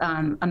of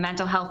a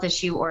mental health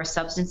issue or a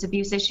substance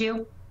abuse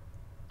issue,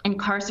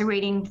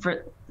 incarcerating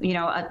for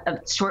a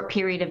short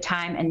period of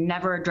time and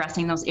never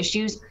addressing those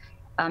issues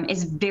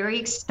is very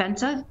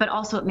expensive, but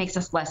also it makes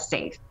us less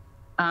safe.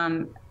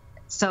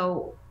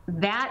 So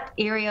that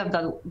area of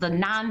the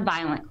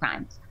nonviolent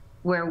crimes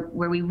where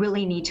we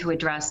really need to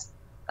address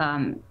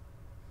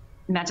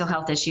mental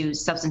health issues,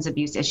 substance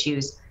abuse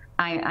issues,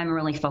 I'm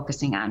really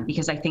focusing on,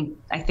 because I think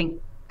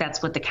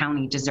that's what the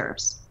county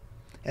deserves.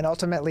 And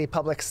ultimately,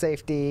 public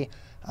safety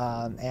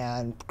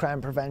and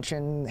crime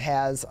prevention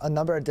has a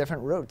number of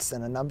different roots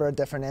and a number of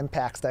different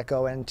impacts that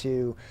go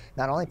into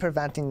not only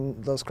preventing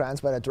those crimes,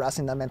 but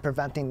addressing them and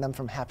preventing them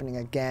from happening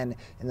again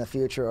in the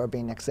future or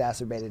being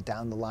exacerbated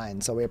down the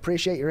line. So we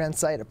appreciate your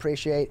insight,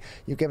 appreciate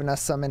you giving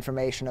us some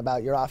information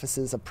about your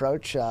office's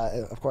approach.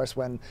 Of course,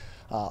 when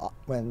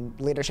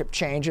leadership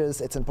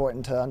changes, it's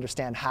important to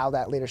understand how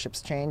that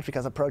leadership's changed,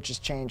 because approaches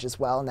change as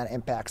well, and that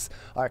impacts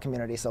our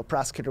community. So,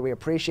 Prosecutor, we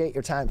appreciate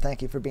your time.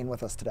 Thank you for being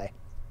with us today.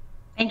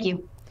 Thank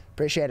you.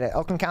 Appreciate it.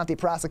 Oakland County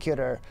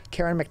Prosecutor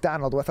Karen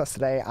Mcdonald with us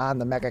today on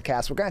the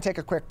Megacast. We're going to take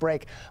a quick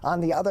break.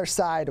 On the other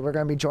side, we're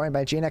going to be joined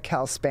by Gina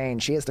Kell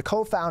Spehn. She is the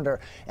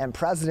co-founder and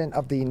president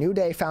of the New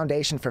Day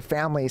Foundation for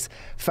Families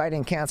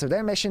Fighting Cancer.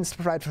 Their mission is to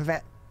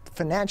provide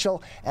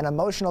financial and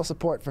emotional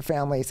support for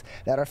families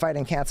that are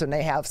fighting cancer, and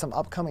they have some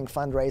upcoming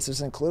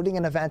fundraisers, including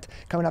an event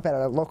coming up at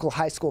a local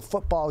high school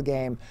football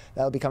game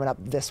that will be coming up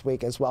this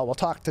week as well. We'll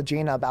talk to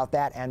Gina about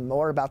that and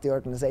more about the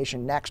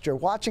organization next. You're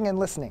watching and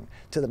listening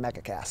to the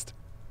Megacast.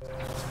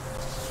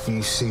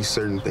 You see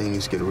certain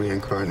things get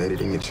reincarnated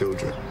in your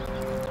children.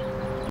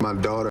 My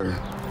daughter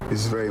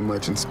is very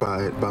much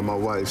inspired by my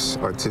wife's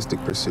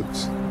artistic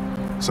pursuits.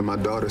 So my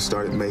daughter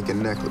started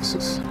making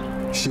necklaces.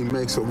 She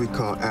makes what we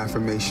call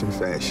affirmation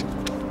fashion.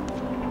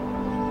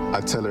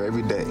 I tell her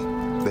every day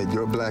that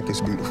your black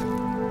is beautiful.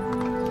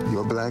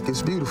 Your black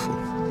is beautiful.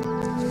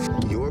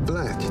 Your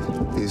black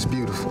is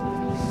beautiful.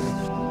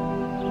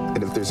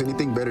 And if there's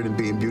anything better than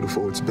being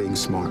beautiful, it's being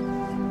smart.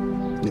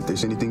 And if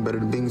there's anything better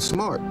than being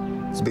smart,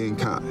 it's being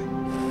kind.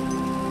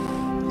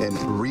 And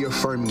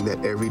reaffirming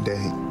that every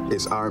day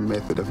is our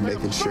method of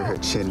making sure her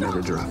chin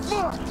never drops.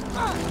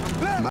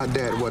 My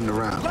dad wasn't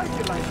around,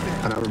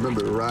 and I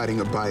remember riding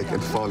a bike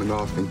and falling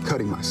off and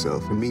cutting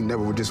myself, and me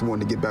never just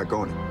wanted to get back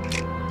on it.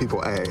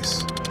 People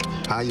ask,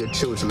 how your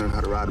children learn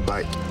how to ride a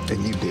bike,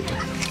 and you didn't.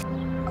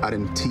 I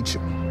didn't teach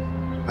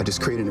them. I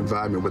just created an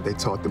environment where they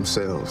taught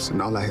themselves,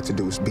 and all I had to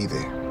do was be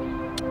there.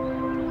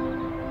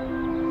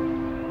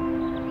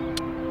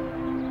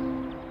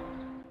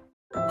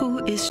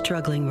 Who is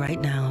struggling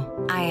right now?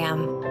 I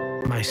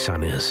am. My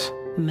son is.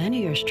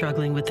 Many are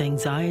struggling with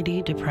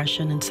anxiety,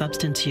 depression, and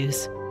substance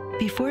use.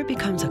 Before it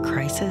becomes a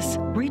crisis,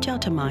 reach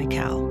out to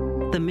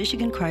MyCal, the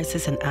Michigan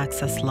Crisis and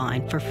Access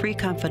Line, for free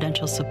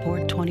confidential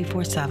support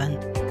 24/7.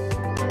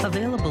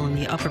 Available in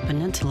the Upper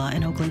Peninsula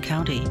and Oakland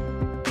County.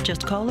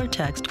 Just call or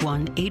text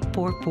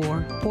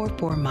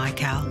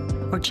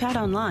 1-844-44-MyCal or chat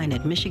online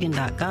at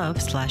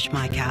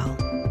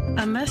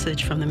michigan.gov/MyCal. A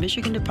message from the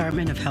Michigan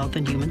Department of Health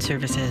and Human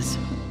Services.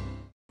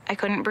 I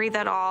couldn't breathe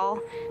at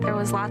all. There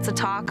was lots of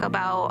talk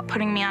about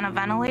putting me on a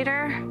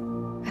ventilator.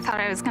 I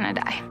thought I was gonna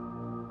die.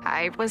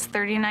 I was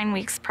 39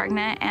 weeks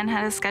pregnant and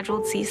had a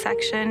scheduled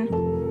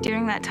C-section.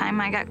 During that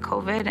time, I got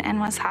COVID and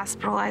was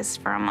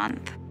hospitalized for a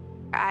month.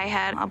 I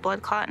had a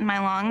blood clot in my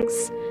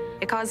lungs.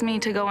 It caused me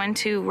to go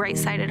into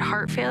right-sided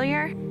heart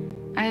failure.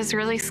 I was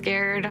really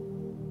scared.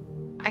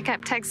 I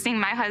kept texting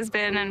my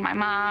husband and my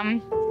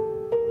mom,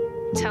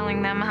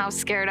 telling them how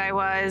scared I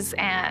was,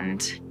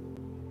 and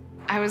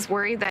I was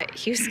worried that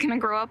he was gonna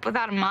grow up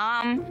without a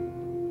mom.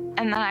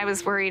 And then I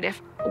was worried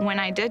if, when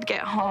I did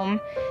get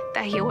home,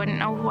 that he wouldn't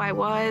know who I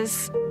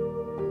was.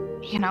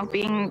 You know,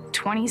 being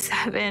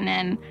 27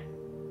 and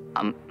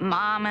a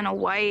mom and a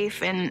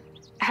wife and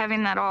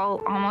having that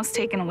all almost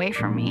taken away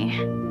from me.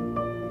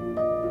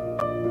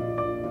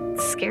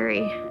 It's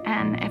scary,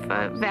 and if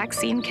a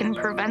vaccine can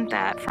prevent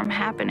that from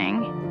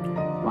happening,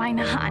 why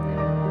not?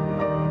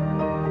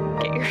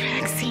 Get your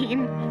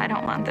vaccine. I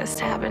don't want this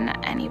to happen to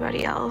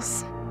anybody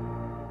else.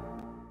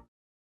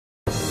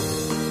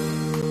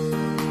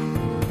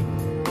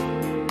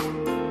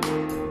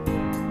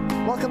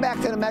 Welcome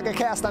back to the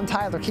Megacast. I'm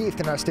Tyler Keith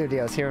in our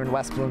studios here in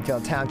West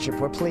Bloomfield Township.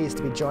 We're pleased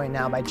to be joined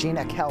now by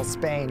Gina Kell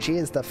Spehn. She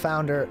is the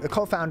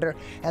co-founder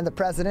and the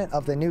president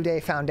of the New Day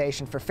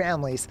Foundation for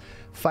Families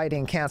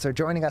Fighting Cancer.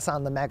 Joining us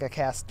on the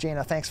Megacast.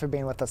 Gina, thanks for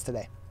being with us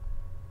today.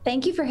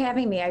 Thank you for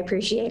having me. I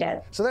appreciate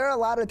it. So there are a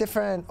lot of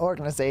different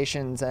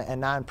organizations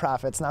and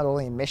nonprofits, not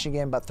only in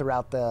Michigan, but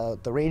throughout the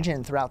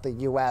region, throughout the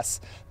U.S.,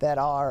 that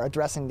are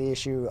addressing the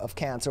issue of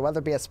cancer, whether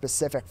it be a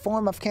specific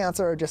form of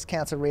cancer or just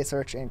cancer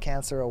research and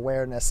cancer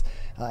awareness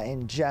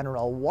in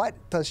general. What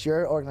does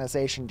your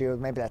organization do?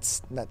 Maybe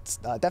that's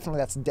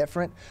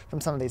different from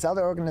some of these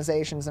other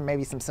organizations, and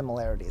maybe some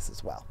similarities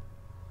as well.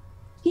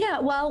 Yeah,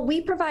 well,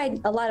 we provide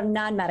a lot of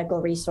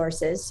non-medical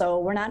resources. So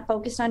we're not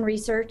focused on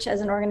research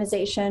as an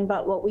organization,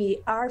 but what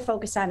we are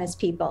focused on is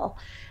people.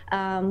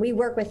 We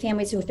work with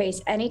families who face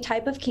any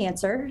type of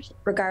cancer,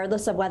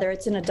 regardless of whether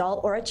it's an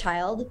adult or a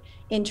child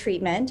in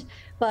treatment.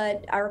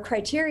 But our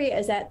criteria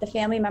is that the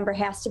family member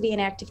has to be in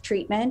active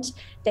treatment.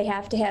 They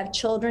have to have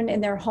children in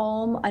their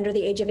home under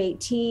the age of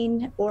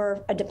 18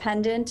 or a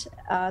dependent.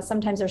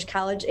 Sometimes there's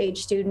college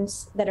age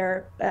students that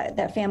are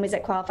families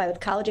that qualify with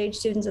college age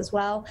students as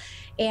well.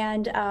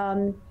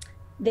 And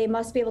they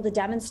must be able to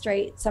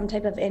demonstrate some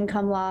type of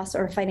income loss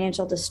or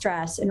financial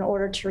distress in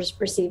order to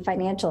receive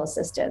financial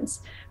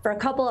assistance. For a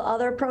couple of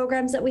other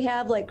programs that we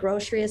have, like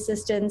grocery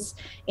assistance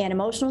and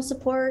emotional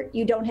support,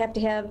 you don't have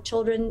to have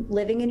children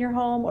living in your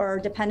home or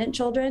dependent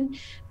children,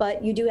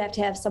 but you do have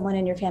to have someone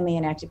in your family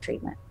in active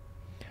treatment.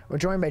 We're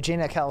joined by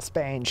Gina Kell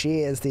Spehn.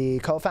 She is the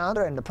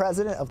co-founder and the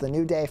president of the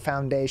New Day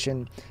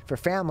Foundation for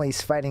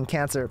Families Fighting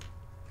Cancer,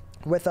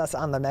 with us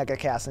on the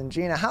Megacast. And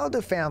Gina, how do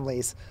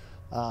families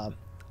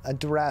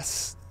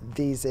address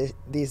these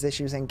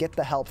issues and get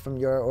the help from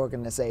your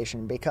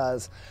organization?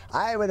 Because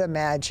I would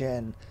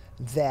imagine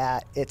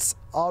that it's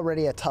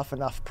already a tough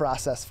enough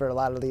process for a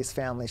lot of these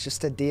families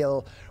just to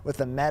deal with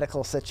the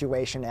medical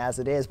situation as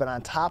it is, but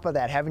on top of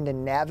that, having to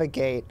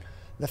navigate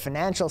the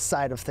financial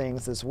side of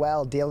things as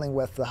well, dealing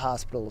with the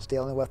hospitals,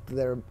 dealing with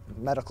their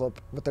medical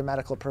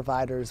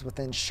providers, with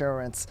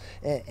insurance,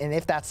 and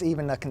if that's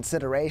even a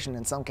consideration.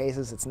 In some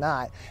cases it's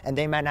not, and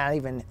they might not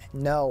even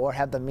know or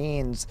have the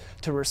means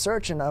to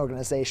research an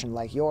organization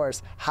like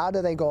yours. How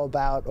do they go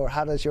about, or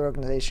how does your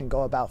organization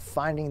go about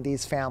finding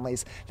these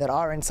families that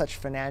are in such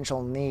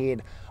financial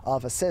need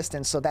of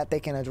assistance so that they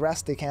can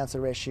address the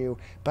cancer issue,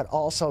 but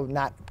also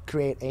not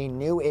create a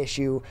new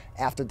issue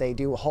after they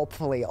do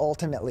hopefully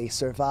ultimately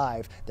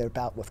survive their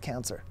bout with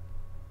cancer?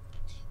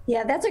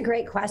 Yeah, that's a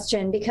great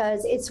question,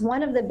 because it's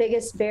one of the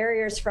biggest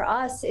barriers for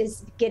us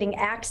is getting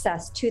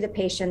access to the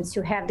patients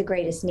who have the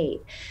greatest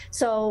need.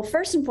 So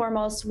first and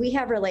foremost, we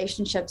have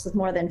relationships with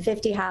more than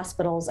 50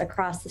 hospitals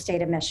across the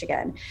state of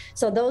Michigan.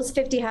 So those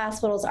 50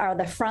 hospitals are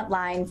the front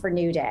line for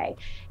New Day.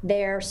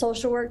 They're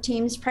social work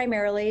teams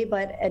primarily,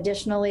 but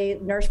additionally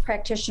nurse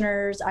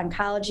practitioners,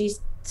 oncology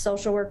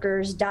social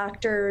workers,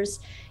 doctors,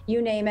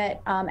 you name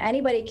it.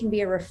 Anybody can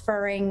be a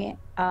referring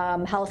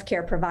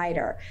healthcare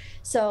provider.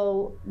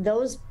 So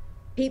those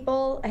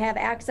people have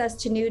access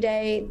to New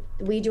Day.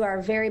 We do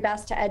our very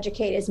best to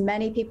educate as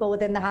many people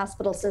within the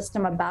hospital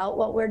system about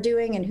what we're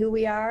doing and who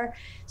we are.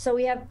 So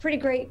we have pretty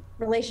great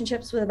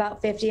relationships with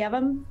about 50 of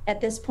them at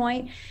this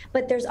point.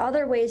 But there's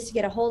other ways to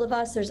get a hold of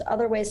us. There's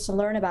other ways to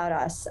learn about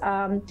us.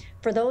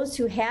 For those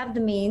who have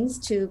the means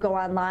to go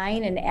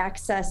online and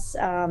access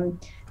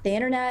the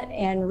internet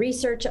and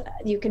research,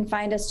 you can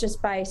find us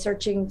just by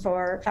searching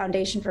for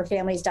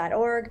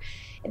foundationforfamilies.org.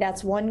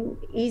 That's one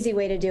easy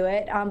way to do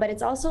it. But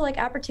it's also like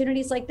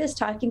opportunities like this,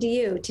 talking to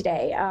you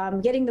today,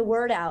 getting the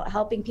word out,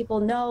 helping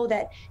people know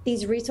that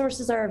these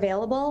resources are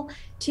available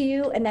to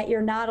you and that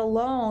you're not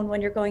alone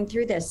when you're going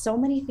through this. So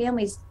many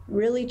families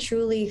really,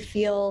 truly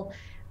feel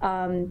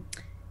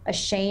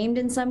ashamed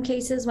in some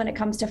cases when it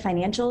comes to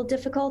financial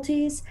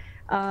difficulties.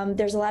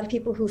 There's a lot of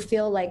people who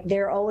feel like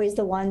they're always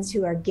the ones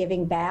who are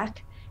giving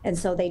back, and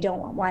so they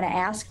don't want to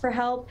ask for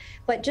help.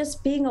 But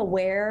just being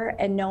aware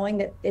and knowing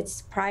that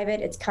it's private,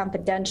 it's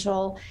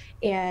confidential,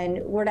 and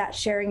we're not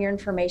sharing your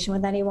information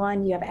with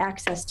anyone. You have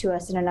access to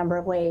us in a number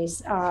of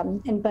ways,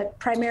 but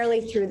primarily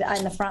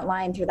on the front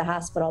line through the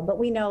hospital. But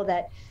we know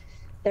that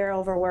they're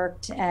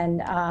overworked,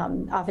 and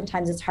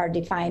oftentimes it's hard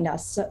to find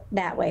us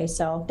that way.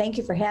 So thank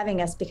you for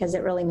having us, because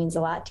it really means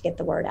a lot to get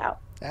the word out.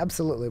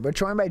 Absolutely. We're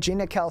joined by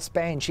Gina Kell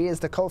Spehn. She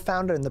is the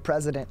co-founder and the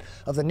president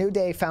of the New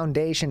Day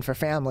Foundation for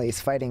Families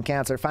Fighting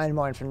Cancer. Find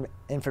more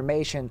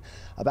information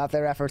about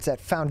their efforts at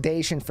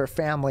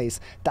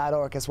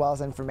foundationforfamilies.org, as well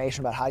as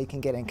information about how you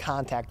can get in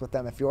contact with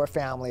them if your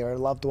family or a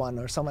loved one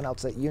or someone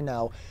else that you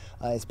know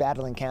is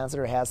battling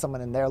cancer or has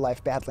someone in their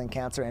life battling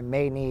cancer and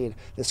may need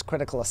this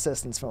critical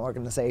assistance from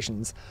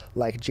organizations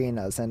like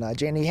Gina's. And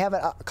Gina, you have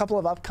a couple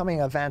of upcoming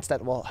events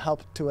that will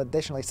help to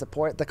additionally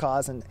support the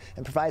cause and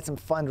provide some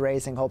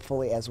fundraising,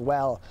 hopefully, as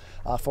well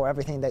for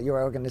everything that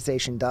your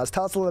organization does.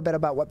 Tell us a little bit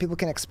about what people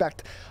can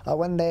expect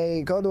when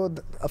they go to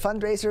a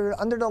fundraiser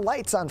under the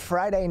lights on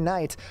Friday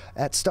night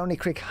at Stony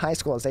Creek High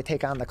School as they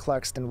take on the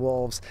Clarkston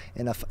Wolves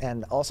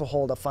and also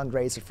hold a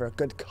fundraiser for a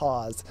good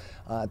cause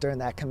during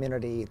that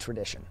community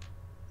tradition.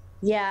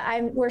 Yeah,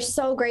 we're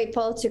so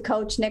grateful to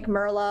Coach Nick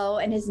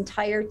Merlo and his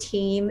entire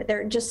team.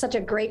 They're just such a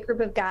great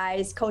group of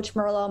guys. Coach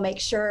Merlo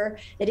makes sure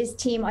that his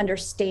team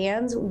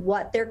understands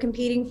what they're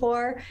competing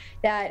for,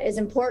 that as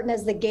important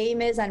as the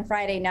game is on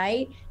Friday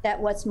night, that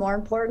what's more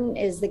important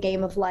is the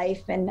game of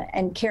life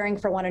and caring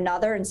for one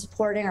another and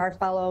supporting our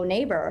fellow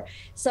neighbor.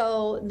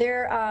 So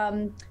there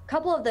a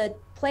couple of the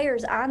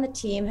players on the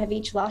team have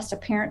each lost a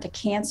parent to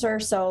cancer,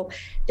 so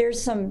there's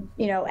some,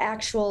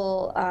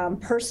 actual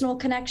personal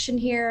connection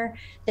here.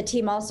 The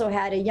team also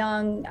had a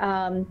young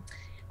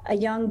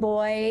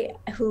boy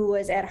who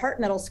was at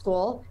Hart Middle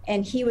School,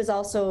 and he was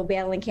also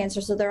battling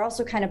cancer, so they're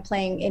also kind of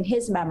playing in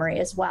his memory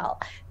as well.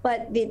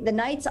 But the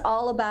night's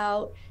all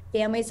about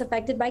families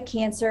affected by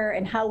cancer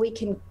and how we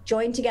can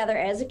join together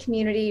as a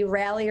community,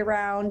 rally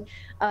around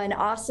an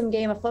awesome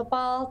game of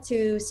football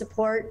to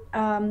support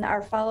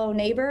our fellow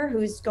neighbor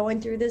who's going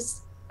through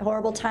this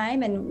horrible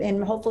time,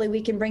 and hopefully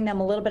we can bring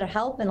them a little bit of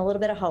help and a little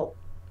bit of hope.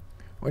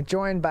 We're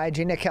joined by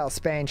Gina Kell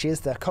Spehn. She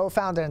is the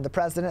co-founder and the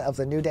president of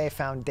the New Day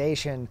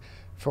Foundation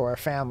for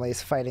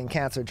Families Fighting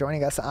Cancer,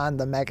 joining us on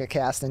the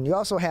Megacast. And you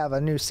also have a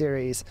new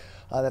series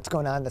that's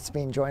going on that's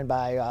being joined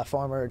by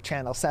former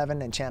Channel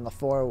 7 and Channel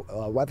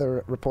 4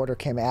 weather reporter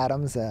Kim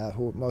Adams,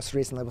 who most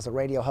recently was a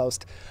radio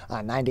host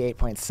on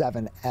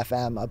 98.7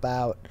 FM,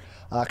 about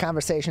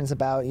conversations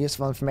about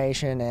useful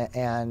information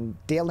and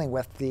dealing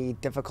with the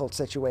difficult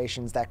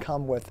situations that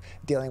come with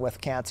dealing with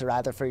cancer,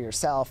 either for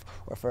yourself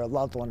or for a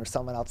loved one or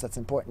someone else that's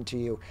important to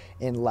you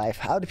in life.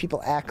 How do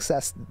people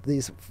access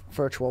these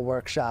virtual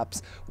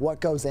workshops? What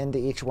goes into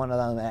each one of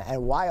them,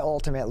 and why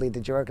ultimately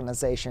did your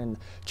organization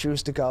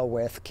choose to go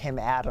with Kim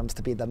Adams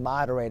to be the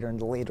moderator and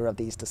the leader of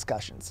these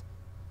discussions?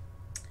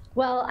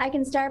 Well, I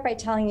can start by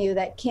telling you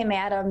that Kim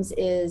Adams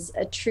is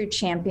a true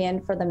champion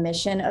for the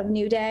mission of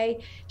New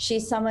Day.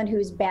 She's someone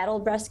who's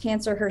battled breast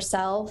cancer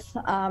herself.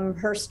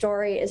 Her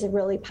story is a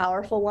really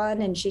powerful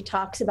one, and she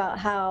talks about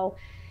how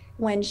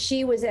when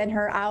she was in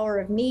her hour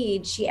of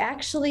need, she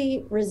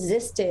actually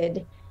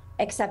resisted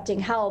accepting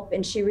help,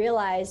 and she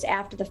realized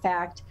after the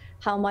fact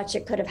how much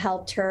it could have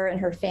helped her and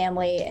her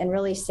family and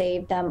really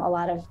saved them a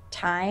lot of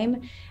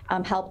time,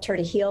 helped her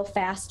to heal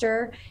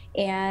faster,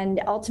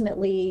 and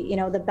ultimately,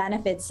 the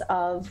benefits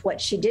of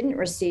what she didn't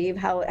receive,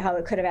 how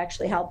it could have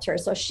actually helped her.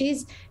 So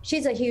she's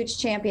a huge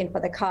champion for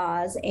the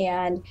cause,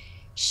 and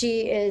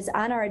she is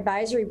on our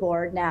advisory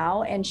board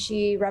now, and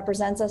she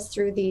represents us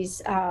through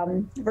these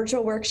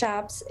virtual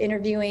workshops,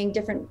 interviewing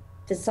different,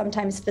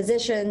 sometimes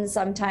physicians,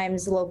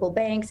 sometimes local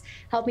banks,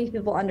 helping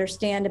people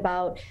understand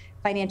about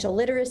financial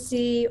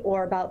literacy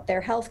or about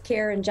their health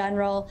care in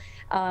general.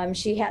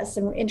 She has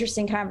some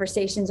interesting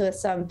conversations with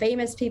some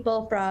famous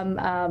people from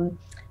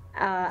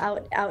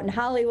out in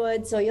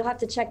Hollywood, so you'll have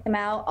to check them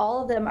out.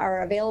 All of them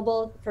are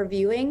available for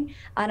viewing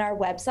on our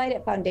website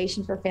at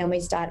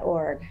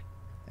foundationforfamilies.org.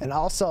 And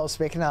also,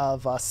 speaking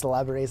of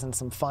celebrities and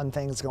some fun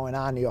things going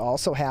on, you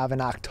also have in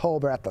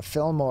October at the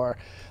Fillmore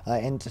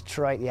in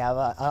Detroit, you have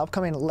an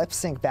upcoming lip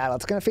sync battle.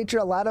 It's going to feature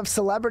a lot of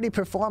celebrity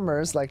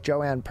performers like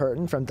Joanne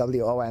Purton from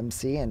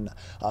WOMC and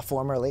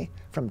formerly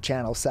from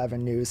Channel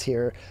 7 News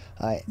here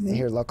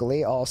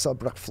locally. Also,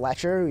 Brooke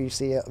Fletcher, who you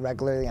see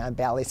regularly on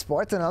Bally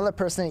Sports. Another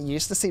person that you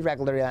used to see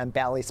regularly on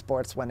Bally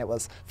Sports when it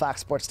was Fox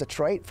Sports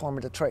Detroit,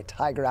 former Detroit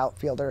Tiger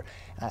outfielder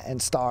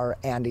and star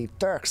Andy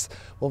Dirks,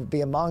 will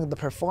be among the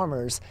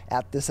performers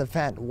at this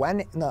event.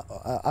 When,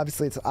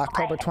 obviously, it's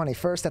October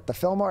 21st at the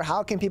Fillmore.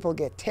 How can people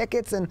get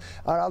tickets, and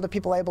are other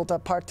people able to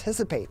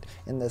participate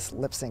in this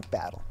lip sync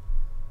battle?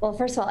 Well,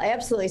 first of all,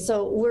 absolutely.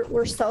 So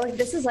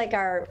this is like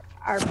our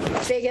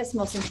biggest,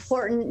 most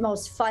important,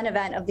 most fun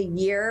event of the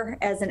year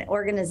as an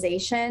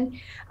organization.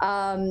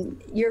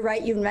 You're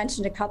right, you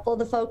mentioned a couple of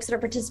the folks that are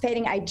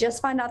participating. I just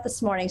found out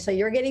this morning, so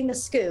you're getting the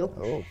scoop,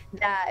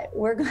 that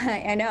we're going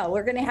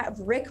to have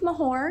Rick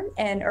Mahorn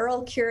and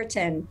Earl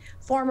Curitan,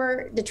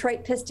 former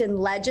Detroit Piston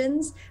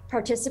legends,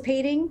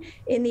 participating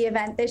in the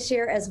event this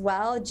year as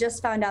well.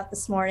 Just found out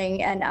this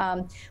morning.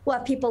 And we'll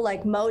have people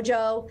like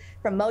Mojo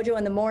from Mojo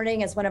in the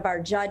Morning as one of our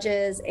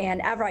judges,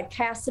 and Everett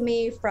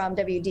Cassimy from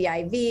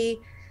WDIV,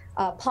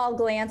 Paul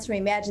Glantz from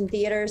Imagine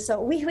Theater. So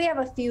we have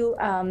a few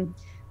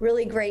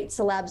really great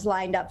celebs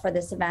lined up for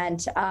this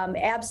event.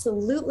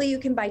 Absolutely, you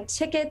can buy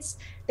tickets.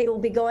 They will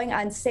be going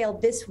on sale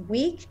this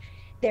week.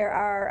 There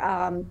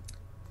are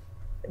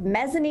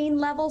mezzanine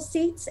level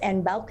seats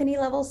and balcony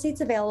level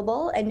seats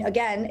available. And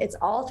again, it's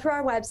all through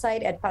our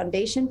website at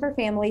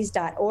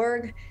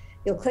foundationforfamilies.org.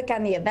 You'll click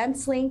on the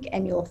events link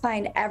and you'll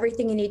find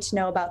everything you need to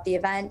know about the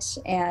event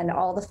and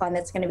all the fun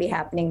that's going to be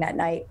happening that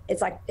night.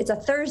 It's a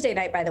Thursday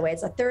night, by the way.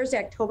 It's a Thursday,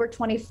 October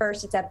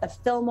 21st. It's at the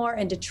Fillmore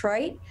in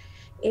Detroit.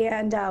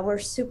 And we're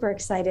super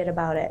excited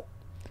about it.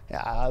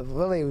 Yeah,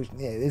 really,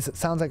 it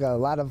sounds like a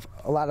lot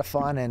of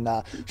fun, and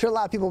I'm sure a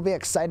lot of people will be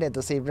excited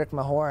to see Rick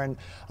Mahorn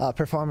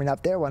performing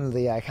up there, one of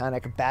the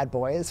iconic bad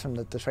boys from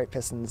the Detroit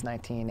Pistons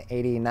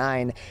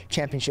 1989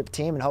 championship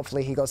team, and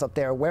hopefully he goes up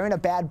there wearing a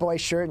bad boy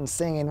shirt and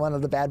singing one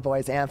of the Bad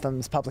Boys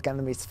anthems, Public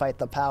Enemy's Fight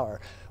the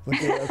Power. Would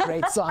be a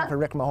great song for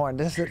Rick Mahorn.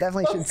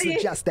 Definitely should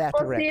suggest that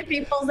to Rick. We'll see if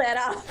he pulls that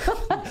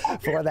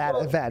out. For that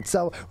event.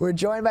 So we're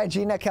joined by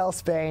Gina Kell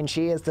Spehn.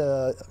 She is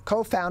the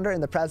co-founder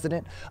and the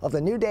president of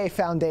the New Day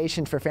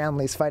Foundation for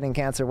Families Fighting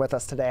Cancer with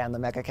us today on the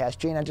Megacast.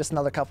 Gina, just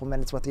another couple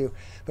minutes with you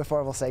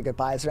before we'll say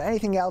goodbye. Is there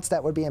anything else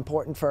that would be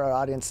important for our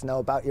audience to know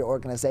about your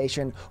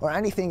organization, or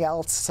anything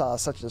else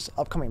such as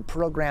upcoming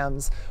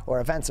programs or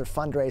events or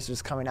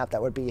fundraisers coming up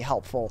that would be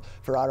helpful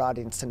for our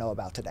audience to know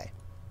about today?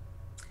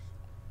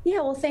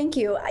 Yeah, well, thank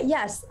you.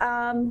 Yes,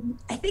 I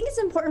think it's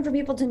important for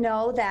people to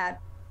know that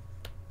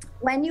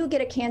when you get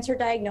a cancer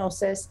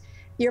diagnosis,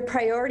 your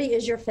priority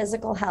is your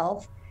physical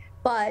health,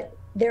 but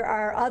there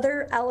are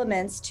other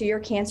elements to your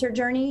cancer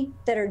journey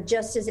that are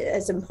just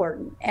as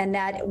important, and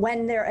that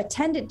when they're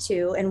attended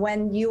to and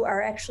when you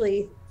are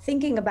actually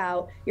thinking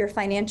about your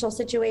financial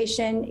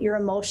situation, your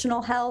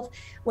emotional health,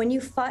 when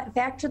you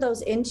factor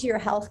those into your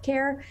health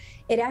care,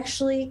 it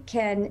actually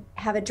can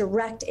have a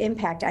direct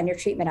impact on your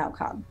treatment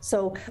outcome.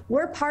 So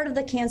we're part of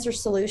the cancer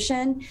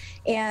solution,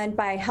 and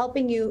by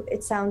helping you,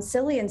 it sounds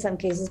silly in some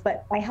cases,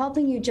 but by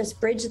helping you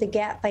just bridge the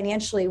gap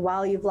financially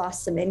while you've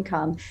lost some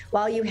income,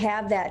 while you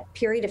have that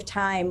period of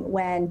time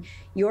when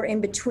you're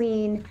in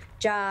between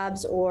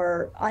jobs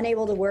or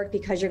unable to work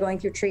because you're going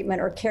through treatment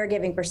or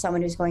caregiving for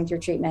someone who's going through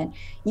treatment,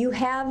 you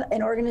have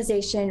an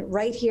organization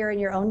right here in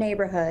your own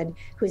neighborhood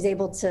who's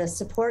able to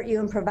support you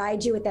and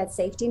provide you with that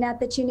safety net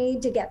that you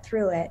need to get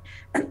through it.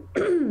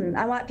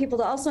 I want people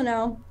to also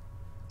know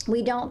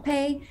we do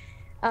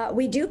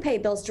pay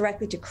bills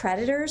directly to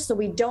creditors, so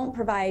we don't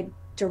provide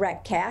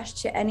direct cash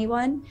to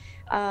anyone.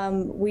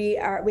 We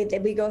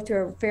go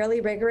through a fairly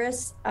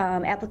rigorous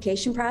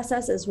application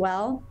process as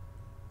well.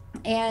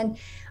 And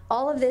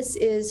all of this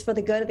is for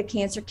the good of the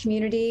cancer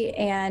community,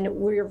 and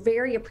we're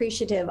very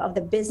appreciative of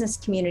the business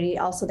community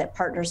also that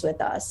partners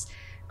with us.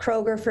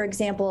 Kroger, for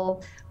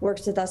example,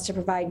 works with us to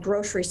provide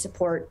grocery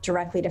support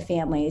directly to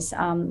families.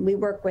 We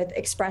work with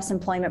Express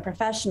Employment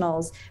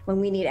Professionals when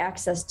we need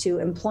access to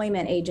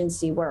employment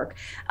agency work.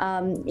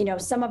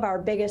 Some of our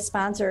biggest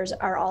sponsors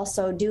are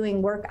also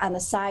doing work on the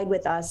side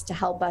with us to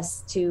help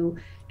us to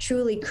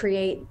truly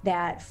create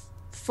that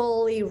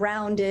fully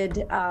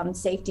rounded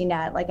safety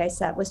net, like I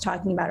was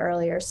talking about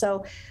earlier.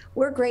 So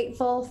we're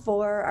grateful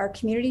for our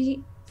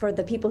community, for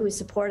the people who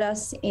support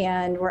us,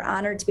 and we're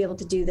honored to be able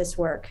to do this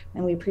work.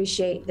 And we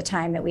appreciate the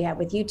time that we have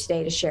with you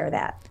today to share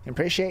that.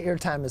 Appreciate your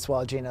time as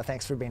well, Gina.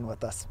 Thanks for being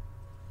with us.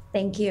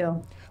 Thank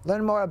you.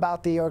 Learn more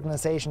about the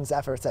organization's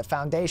efforts at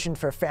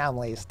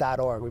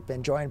foundationforfamilies.org. We've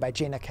been joined by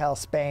Gina Kell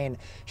Spehn.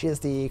 She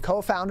is the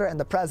co-founder and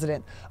the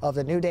president of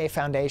the New Day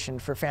Foundation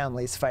for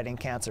Families Fighting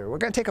Cancer. We're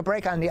going to take a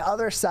break. On the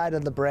other side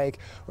of the break,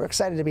 we're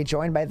excited to be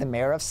joined by the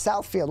mayor of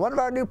Southfield. One of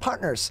our new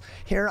partners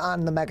here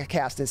on the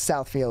Megacast is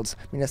Southfield's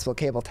municipal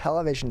cable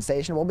television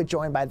station. We'll be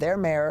joined by their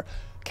mayor,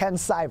 Ken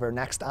Siver,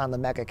 next on the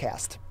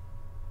Megacast.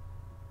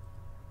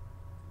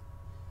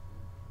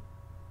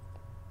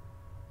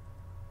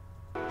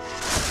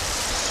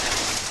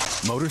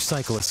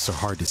 Motorcyclists are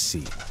hard to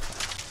see.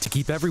 To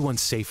keep everyone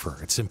safer,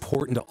 it's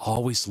important to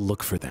always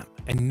look for them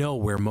and know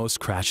where most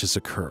crashes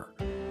occur.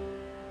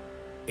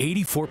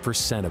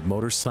 84% of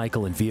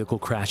motorcycle and vehicle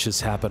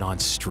crashes happen on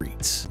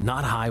streets,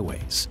 not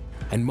highways.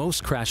 And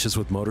most crashes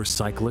with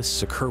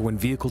motorcyclists occur when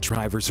vehicle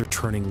drivers are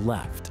turning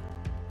left.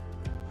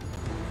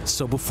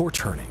 So before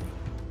turning,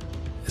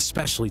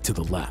 especially to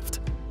the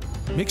left,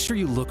 make sure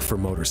you look for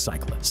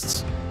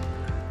motorcyclists.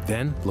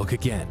 Then look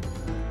again.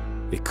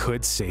 It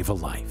could save a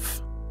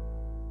life.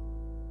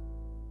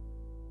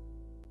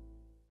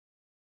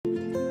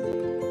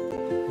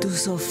 To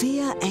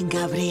Sophia and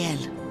Gabriel.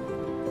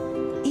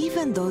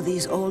 Even though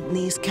these old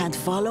knees can't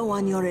follow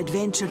on your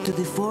adventure to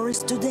the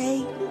forest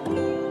today,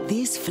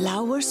 these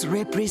flowers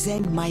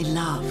represent my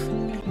love.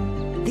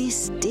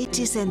 These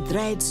stitches and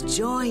threads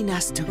join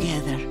us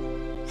together.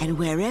 And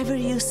wherever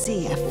you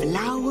see a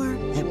flower,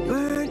 a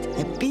bird,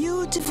 a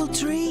beautiful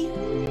tree,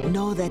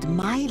 know that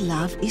my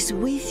love is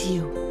with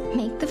you.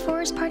 Make the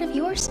forest part of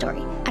your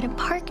story at a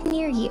park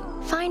near you.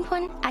 Find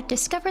one at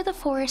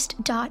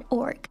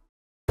discovertheforest.org.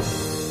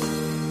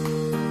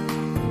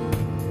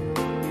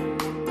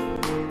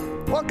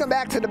 Welcome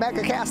back to the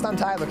Megacast. I'm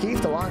Tyler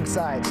Keefe,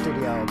 alongside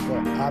studio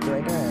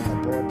operator and the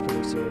board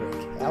producer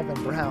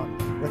Alvin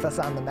Brown. With us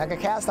on the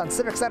Megacast on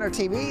Civic Center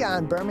TV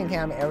on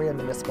Birmingham Area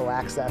Municipal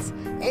Access,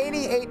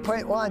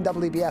 88.1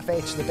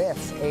 WBFH The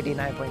Bits,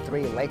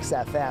 89.3 Lakes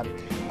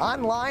FM.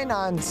 Online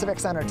on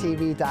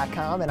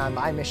civiccentertv.com and on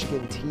My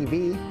Michigan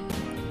TV,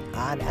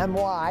 on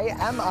mymitv.com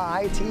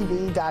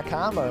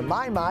or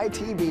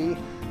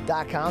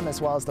mymytv.com,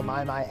 as well as the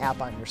MyMy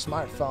app on your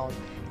smartphone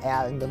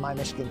and the My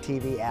Michigan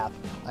TV app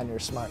on your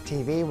smart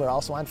TV. We're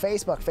also on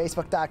Facebook,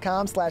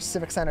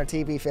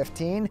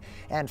 facebook.com/CivicCenterTV15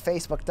 and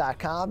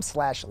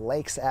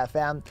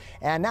facebook.com/LakesFM.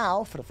 And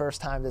now, for the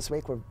first time this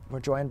week, we're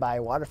joined by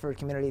Waterford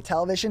Community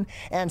Television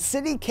and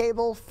City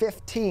Cable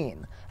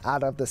 15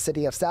 out of the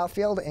city of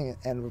Southfield.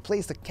 And we're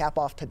pleased to cap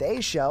off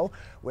today's show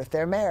with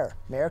their mayor.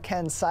 Mayor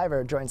Ken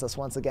Siver joins us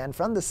once again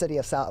from the city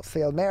of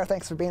Southfield. Mayor,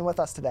 thanks for being with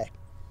us today.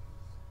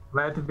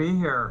 Glad to be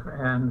here,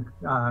 and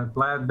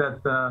glad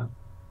that the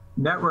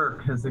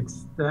network has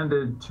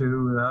extended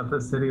to the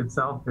city of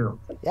Southfield.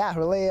 Yeah,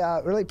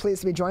 really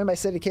pleased to be joined by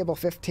City Cable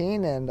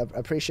 15, and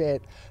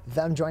appreciate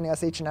them joining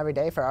us each and every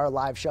day for our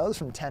live shows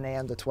from 10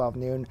 a.m. to 12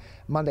 noon,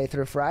 Monday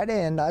through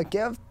Friday, and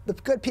give the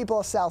good people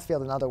of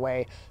Southfield another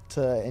way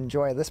to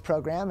enjoy this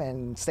program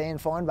and stay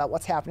informed about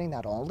what's happening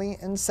not only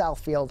in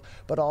Southfield,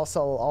 but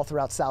also all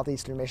throughout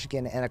southeastern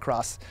Michigan and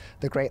across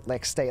the Great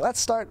Lakes state. Let's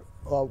start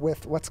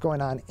with what's going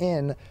on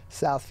in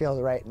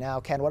Southfield right now.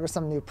 Ken, what are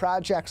some new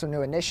projects or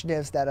new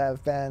initiatives that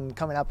have been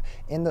coming up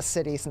in the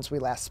city since we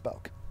last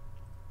spoke?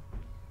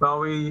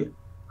 Well, we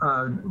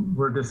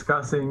were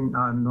discussing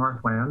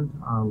Northland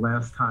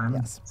last time,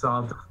 yes. So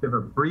I'll just give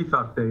a brief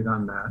update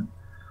on that.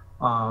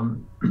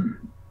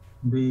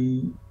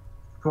 The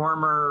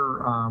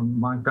former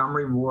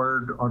Montgomery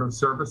Ward Auto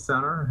Service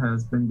Center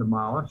has been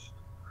demolished.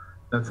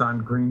 That's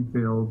on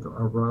Greenfield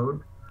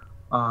Road.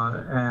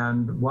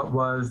 And what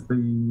was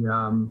the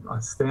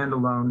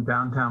standalone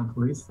downtown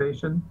police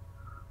station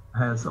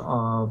has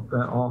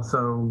that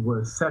also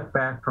was set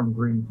back from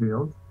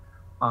Greenfield.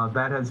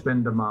 That has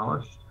been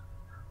demolished.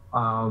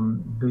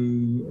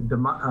 The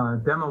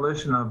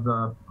demolition of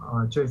the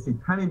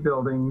JCPenney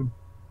building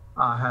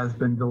has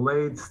been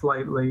delayed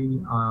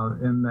slightly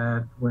in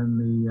that when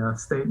the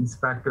state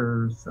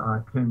inspectors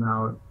came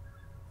out,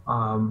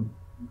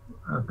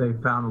 they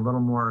found a little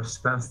more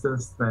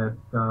asbestos that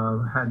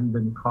hadn't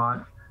been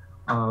caught.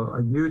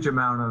 A huge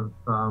amount of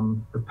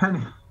the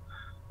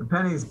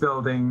Penny's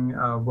building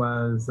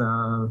was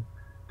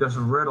just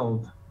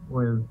riddled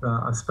with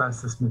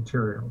asbestos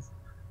materials,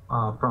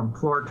 from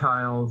floor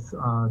tiles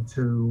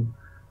to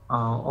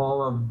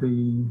all of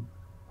the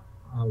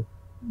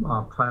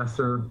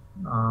plaster,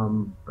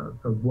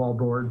 the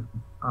wallboard.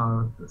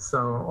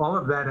 So all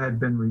of that had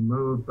been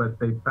removed, but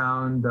they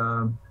found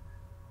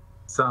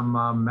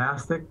some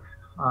mastic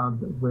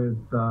with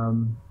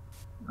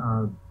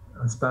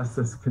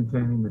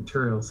asbestos-containing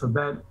material. So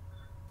that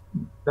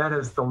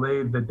has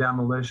delayed the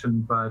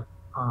demolition, but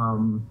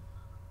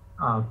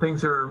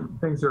things are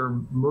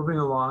moving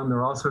along.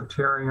 They're also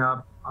tearing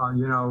up.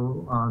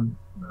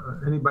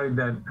 Anybody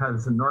that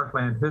has a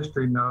Northland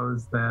history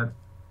knows that there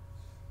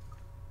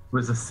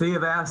was a sea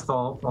of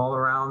asphalt all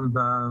around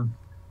the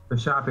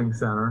shopping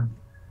center,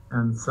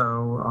 and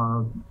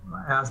so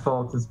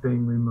asphalt is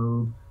being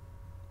removed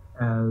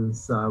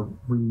as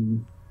we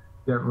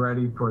get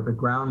ready for the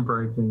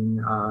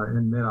groundbreaking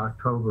in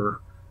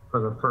mid-October for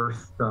the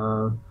first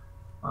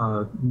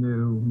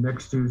new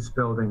mixed-use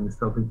buildings.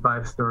 There'll be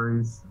 5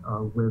 stories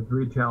with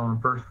retail on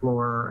the first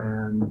floor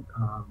and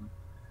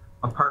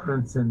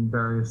apartments in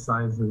various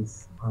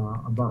sizes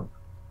above.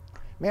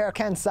 Mayor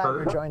Ken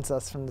Siver joins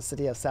us from the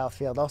city of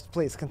Southfield. Oh,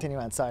 please continue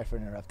on. Sorry for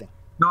interrupting.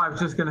 No, I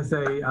was just going to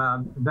say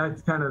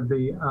that's kind of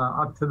the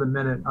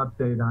up-to-the-minute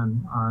update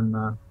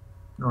on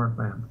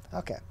Northland.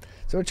 Okay.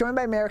 So we're joined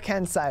by Mayor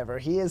Ken Siver.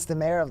 He is the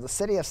mayor of the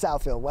city of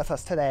Southfield with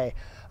us today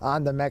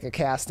on the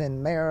Megacast.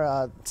 And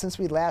Mayor, since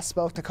we last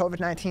spoke, the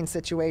COVID-19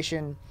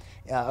 situation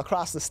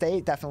across the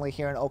state, definitely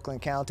here in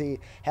Oakland County,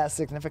 has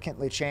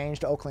significantly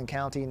changed. Oakland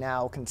County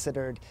now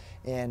considered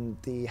in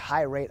the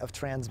high rate of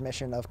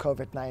transmission of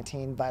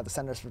COVID-19 by the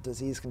Centers for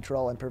Disease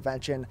Control and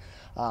Prevention.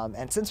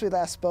 And since we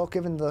last spoke,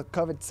 given the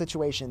COVID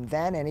situation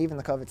then and even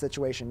the COVID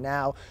situation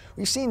now,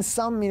 we've seen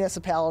some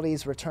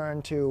municipalities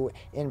return to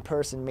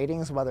in-person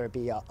meetings, whether it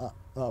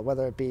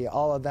be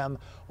all of them,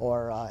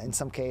 or in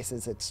some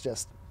cases it's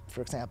just,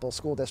 for example,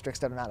 school districts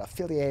that are not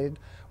affiliated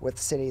with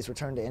cities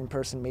return to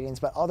in-person meetings,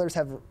 but others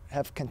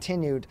have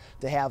continued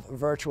to have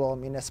virtual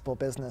municipal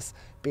business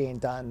being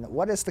done.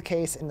 What is the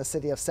case in the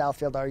city of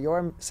Southfield? Are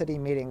your city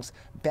meetings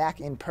back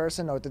in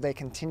person, or do they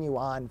continue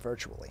on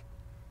virtually?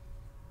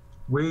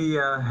 We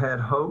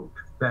had hoped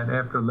that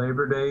after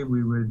Labor Day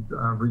we would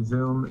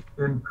resume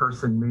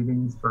in-person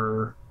meetings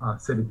for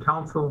city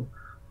council,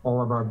 all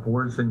of our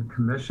boards and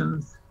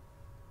commissions,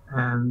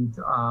 and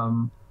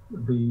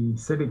the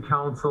city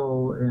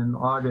council in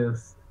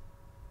August,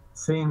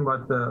 seeing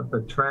what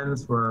the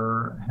trends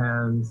were,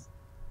 has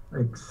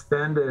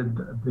extended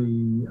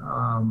the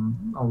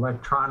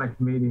electronic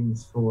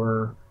meetings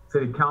for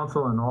city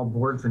council and all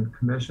boards and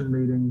commission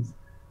meetings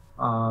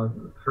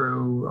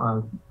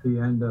through the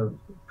end of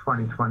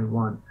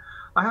 2021.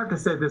 I have to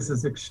say this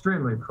is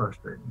extremely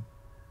frustrating.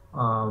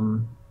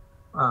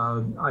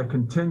 I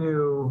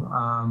continue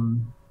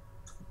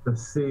to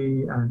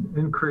see an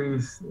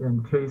increase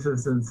in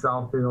cases in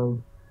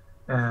Southfield,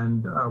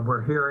 and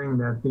we're hearing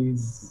that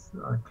these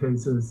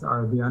cases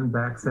are the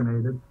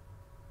unvaccinated.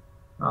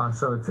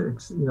 So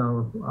it's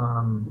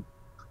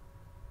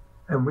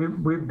and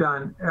we've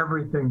done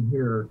everything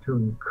here to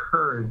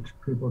encourage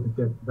people to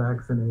get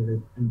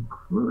vaccinated,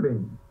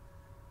 including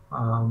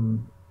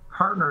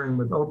partnering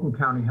with Oakland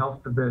County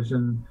Health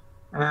Division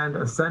and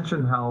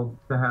Ascension Health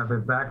to have a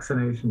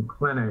vaccination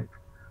clinic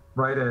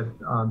right at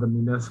the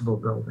municipal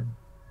building.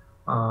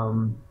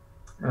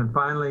 And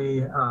finally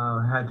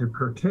had to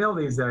curtail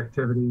these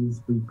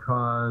activities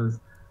because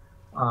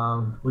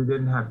we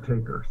didn't have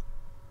takers.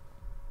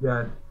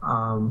 Yet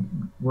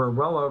we're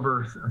well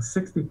over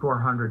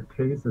 6,400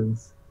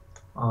 cases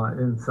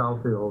in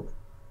Southfield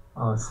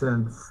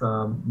since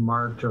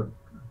March of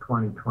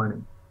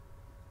 2020.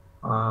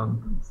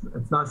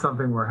 It's not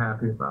something we're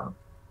happy about.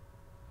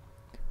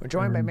 We're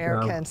joined by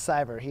Mayor Ken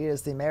Siver. He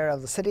is the mayor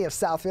of the city of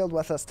Southfield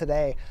with us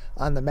today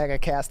on the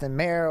Megacast. And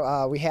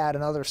Mayor, we had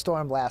another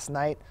storm last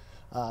night.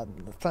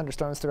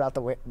 Thunderstorms throughout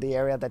the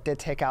area that did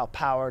take out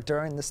power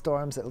during the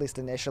storms, at least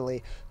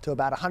initially, to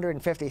about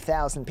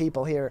 150,000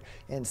 people here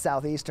in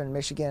southeastern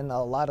Michigan.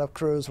 A lot of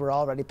crews were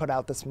already put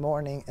out this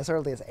morning, as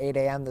early as 8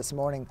 a.m. this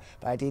morning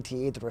by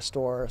DTE to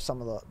restore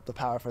some of the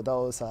power for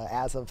those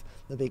as of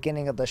the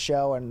beginning of the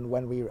show. And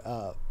when we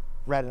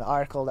read an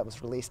article that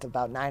was released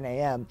about 9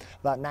 a.m.,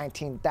 about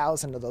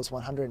 19,000 of those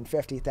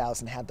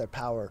 150,000 had their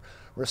power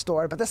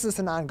restored. But this is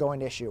an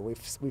ongoing issue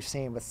we've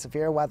seen with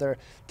severe weather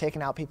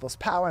taking out people's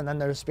power, and then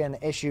there's been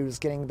issues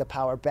getting the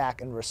power back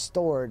and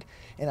restored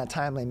in a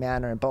timely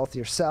manner. And both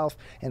yourself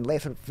and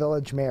Lathrop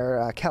Village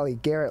Mayor Kelly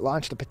Garrett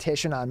launched a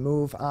petition on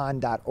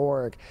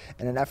moveon.org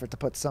in an effort to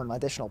put some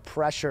additional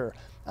pressure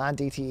on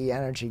DTE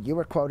Energy. You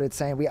were quoted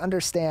saying, "We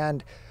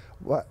understand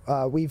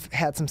we've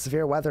had some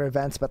severe weather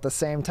events, but at the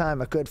same time,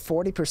 a good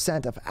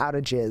 40% of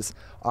outages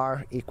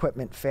are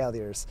equipment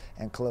failures,"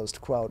 and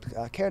closed quote.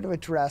 Care to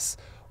address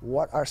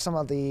what are some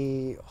of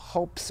the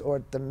hopes or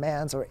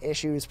demands or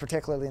issues,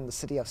 particularly in the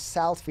city of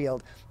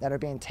Southfield, that are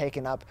being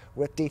taken up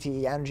with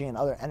DTE Energy and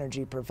other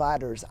energy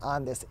providers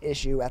on this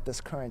issue at this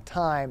current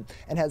time?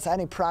 And has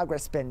any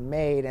progress been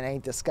made in any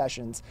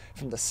discussions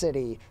from the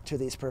city to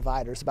these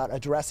providers about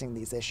addressing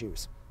these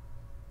issues?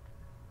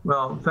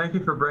 Well, thank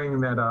you for bringing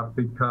that up,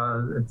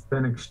 because it's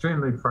been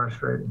extremely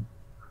frustrating.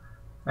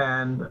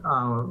 And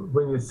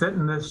when you sit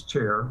in this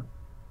chair,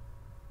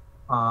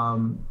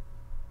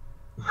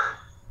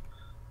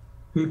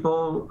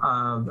 people,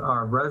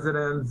 our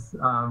residents,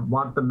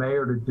 want the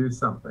mayor to do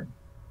something.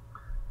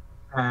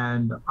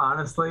 And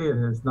honestly, it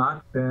has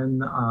not been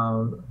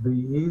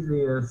the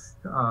easiest,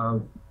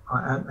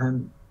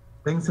 and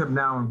things have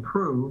now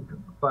improved,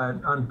 but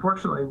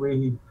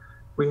unfortunately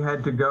we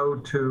had to go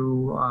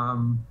to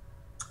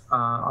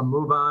a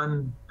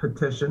move-on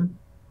petition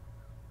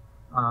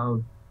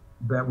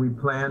that we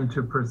plan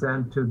to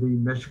present to the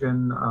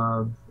Michigan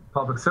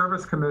Public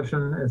Service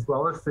Commission as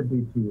well as to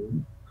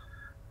DTE.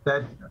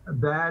 That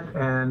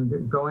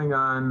and going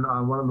on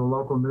one of the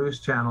local news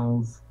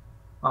channels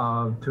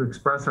to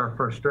express our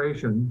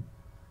frustration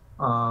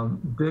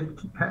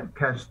did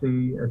catch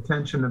the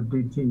attention of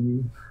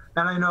DTE.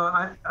 And I know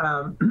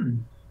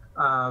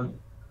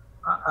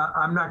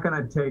I'm not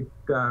going to take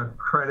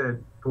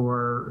credit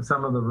for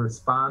some of the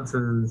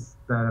responses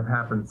that have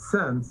happened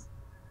since.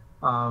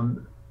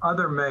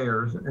 Other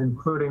mayors,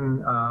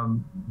 including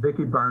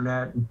Vicki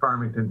Barnett in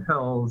Farmington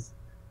Hills,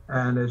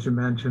 and as you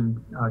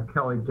mentioned,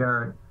 Kelly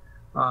Garrett,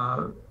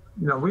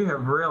 we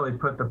have really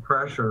put the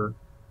pressure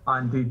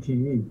on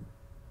DTE.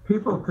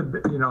 People to,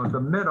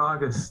 the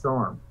mid-August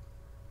storm,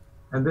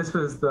 and this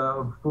was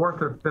the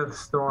 4th or 5th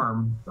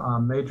storm,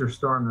 major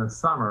storm this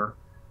summer,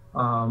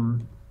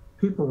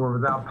 people were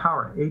without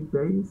power 8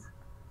 days.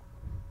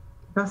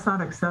 That's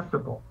not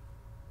acceptable.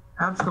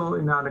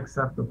 Absolutely not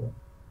acceptable.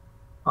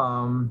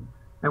 And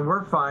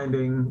we're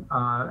finding,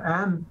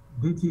 and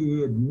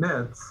DTE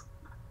admits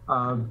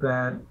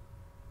that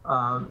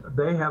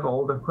they have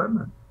old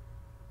equipment.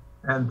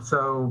 And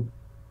so,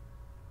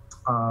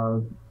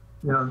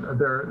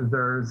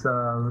 there's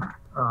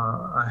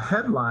a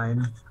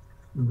headline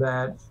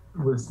that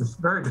was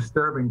very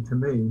disturbing to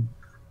me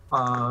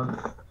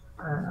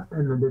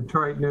in the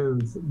Detroit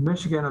News: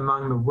 Michigan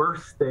among the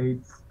worst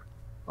states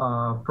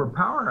for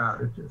power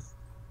outages.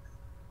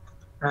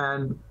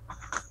 And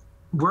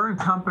we're in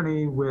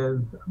company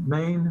with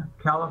Maine,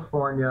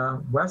 California,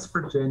 West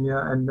Virginia,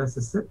 and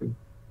Mississippi.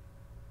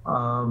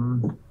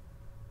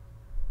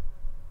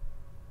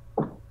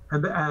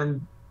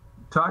 And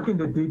talking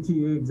to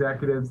DTE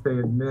executives, they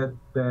admit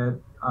that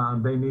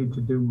they need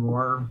to do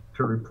more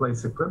to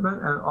replace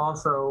equipment. And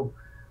also,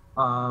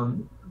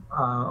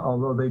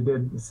 although they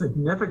did a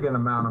significant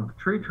amount of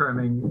tree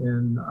trimming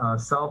in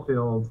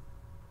Southfield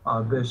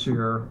this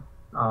year,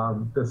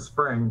 past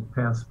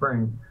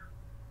spring,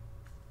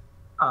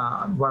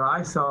 what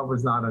I saw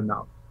was not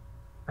enough.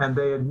 And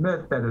they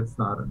admit that it's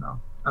not enough.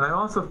 And I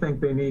also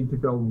think they need to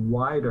go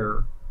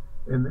wider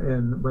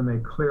in when they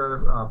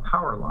clear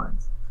power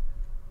lines.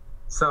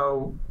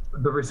 So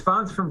the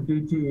response from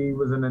DTE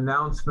was an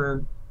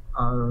announcement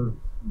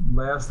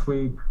last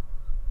week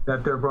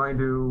that they're going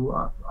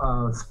to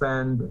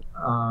spend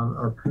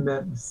or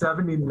commit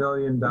 $70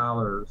 million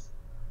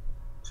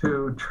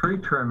to tree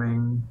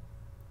trimming,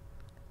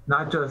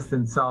 not just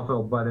in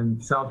Southfield, but in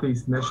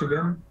Southeast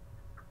Michigan.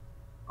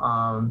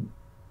 I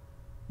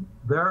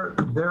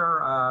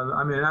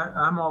mean,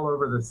 I'm all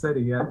over the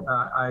city. There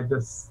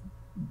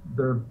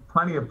are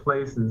plenty of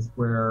places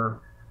where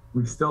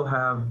we still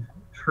have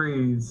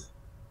trees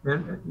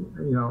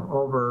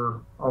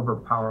over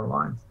power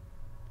lines.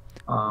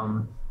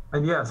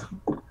 And yes,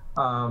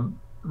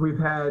 we've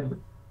had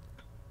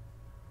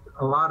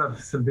a lot of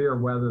severe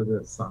weather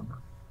this summer,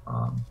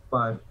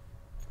 but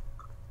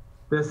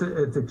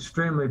it's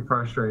extremely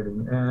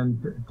frustrating.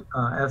 And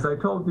as I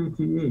told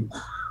DTE,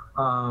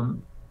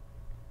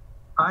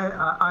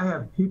 I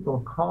have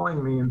people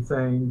calling me and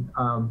saying,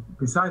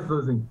 besides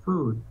losing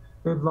food,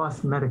 they've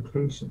lost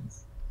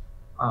medications.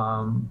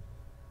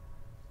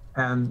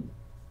 And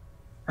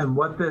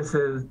what this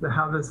is,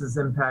 how this has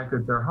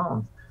impacted their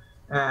homes.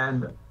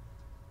 And,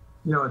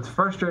 it's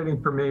frustrating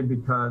for me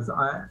because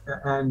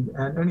and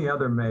any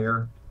other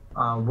mayor,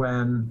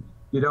 when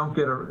you don't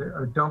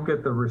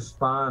get the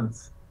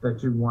response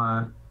that you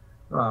want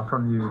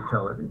from the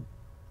utility.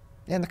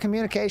 And the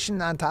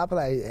communication on top of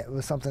that, it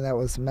was something that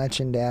was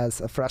mentioned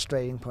as a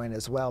frustrating point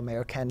as well.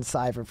 Mayor Ken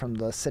Siver from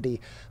the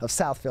city of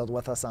Southfield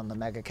with us on the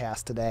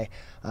Megacast today.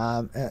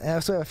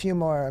 And so a few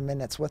more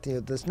minutes with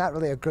you. There's not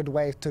really a good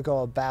way to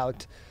go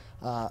about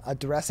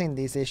addressing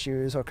these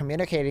issues or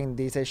communicating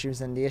these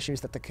issues and the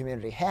issues that the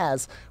community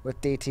has with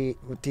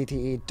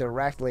DTE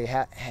directly.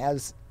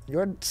 Has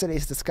your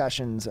city's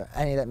discussions,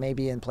 any that may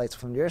be in place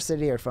from your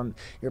city or from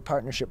your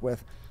partnership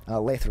with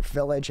Lathrop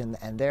Village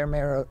and their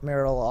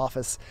mayoral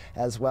office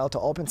as well, to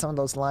open some of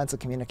those lines of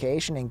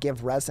communication and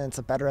give residents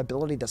a better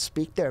ability to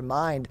speak their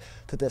mind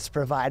to this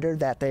provider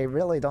that they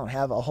really don't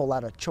have a whole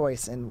lot of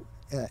choice in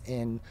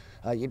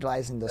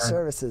utilizing the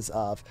services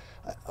of,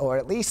 or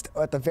at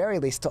the very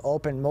least, to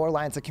open more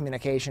lines of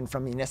communication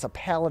from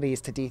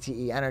municipalities to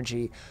DTE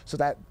Energy so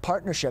that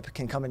partnership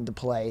can come into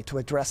play to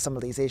address some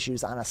of these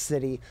issues on a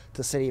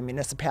city-to-city,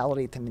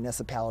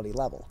 municipality-to-municipality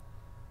level.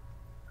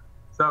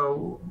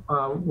 So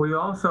we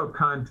also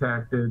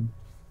contacted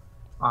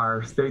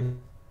our state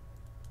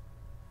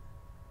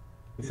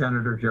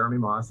Senator Jeremy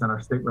Moss and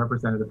our state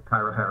representative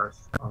Kyra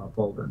Harris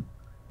Bolden,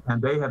 and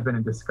they have been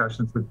in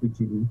discussions with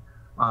DTE.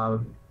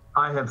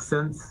 I have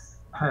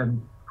since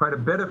had quite a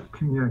bit of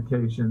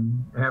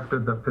communication after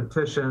the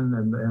petition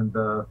and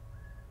the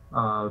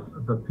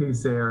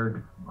piece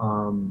aired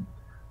on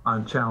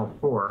Channel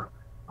 4,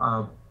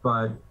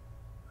 but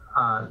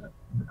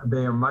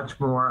they are much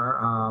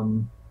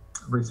more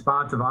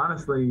responsive.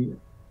 Honestly,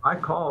 I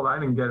called, I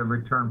didn't get a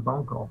return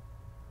phone call.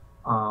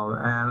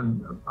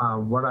 And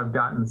what I've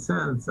gotten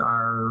since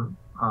are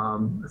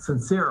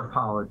sincere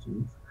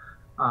apologies.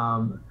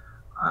 I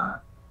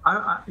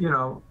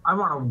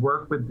want to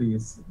work with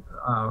this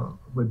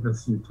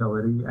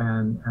utility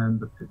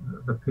and the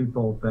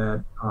people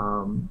that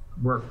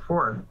work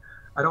for it.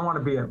 I don't want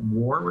to be at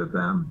war with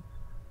them,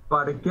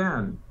 but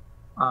again,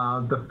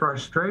 the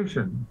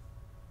frustration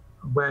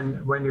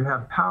when you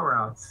have power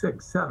out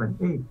 6, 7,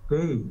 8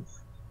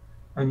 days,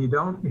 and you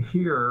don't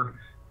hear,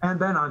 and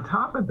then on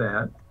top of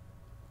that,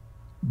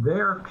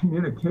 their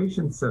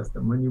communication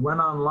system, when you went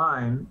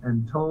online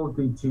and told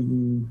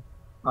DTE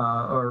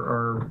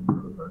or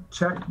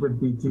checked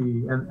with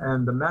DTE,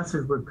 and the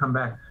message would come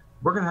back,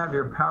 we're going to have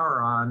your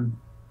power on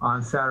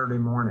Saturday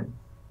morning.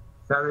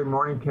 Saturday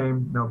morning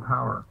came, no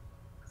power.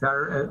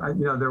 Saturday,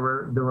 there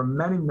were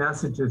many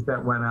messages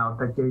that went out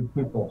that gave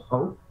people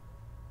hope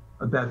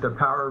that the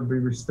power would be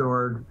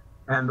restored,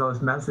 and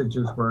those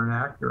messages were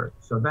inaccurate.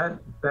 So that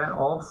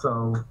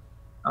also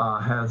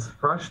has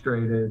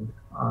frustrated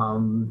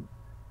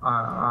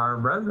our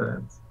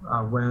residents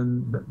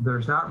when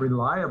there's not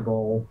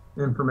reliable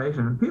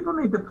information. And people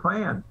need to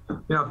plan.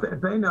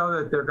 If they know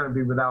that they're going to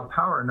be without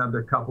power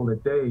another couple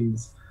of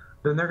days,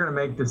 then they're going to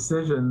make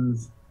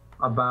decisions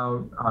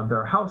about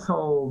their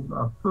household,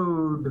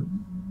 food,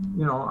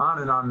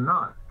 on and on and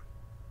on.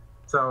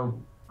 So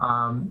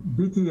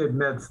DT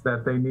admits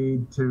that they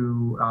need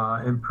to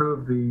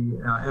improve the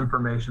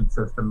information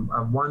system.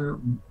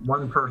 One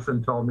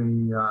person told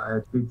me,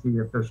 a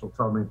DT official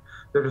told me,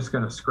 they're just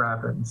going to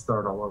scrap it and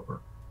start all over.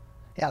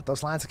 Yeah,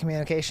 those lines of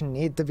communication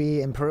need to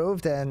be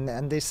improved,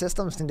 and these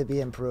systems need to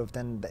be improved.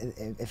 And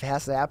if it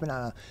has to happen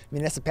on a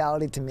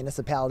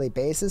municipality-to-municipality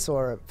basis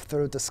or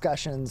through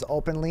discussions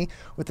openly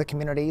with the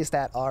communities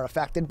that are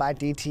affected by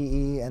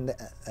DTE and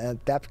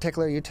that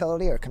particular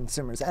utility, or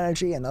Consumers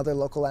Energy, another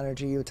local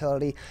energy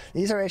utility,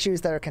 these are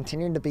issues that are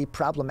continuing to be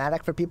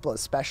problematic for people,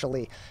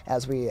 especially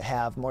as we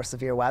have more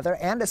severe weather,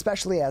 and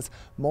especially as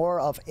more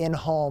of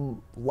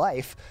in-home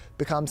life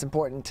becomes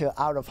important to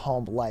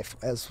out-of-home life,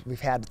 as we've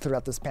had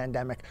throughout this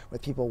pandemic pandemic,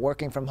 with people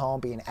working from home,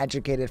 being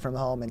educated from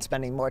home, and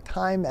spending more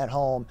time at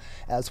home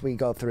as we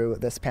go through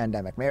this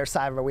pandemic. Mayor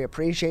Siver, we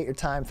appreciate your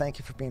time. Thank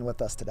you for being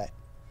with us today.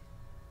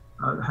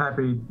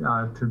 Happy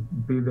to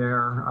be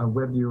there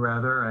with you,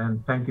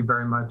 and thank you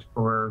very much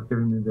for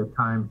giving me the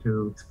time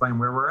to explain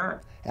where we're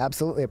at.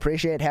 Absolutely.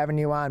 Appreciate having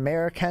you on.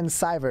 Mayor Ken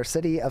Siver,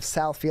 City of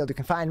Southfield. You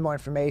can find more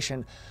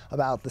information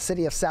about the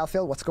City of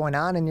Southfield, what's going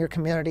on in your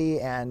community,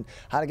 and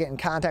how to get in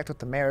contact with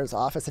the mayor's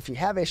office. If you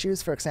have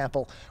issues, for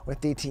example,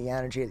 with DTE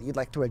Energy that you'd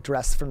like to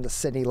address from the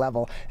city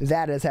level,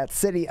 that is at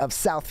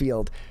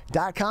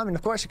cityofsouthfield.com. And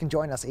of course, you can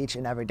join us each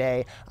and every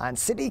day on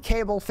City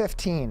Cable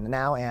 15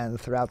 now and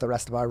throughout the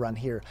rest of our run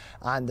here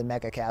on the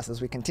Megacast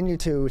as we continue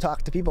to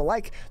talk to people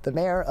like the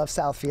mayor of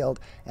Southfield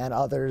and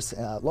others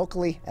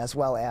locally as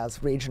well as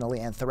regionally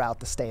and throughout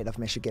the state of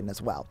Michigan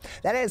as well.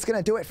 That is going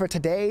to do it for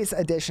today's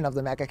edition of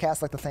the Megacast.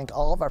 I'd like to thank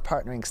all of our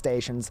partnering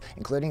stations,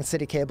 including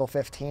City Cable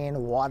 15,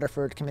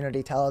 Waterford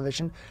Community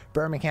Television,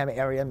 Birmingham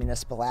Area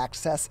Municipal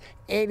Access,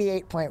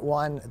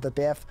 88.1 The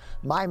Biff,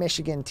 My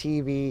Michigan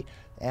TV,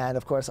 and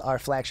of course our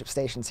flagship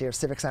stations here,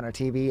 Civic Center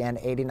TV and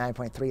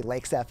 89.3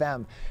 Lakes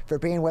FM, for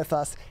being with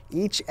us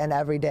each and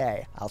every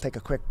day. I'll take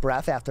a quick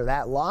breath after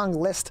that long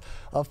list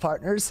of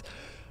partners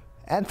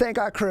and thank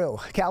our crew: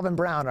 Calvin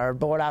Brown, our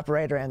board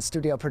operator and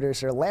studio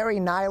producer; Larry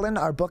Nyland,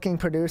 our booking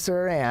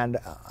producer and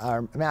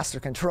our master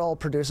control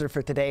producer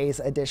for today's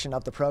edition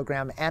of the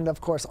program; and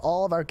of course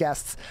all of our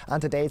guests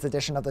on today's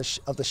edition of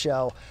the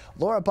show: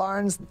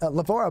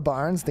 Lavora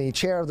Barnes, the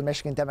chair of the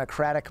Michigan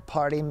Democratic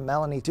Party;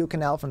 Melanie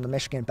Ducanel from the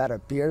Michigan Better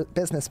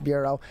Business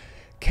Bureau;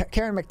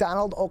 Karen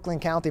Mcdonald,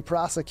 Oakland County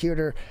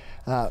prosecutor,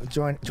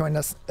 joined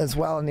us as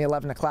well in the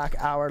 11 o'clock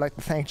hour. I'd like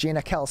to thank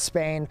Gina Kell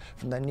Spehn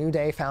from the New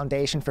Day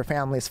Foundation for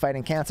Families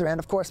Fighting Cancer, and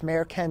of course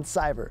Mayor Ken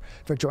Siver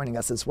for joining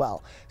us as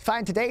well.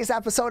 Find today's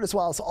episode as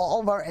well as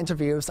all of our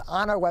interviews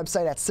on our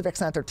website at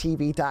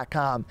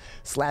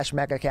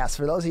civiccentertv.com/megacast.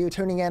 For those of you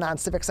tuning in on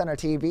Civic Center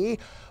TV,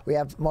 we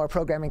have more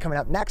programming coming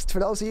up next. For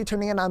those of you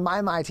tuning in on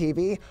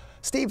MyTV,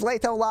 Steve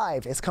Latho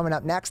Live is coming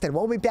up next, and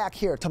we'll be back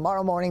here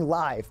tomorrow morning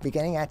live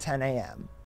beginning at 10 a.m.